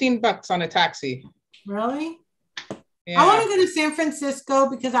 $15 on a taxi. Really? Yeah. I want to go to San Francisco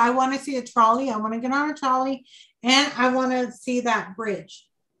because I want to see a trolley. I want to get on a trolley and I want to see that bridge.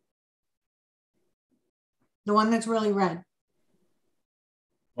 The one that's really red.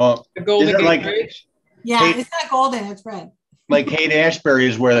 Well, the Golden Gate Bridge? Yeah, it's not golden, it's red. Like Haight-Ashbury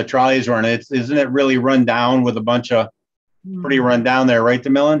is where the trolleys run. Isn't it really run down with a bunch of pretty run down there, right,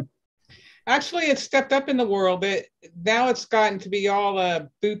 DeMillan? Actually, it's stepped up in the world. Now it's gotten to be all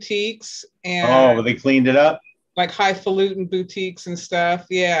boutiques and they cleaned it up, like highfalutin boutiques and stuff.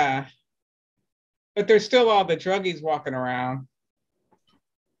 Yeah, but there's still all the druggies walking around.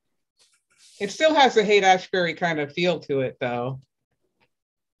 It still has a Haight-Ashbury kind of feel to it, though.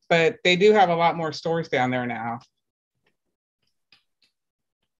 But they do have a lot more stores down there now.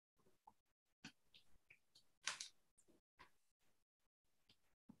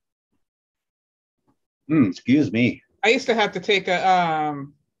 Excuse me. I used to have to take a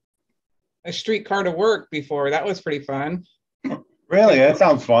streetcar to work before. That was pretty fun. Really? That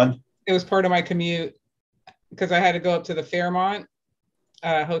sounds fun. It was part of my commute because I had to go up to the Fairmont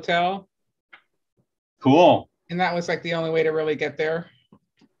hotel. Cool. And that was like the only way to really get there.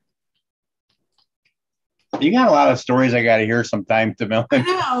 You got a lot of stories I got to hear sometime, DeMillan. I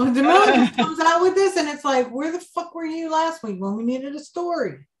know. DeMillan comes out with this and it's like, where the fuck were you last week when we needed a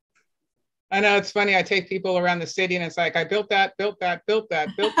story? I know it's funny. I take people around the city and it's like, I built that, built that, built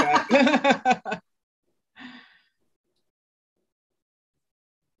that, built that.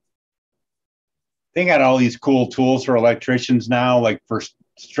 They got all these cool tools for electricians now, like for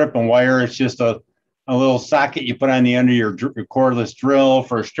stripping wire. It's just a little socket you put on the end of your cordless drill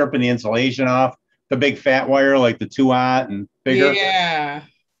for stripping the insulation off. The big fat wire, like the 2-aught and bigger. Yeah.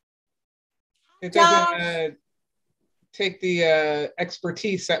 It doesn't take the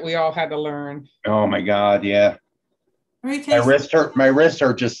expertise that we all had to learn. Oh my God, yeah. My wrist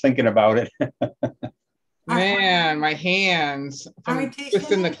hurt just thinking about it. Man, my hands from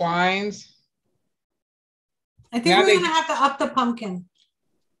twisting the quines. I think we're gonna have to up the pumpkin.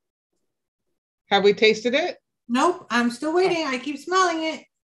 Have we tasted it? Nope, I'm still waiting. I keep smelling it.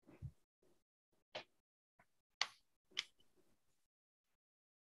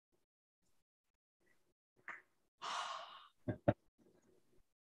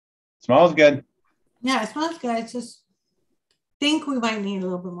 Smells good. Yeah, it smells good. I just think we might need a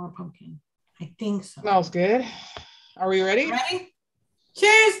little bit more pumpkin. I think so. Smells good. Are we ready? Ready?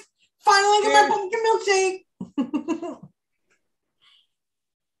 Cheers! Finally get my pumpkin milkshake.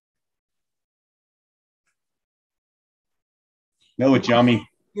 No, it's yummy.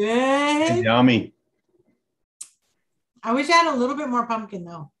 Good. It's yummy. I wish I had a little bit more pumpkin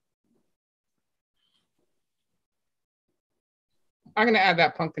though. I'm gonna add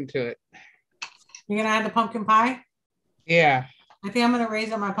that pumpkin to it. You're gonna add the pumpkin pie? Yeah. I think I'm gonna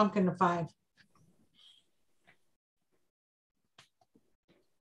raise up my pumpkin to 5.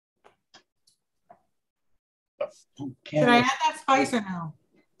 Should I add that spice or no?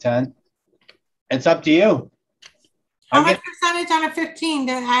 10. It's up to you. How much percentage on a 15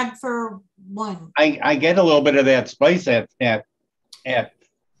 to add for 1? I get a little bit of that spice at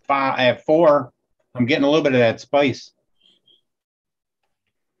 4. I'm getting a little bit of that spice.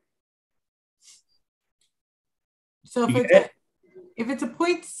 So if it's a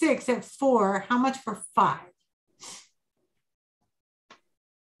 0.6 at 4, how much for 5?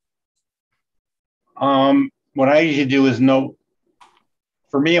 What I usually do is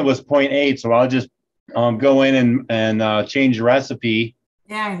for me it was 0.8, so I'll just go in and change the recipe.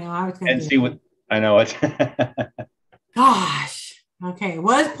 Yeah, I know. I was gonna see what I know it. Gosh. Okay. It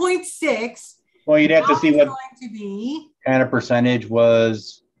was 0.6. Well, you'd have to see what going to be kind of percentage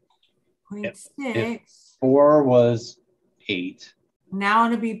was 0.6. 4 was 8. Now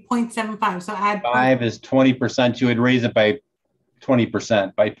it'll be 0.75. So add 5 is 20%. You would raise it by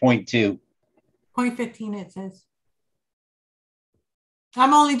 20%, by 0.2. 0.15 it says.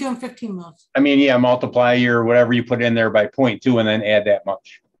 I'm only doing 15 mils. I mean, yeah, multiply your whatever you put in there by 0.2 and then add that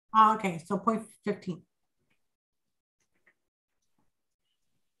much. Oh, okay, so 0.15.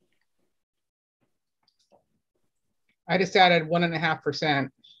 I just added 1.5%.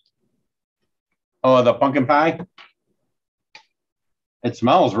 Oh, the pumpkin pie? It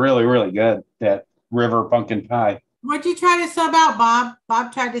smells really, really good, that river pumpkin pie. What'd you try to sub out, Bob?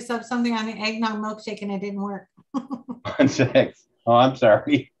 Bob tried to sub something on the eggnog milkshake and it didn't work. 6. Oh, I'm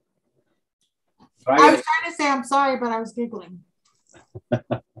sorry. I was trying to say I'm sorry, but I was giggling.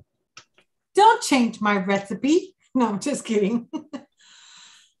 Don't change my recipe. No, I'm just kidding. So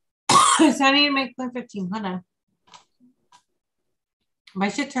I need to make 0.15. Hold on. My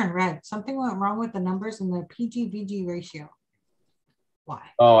shit turned red. Something went wrong with the numbers in the PG-VG ratio. Why?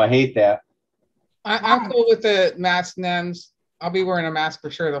 Oh, I hate that. I'm cool with the mask, Nems. I'll be wearing a mask for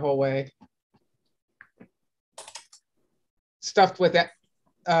sure the whole way. Stuffed with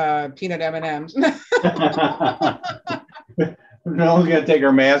peanut M&Ms. No one's gonna take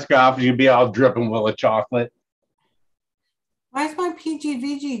her mask off and you'd be all dripping with chocolate. Why is my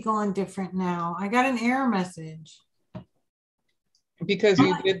PG-VG going different now? I got an error message. Because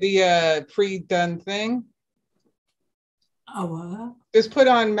you did the pre-done thing. Oh, what? Just put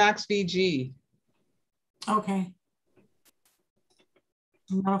on max VG. Okay.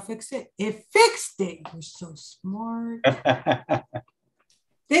 That'll fix it. It fixed it. You're so smart.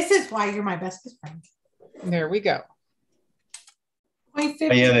 This is why you're my bestest friend. There we go.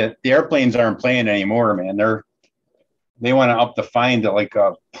 Yeah, the airplanes aren't playing anymore, man. They want to up the fine to like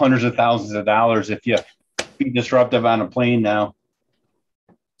hundreds of thousands of dollars if you be disruptive on a plane now.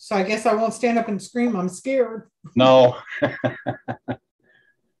 So I guess I won't stand up and scream. I'm scared. No.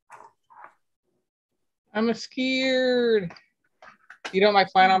 I'm scared. You don't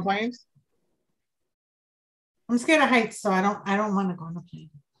like flying on planes? I'm scared of heights, so I don't want to go on a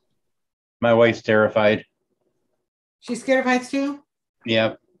plane. My wife's terrified. She's scared of heights too?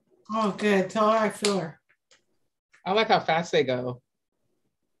 Yep. Oh, good. Tell her I feel her. I like how fast they go.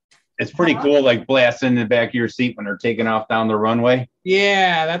 It's pretty cool, like blasting in the back of your seat when they're taking off down the runway.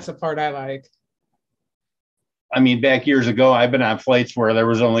 Yeah, that's the part I like. I mean, back years ago, I've been on flights where there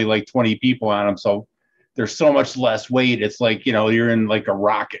was only like 20 people on them. So there's so much less weight. It's like, you know, you're in like a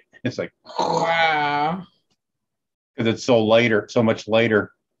rocket. It's like, wow. Because it's so lighter, so much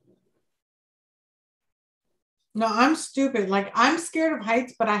lighter. No, I'm stupid. Like, I'm scared of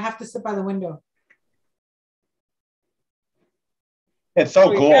heights, but I have to sit by the window. It's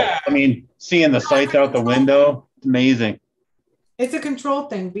so cool. Yeah. I mean, seeing the sights out the window, it's amazing. It's a control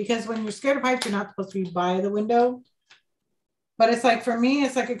thing because when you're scared of heights, you're not supposed to be by the window. But it's like, for me,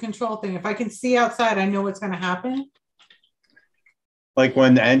 it's like a control thing. If I can see outside, I know what's going to happen. Like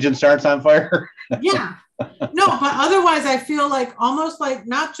when the engine starts on fire? Yeah. No, but otherwise I feel like almost like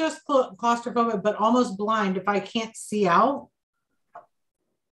not just claustrophobic, but almost blind if I can't see out.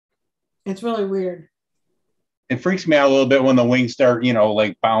 It's really weird. It freaks me out a little bit when the wings start, you know,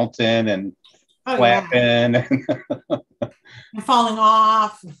 like bouncing and flapping. Yeah. And falling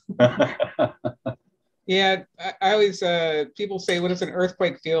off. Yeah, I always, people say, what does an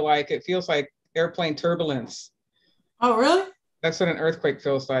earthquake feel like? It feels like airplane turbulence. Oh, really? That's what an earthquake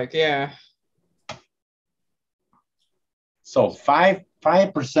feels like, yeah. So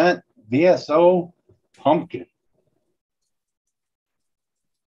 5% VSO pumpkin.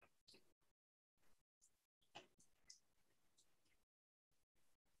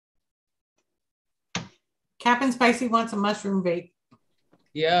 Captain Spicy wants a mushroom vape.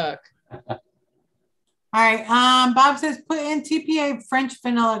 Yuck. All right. Bob says put in TPA French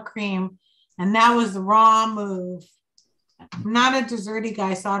vanilla cream, and that was the wrong move. I'm not a desserty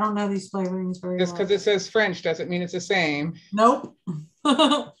guy, so I don't know these flavorings very well. Just because it says French doesn't mean it's the same. Nope.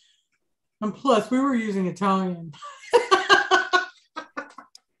 And plus, we were using Italian.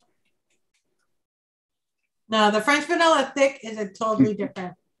 No, the French vanilla thick is a totally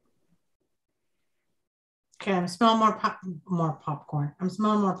different. Okay, I'm smelling more popcorn. I'm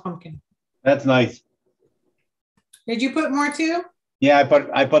smelling more pumpkin. That's nice. Did you put more too? Yeah,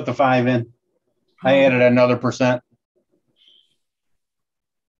 I put the 5 in. I added another %.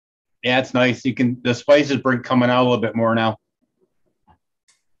 Yeah, it's nice. You can the spices bring coming out a little bit more now.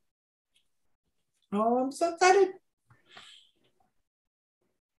 Oh, I'm so excited.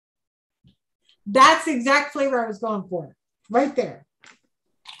 That's the exact flavor I was going for. Right there.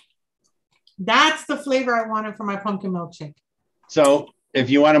 That's the flavor I wanted for my pumpkin milkshake. So if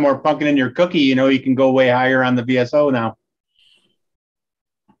you wanted more pumpkin in your cookie, you know, you can go way higher on the VSO now.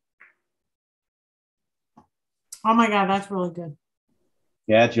 Oh my God, that's really good.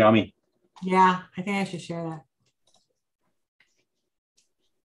 Yeah, it's yummy. Yeah, I think I should share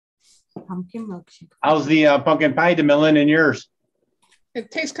that. Pumpkin milkshake. How's the pumpkin pie DeMillen in yours? It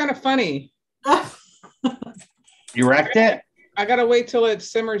tastes kind of funny. You wrecked it? I gotta wait till it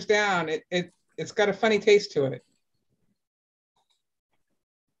simmers down. It's got a funny taste to it.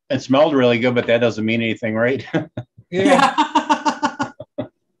 It smelled really good, but that doesn't mean anything, right? Yeah.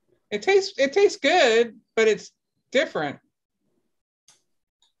 It tastes good, but it's different.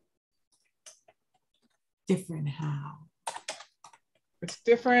 Different how? It's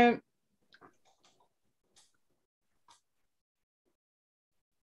different.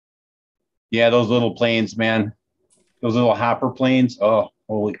 Yeah, those little planes, man. Those little hopper planes. Oh,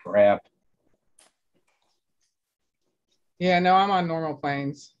 holy crap. Yeah, no, I'm on normal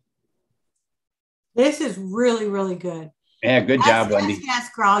planes. This is really, really good. Yeah, good job, Wendy. Yes,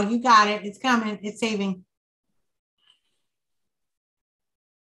 girl. You got it. It's coming. It's saving.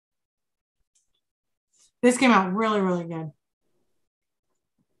 This came out really, really good.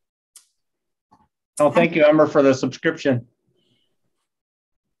 Oh, thank you, Emma, for the subscription.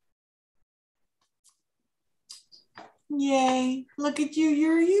 Yay. Look at you.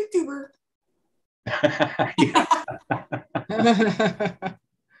 You're a YouTuber.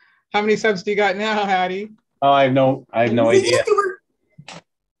 How many subs do you got now, Hattie? Oh, I have no idea.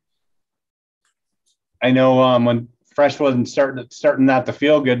 I know when Fresh wasn't starting not to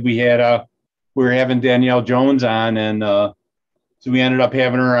feel good, we were having Danielle Jones on, and so we ended up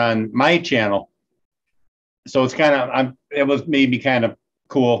having her on my channel. So it's kind of it was maybe kind of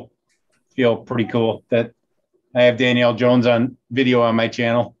cool, feel pretty cool that I have Danielle Jones on video on my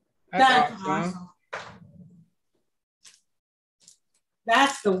channel. That's awesome.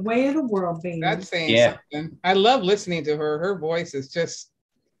 That's the way of the world, baby. That's saying something. I love listening to her. Her voice is just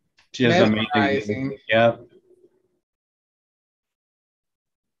amazing. Yeah.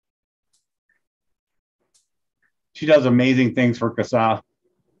 She does amazing things for CASA.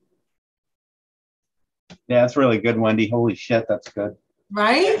 Yeah, that's really good, Wendy. Holy shit, that's good.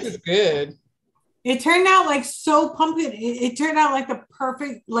 Right? This is good. It turned out like so pumpkin. It turned out like the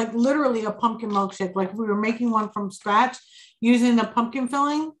perfect, like literally a pumpkin milkshake. Like we were making one from scratch using the pumpkin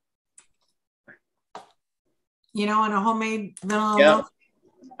filling, you know, and a homemade vanilla Yeah. milk.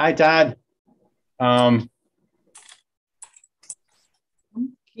 Hi, Todd. Pumpkin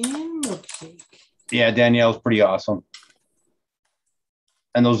milkshake. Yeah, Danielle's pretty awesome.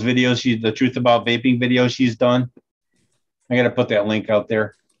 And those videos, the truth about vaping videos she's done. I got to put that link out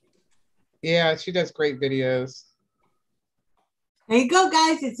there. Yeah, she does great videos. There you go,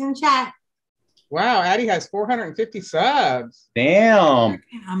 guys. It's in chat. Wow, Addie has 450 subs. Damn.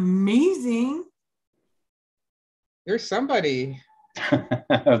 Amazing. You're somebody.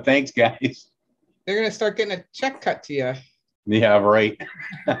 Thanks, guys. They're going to start getting a check cut to you. Yeah, right.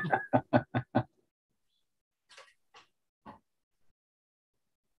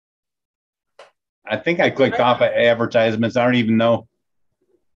 I think I clicked off of advertisements. I don't even know.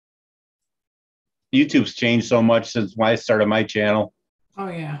 YouTube's changed so much since when I started my channel. Oh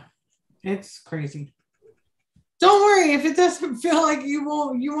yeah, it's crazy. Don't worry if it doesn't feel like you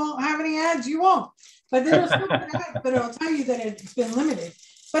won't have any ads. You won't, but it'll still put ads, but it'll tell you that it's been limited.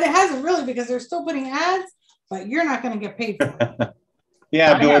 But it hasn't really because they're still putting ads, but you're not going to get paid for it.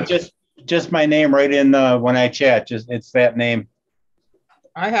 Yeah, do it just my name right in when I chat. Just it's that name.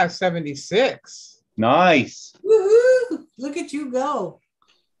 I have 76. Nice. Woohoo! Look at you go.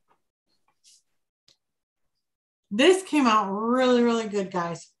 This came out really, really good,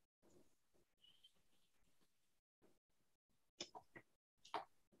 guys.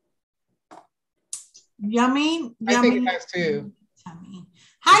 Yummy. I think it has too. Yummy.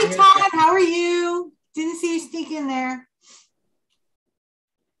 Hi, Todd. How are you? Didn't see you sneak in there.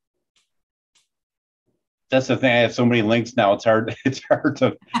 That's the thing. I have so many links now. It's hard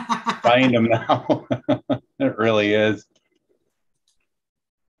to find them now. It really is.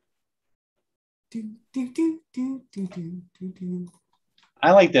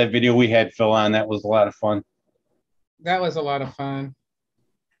 I like that video we had Phil on. That was a lot of fun. That was a lot of fun.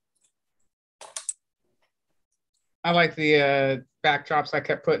 I like the backdrops I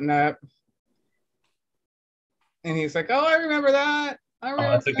kept putting up. And he's like, oh, I remember that. I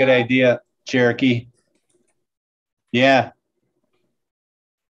remember that's a good idea, Cherokee. Yeah.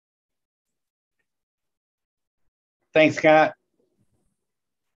 Thanks, Scott.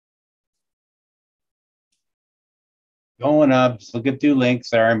 Going up. Just look at 2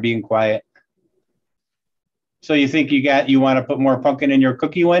 links there. I'm being quiet. So you think you want to put more pumpkin in your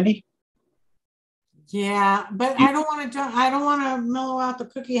cookie, Wendy? Yeah, but I don't want to mellow out the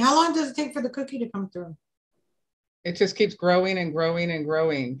cookie. How long does it take for the cookie to come through? It just keeps growing and growing and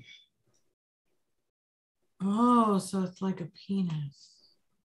growing. Oh, so it's like a penis.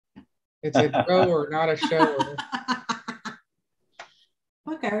 It's a grower, not a shower.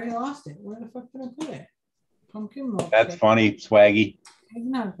 Look, I already lost it. Where the fuck did I put it? Pumpkin milk. That's funny, Swaggy.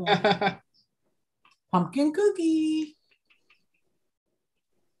 Pumpkin cookie.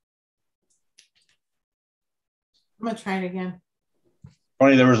 I'm gonna try it again.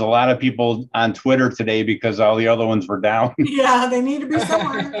 Funny, there was a lot of people on Twitter today because all the other ones were down. Yeah, they need to be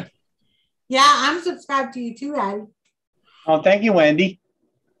somewhere. Yeah, I'm subscribed to you too, Addie. Oh, thank you, Wendy.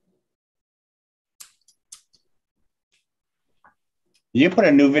 You put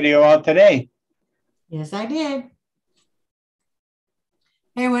a new video out today. Yes, I did.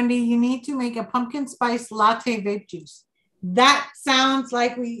 Hey, Wendy, you need to make a pumpkin spice latte vape juice. That sounds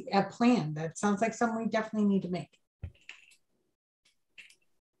like a plan. That sounds like something we definitely need to make.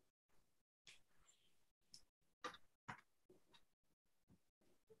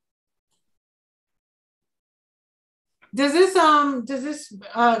 Does this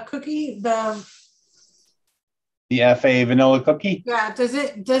cookie the FA vanilla cookie? Yeah, does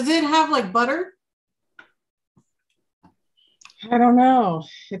it have like butter? I don't know.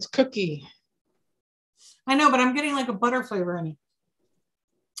 It's cookie. I know, but I'm getting like a butter flavor in it.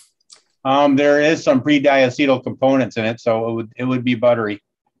 There is some pre-diacetyl components in it, so it would be buttery.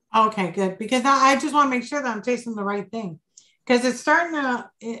 Okay, good. Because I just want to make sure that I'm tasting the right thing. Because it's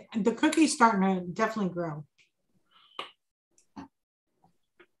the cookie's starting to definitely grow.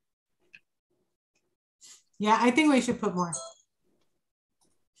 Yeah, I think we should put more.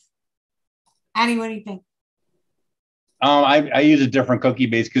 Addie, what do you think? I use a different cookie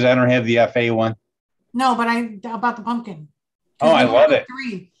base because I don't have the FA one. No, but about the pumpkin. Oh, I love it.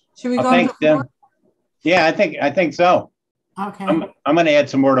 3. Should we go to 4? Yeah, I think so. Okay. I'm going to add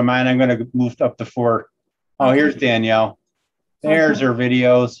some more to mine. I'm going to move up to 4. Oh, okay. Here's Danielle. There's her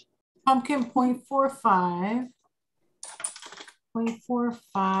videos. Pumpkin 0.45.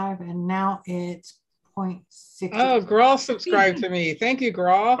 0.45, and now it's 1.6. Oh, Grawl subscribed to me. Thank you,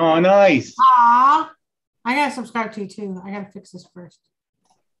 Grawl. Oh, nice. Aw. I gotta subscribe to you too. I gotta fix this first.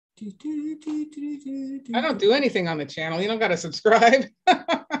 I don't do anything on the channel. You don't gotta subscribe.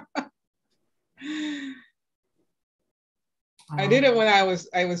 I did it when I was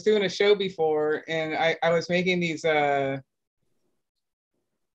doing a show before, and I was making these like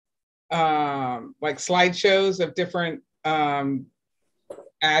slideshows of different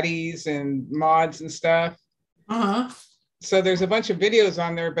addies and mods and stuff. So there's a bunch of videos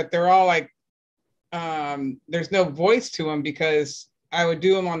on there, but they're all like there's no voice to them because I would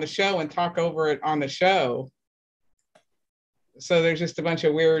do them on the show and talk over it on the show. So there's just a bunch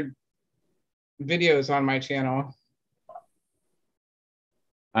of weird videos on my channel.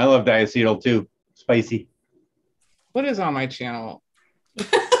 I love diacetyl too. Spicy. What is on my channel?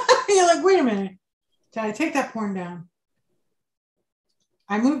 You're like, wait a minute. Did I take that porn down?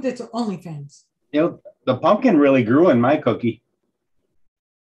 I moved it to OnlyFans. You know, the pumpkin really grew in my cookie.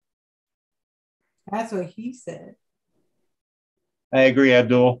 That's what he said. I agree,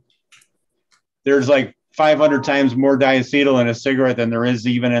 Abdul. There's like 500 times more diacetyl in a cigarette than there is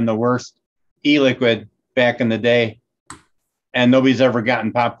even in the worst e-liquid back in the day. And nobody's ever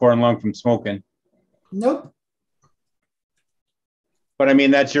gotten popcorn lung from smoking. Nope. But I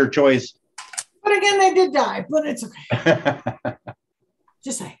mean, that's your choice. But again, they did die, but it's okay.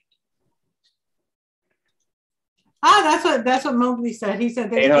 Just say. That's what Mowgli said. He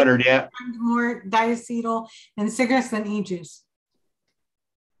said they 800, yeah. More diacetyl in cigarettes than e-juice.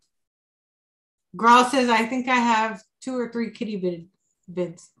 Grawl says, I think I have 2 or 3 kitty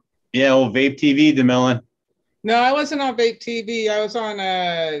vids. Yeah, old Vape TV, DeMillan. No, I wasn't on Vape TV. I was on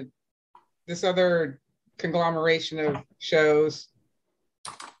this other conglomeration of shows.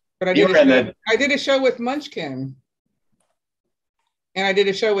 But I did a show with Munchkin. And I did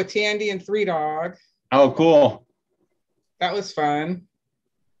a show with Tandy and Three Dog. Oh, cool. That was fun.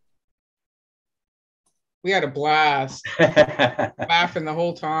 We had a blast. Laughing the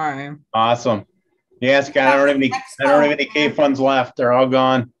whole time. Awesome. Yes, God, I don't have any K funds left. They're all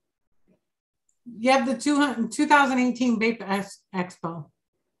gone. You have the 2018 Vape Expo.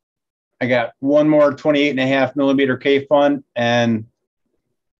 I got one more 28.5 millimeter K fund, and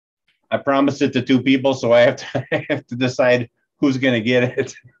I promised it to 2 people, so I have to decide who's going to get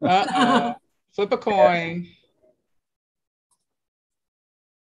it. Flip a coin.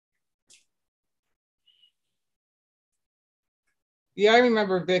 Yeah, I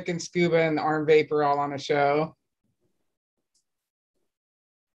remember Vic and Scuba and Arm Vapor all on a show.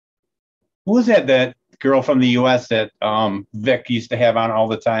 Who was that girl from the U.S. that Vic used to have on all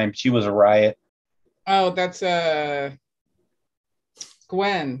the time? She was a riot. Oh, that's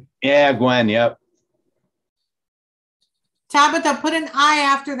Gwen. Yeah, Gwen, yep. Tabitha, put an I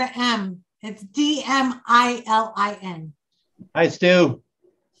after the M. It's DMILIN. Hi, Stu.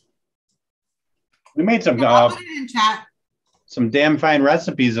 We made some I'll put it in chat. Some damn fine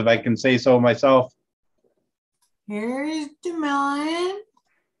recipes, if I can say so myself. Here's DeMillan.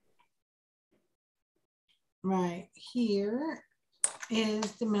 Right here is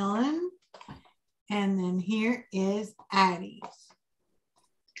DeMillan. And then here is Addie's.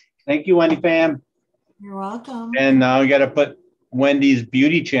 Thank you, Wendy fam. You're welcome. And now we got to put Wendy's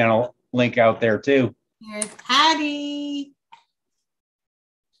beauty channel link out there too. Here's Addie.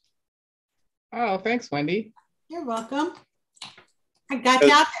 Oh, thanks, Wendy. You're welcome. I got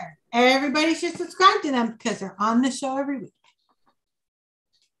you out there. Everybody should subscribe to them because they're on the show every week.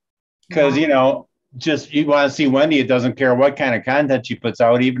 Because, you know, just you want to see Wendy, it doesn't care what kind of content she puts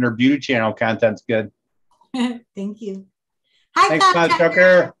out. Even her beauty channel content's good. Thank you. Hi, thanks, Cloud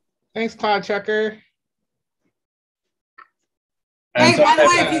Chucker. Thanks, Cloud Chucker. Hey, by the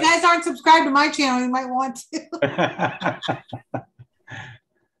way, if you guys aren't subscribed to my channel, you might want to.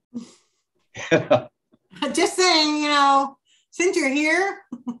 Just saying, you know, since you're here.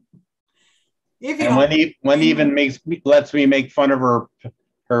 And Wendy even lets me make fun of her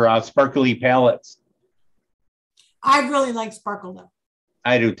sparkly palettes. I really like sparkle though.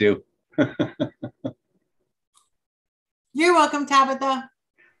 I do too. You're welcome, Tabitha.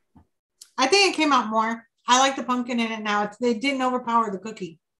 I think it came out more. I like the pumpkin in it now. They didn't overpower the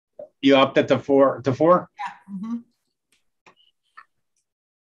cookie. You upped it to 4? Yeah. Mm-hmm.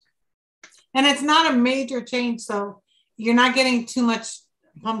 And it's not a major change, so you're not getting too much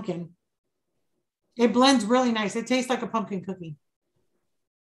pumpkin. It blends really nice. It tastes like a pumpkin cookie.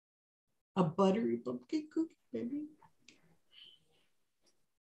 A buttery pumpkin cookie, baby.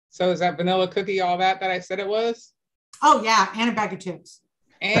 So is that vanilla cookie all that I said it was? Oh, yeah. And a bag of chips.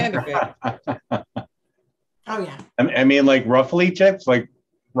 And a bit. Oh, yeah. I mean, like ruffly chips, like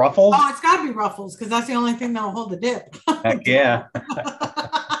Ruffles? Oh, it's got to be Ruffles because that's the only thing that'll hold the dip. Heck yeah.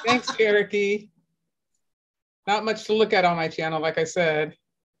 Thanks, Cherokee. Not much to look at on my channel, like I said.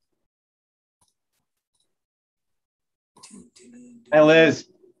 Hi, Liz.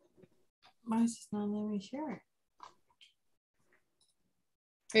 Why is this not letting me share it?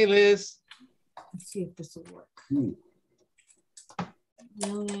 Hey, Liz. Let's see if this will work.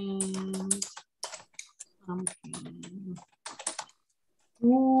 Millions.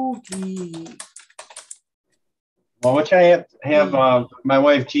 Cookie. Well, which I have my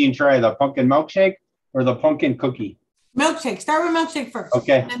wife Jean try, the pumpkin milkshake or the pumpkin cookie? Milkshake. Start with milkshake first.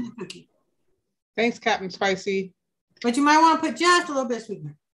 Okay. Then the cookie. Thanks, Captain Spicy. But you might want to put just a little bit of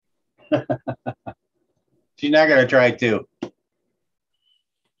sweetener. She's not gonna try too.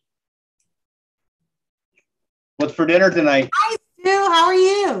 What's for dinner tonight? Hi, Sue. How are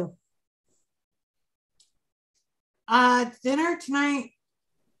you? Dinner tonight.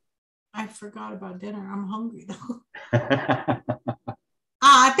 I forgot about dinner. I'm hungry though.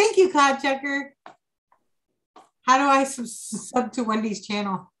 Thank you, Cod Checker. How do I sub to Wendy's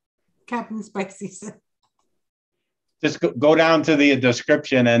channel? Captain Spicy said. Just go down to the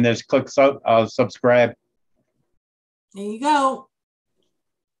description and just click subscribe. There you go.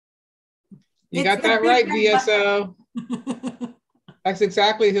 You got that right, VSO. That's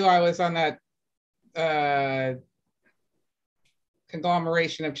exactly who I was on that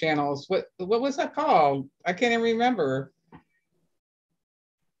conglomeration of channels. What was that called? I can't even remember.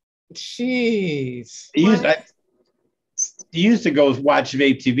 Jeez. You used to go watch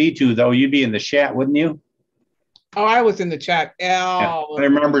Vape TV too, though. You'd be in the chat, wouldn't you? Oh, I was in the chat. Yeah, I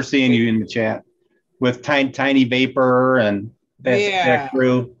remember seeing you in the chat with Tiny Vapor and that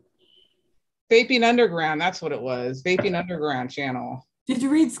crew. Vaping Underground, that's what it was. Vaping Underground channel. Did you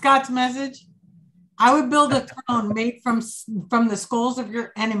read Scott's message? I would build a throne made from the skulls of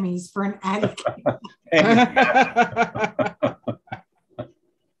your enemies for an addict.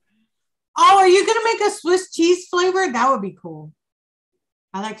 Oh, are you gonna make a Swiss cheese flavor? That would be cool.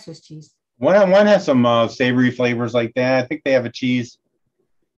 I like Swiss cheese. One has some savory flavors like that. I think they have a cheese.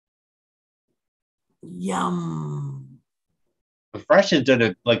 Yum. The Freshens did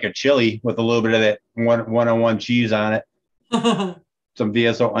it like a chili with a little bit of that one-on-one cheese on it. Some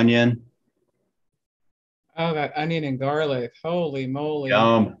VSO onion. Oh, that onion and garlic. Holy moly.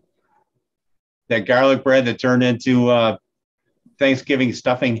 Yum. That garlic bread that turned into Thanksgiving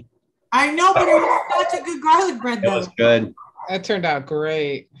stuffing. I know, but it was such a good garlic bread, though. It was good. That turned out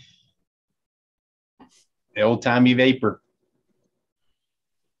great. The old Tommy Vapor.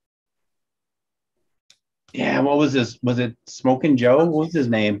 Yeah, what was this? Was it Smoking Joe? What was his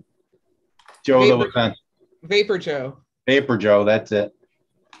name? Joe that was on Vapor Joe. Vapor Joe, that's it.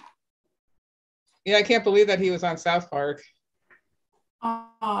 Yeah, I can't believe that he was on South Park.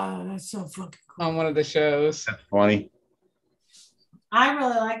 Oh, that's so fucking cool. On one of the shows. That's funny. I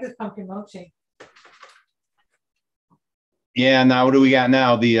really like this pumpkin milkshake. Yeah, now what do we got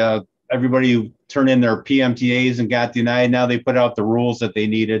now? The everybody who turned in their PMTAs and got denied, now they put out the rules that they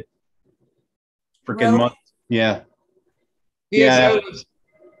needed. Freaking month. Yeah. Yeah.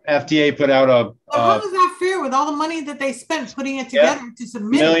 FDA put out a. How is that fair with all the money that they spent putting it together to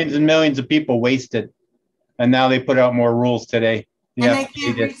submit? Millions and millions of people wasted. And now they put out more rules today. And they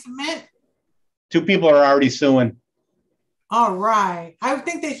can't resubmit? 2 people are already suing. All right. I would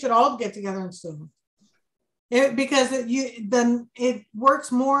think they should all get together and sue. Because then it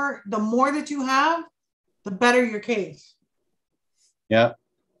works more. The more that you have, the better your case. Yeah.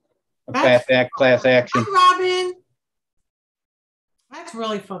 Class action. Hi, Robin. That's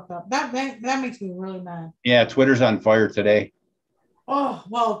really fucked up. That makes me really mad. Yeah, Twitter's on fire today. Oh,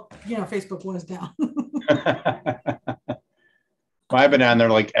 well, Facebook was down. Well, I've been on there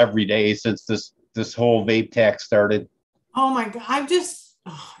like every day since this whole vape tax started. Oh my God.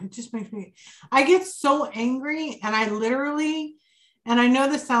 It just makes me, I get so angry, and I literally, and I know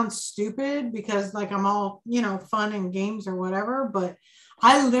this sounds stupid because like I'm all, fun and games or whatever, but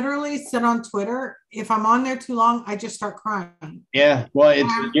I literally sit on Twitter. If I'm on there too long, I just start crying. Yeah. Well,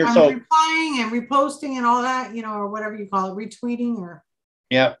 I'm replying and reposting and all that, or whatever you call it, retweeting or.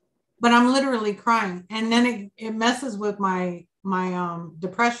 Yeah. But I'm literally crying, and then it messes with my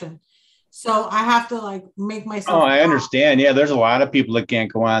depression. So I have to like make myself. Oh, I understand. Yeah, there's a lot of people that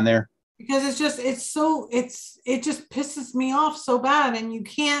can't go on there because it just pisses me off so bad, and you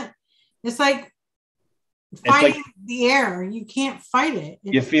can't. It's like fighting the air. You can't fight it.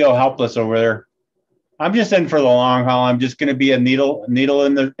 You feel helpless over there. I'm just in for the long haul. I'm just going to be a needle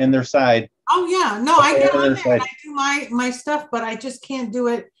in their side. Oh yeah, no, I get on there and I do my stuff, but I just can't do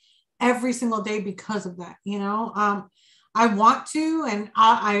it every single day because of that. I want to, and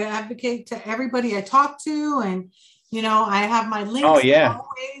I advocate to everybody I talk to, and I have my links. Oh yeah.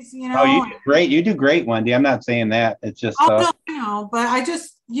 Always, Oh, you do great. You do great, Wendy. I'm not saying that. It's just. No, but I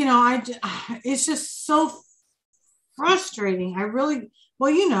just, it's just so frustrating. I really,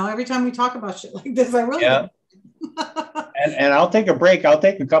 well, every time we talk about shit like this, I really. Yeah. and I'll take a break. I'll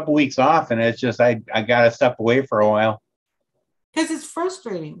take a couple weeks off, and it's just I got to step away for a while. Because it's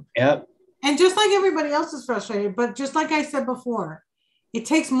frustrating. Yep. And just like everybody else is frustrated, but just like I said before, it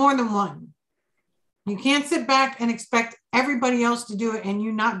takes more than one. You can't sit back and expect everybody else to do it and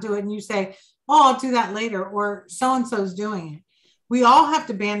you not do it. And you say, oh, I'll do that later, or so-and-so's doing it. We all have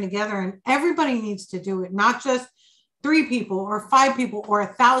to band together, and everybody needs to do it, not just 3 people or 5 people or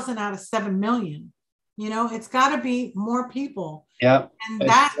 1,000 out of 7 million. It's got to be more people. Yeah. And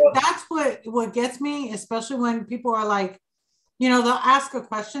that's what gets me, especially when people are like, they'll ask a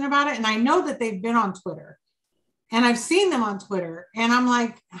question about it. And I know that they've been on Twitter and I've seen them on Twitter. And I'm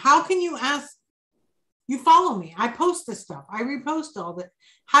like, how can you ask? You follow me. I post this stuff. I repost all that.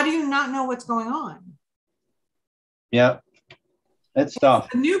 How do you not know what's going on? Yeah. It's tough.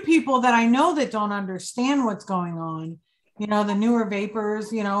 The new people that I know that don't understand what's going on, the newer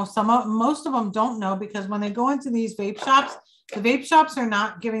vapors, most of them don't know, because when they go into these vape shops, the vape shops are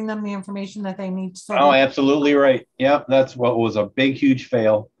not giving them the information that they need. So absolutely right. Yeah, that's what was a big, huge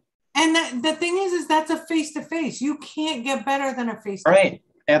fail. And the thing is that's a face-to-face. You can't get better than a face-to-face. Right.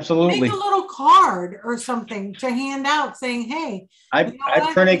 Absolutely. Make a little card or something to hand out saying, hey.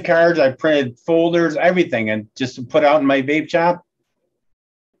 I printed cards, I printed folders, everything, and just to put out in my vape shop.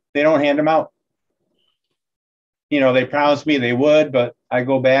 They don't hand them out. They promised me they would, but I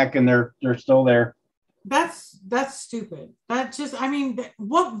go back and they're still there. That's stupid. That just,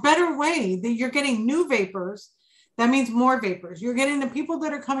 what better way that you're getting new vapors? That means more vapors. You're getting the people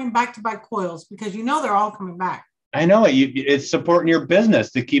that are coming back to buy coils, because they're all coming back. I know it's supporting your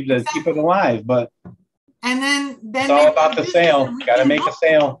business to keep it alive, but. And then it's all about the sale. Got to make a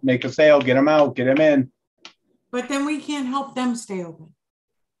sale. Make a sale. Get them out. Get them in. But then we can't help them stay open.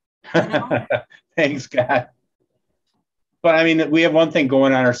 Thanks, God. But we have one thing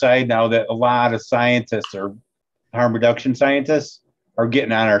going on our side now, that a lot of scientists or harm reduction scientists are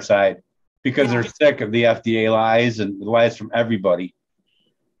getting on our side because they're sick of the FDA lies and the lies from everybody.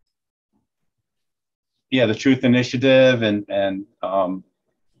 Yeah, the Truth Initiative and I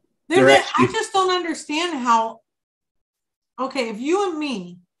just don't understand how. Okay, if you or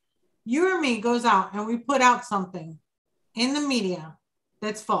me goes out and we put out something in the media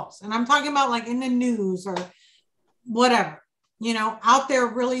that's false, and I'm talking about like in the news or whatever, out there,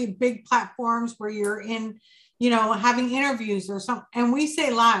 really big platforms where you're in, having interviews or something, and we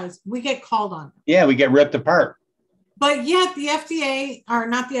say lies, we get called on. Yeah, we get ripped apart. But yet the FDA, or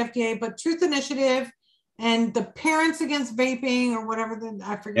not the FDA, but Truth Initiative and the Parents Against Vaping or whatever,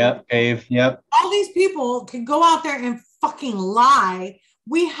 I forget. Yep, Dave, yep. All these people can go out there and fucking lie.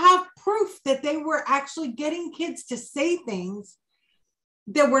 We have proof that they were actually getting kids to say things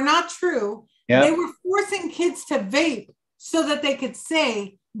that were not true. Yep. They were forcing kids to vape so that they could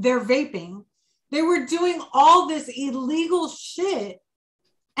say they're vaping. They were doing all this illegal shit,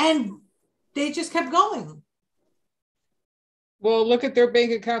 and they just kept going. Well, look at their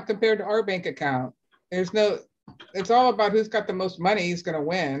bank account compared to our bank account. It's all about who's got the most money, who's going to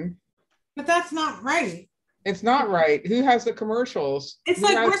win. But that's not right. It's not right. Who has the commercials? It's who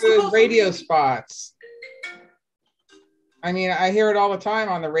like has the radio spots? I hear it all the time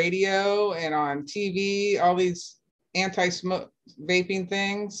on the radio and on TV, all these anti-smoke vaping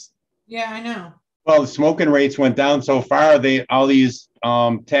things. Yeah, I know. Well, the smoking rates went down so far. All these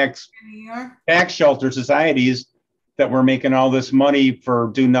tax shelter societies that were making all this money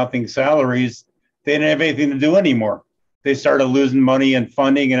for do nothing salaries, they didn't have anything to do anymore. They started losing money and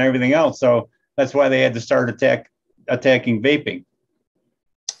funding and everything else. So that's why they had to start attacking vaping.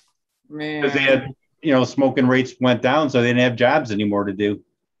 Man, because they had, smoking rates went down, so they didn't have jobs anymore to do.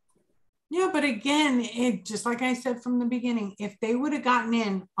 Yeah, but again, it just like I said from the beginning, if they would have gotten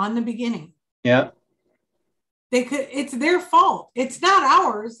in on the beginning, they could. It's their fault. It's not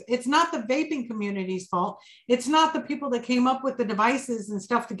ours. It's not the vaping community's fault. It's not the people that came up with the devices and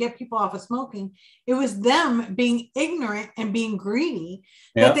stuff to get people off of smoking. It was them being ignorant and being greedy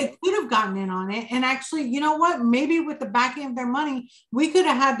that they could have gotten in on it. And actually, you know what? Maybe with the backing of their money, we could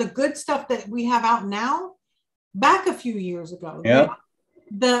have had the good stuff that we have out now back a few years ago. Yeah.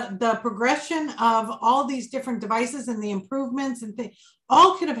 The progression of all these different devices and the improvements and things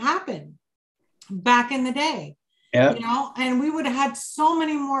all could have happened back in the day. Yeah. And we would have had so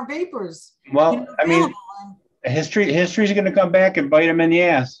many more vapors. Well, history's going to come back and bite them in the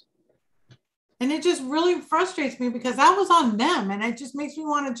ass. And it just really frustrates me because that was on them. And it just makes me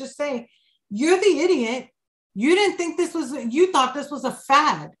want to just say, you're the idiot. You didn't think you thought this was a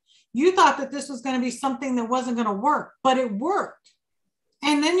fad. You thought that this was going to be something that wasn't going to work, but it worked.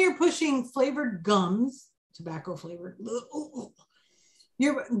 And then you're pushing flavored gums, tobacco flavored,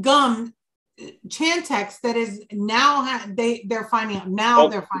 your gum, Chantix, that is now, they're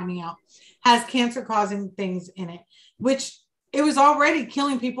finding out has cancer causing things in it, which it was already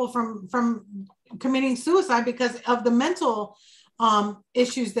killing people from committing suicide because of the mental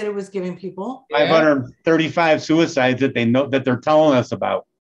issues that it was giving people. 535 suicides that they're telling us about.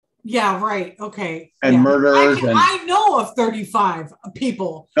 Yeah, right. Okay. And murders. I know of 35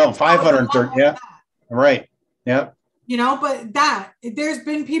 people. No, 530. Yeah. Right. Yeah. You know, but there's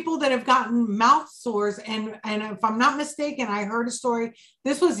been people that have gotten mouth sores. And if I'm not mistaken, I heard a story.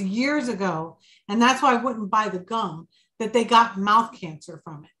 This was years ago. And that's why I wouldn't buy the gum, that they got mouth cancer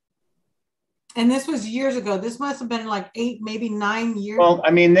from it. And this was years ago. This must have been like 8, maybe 9 years. Well, I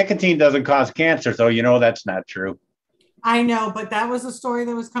mean, nicotine doesn't cause cancer. So, that's not true. I know, but that was a story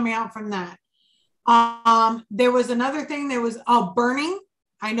that was coming out from that. There was another thing. There was burning.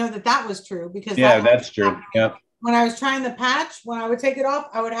 I know that was true because that's true. Yeah. When I was trying the patch, when I would take it off,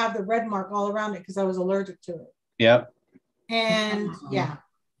 I would have the red mark all around it because I was allergic to it. Yeah. And yeah,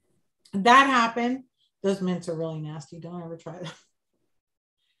 that happened. Those mints are really nasty. Don't ever try them.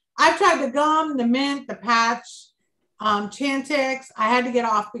 I've tried the gum, the mint, the patch, Chantix. I had to get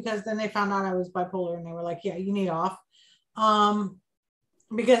off because then they found out I was bipolar and they were like, yeah, you need off.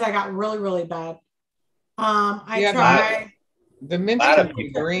 Because I got really, really bad. I tried. The mints turned me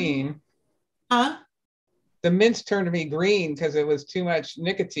green. Huh? The mints turned me green because it was too much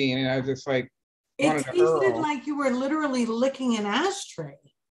nicotine, and I was just like, it tasted like you were literally licking an ashtray.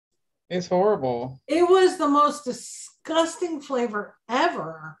 It's horrible. It was the most disgusting flavor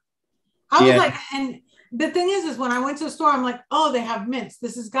ever. I was like, and the thing is when I went to the store, I'm like, oh, they have mints.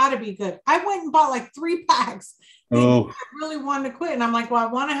 This has got to be good. I went and bought like 3 packs. I really wanted to quit. And I'm like, well,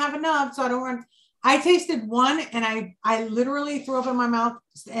 I want to have enough. So I don't want, I tasted one and I literally threw up in my mouth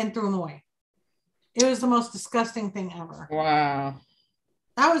and threw them away. It was the most disgusting thing ever. Wow.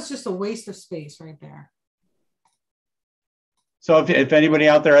 That was just a waste of space right there. So if anybody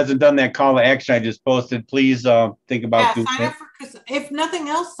out there hasn't done that call to action I just posted, please think about doing sign up because if nothing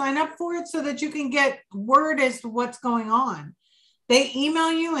else, sign up for it so that you can get word as to what's going on. They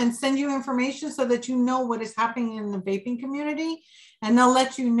email you and send you information so that you know what is happening in the vaping community, and they'll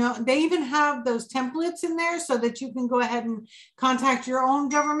let you know. They even have those templates in there so that you can go ahead and contact your own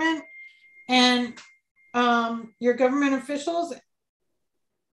government and your government officials.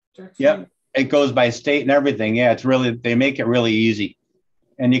 Yep. It goes by state and everything. Yeah, they make it really easy.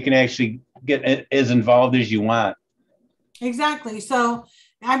 And you can actually get as involved as you want. Exactly. So,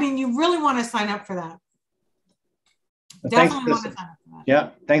 I mean, you really want to sign up for that. Definitely want to sign up for that. Yeah.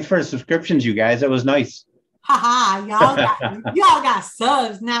 Thanks for the subscriptions, you guys. That was nice. Haha, y'all got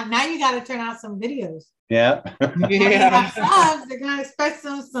subs. Now you got to turn out some videos. Yeah. Yeah. Subs, they're going to expect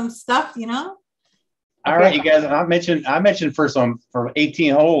some stuff, All right, you guys. I mentioned for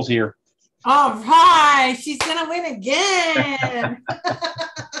 18 holes here. All right, she's gonna win again.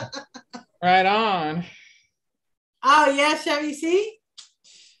 Right on. Oh yeah, Chevy. See,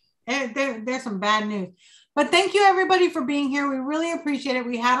 there's some bad news, but thank you everybody for being here. We really appreciate it.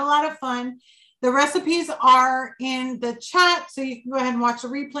 We had a lot of fun. The recipes are in the chat, so you can go ahead and watch the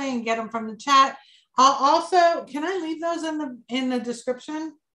replay and get them from the chat. Also, can I leave those in the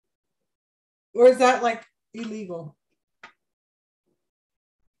description, or is that like illegal?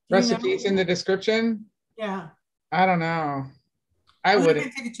 Recipes in the description? Yeah. I don't know. I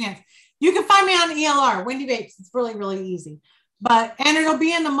wouldn't take a chance. You can find me on ELR, Wendy Bakes. It's really, really easy. And it'll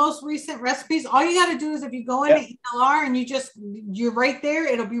be in the most recent recipes. All you got to do is if you go into ELR and you're right there,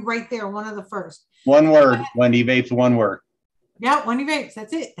 it'll be right there, one of the first. One word, Wendy Vapes, one word. Yeah, Wendy Vapes.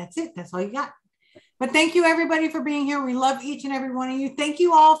 That's it. That's all you got. But thank you everybody for being here. We love each and every one of you. Thank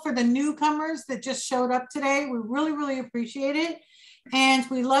you all for the newcomers that just showed up today. We really, really appreciate it. And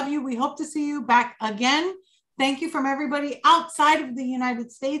we love you. We hope to see you back again. Thank you from everybody outside of the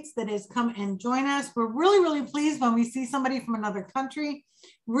United States that has come and joined us. We're really, really pleased when we see somebody from another country.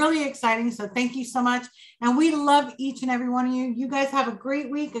 Really exciting. So thank you so much. And we love each and every one of you. You guys have a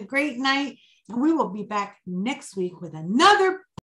great week, a great night. And we will be back next week with another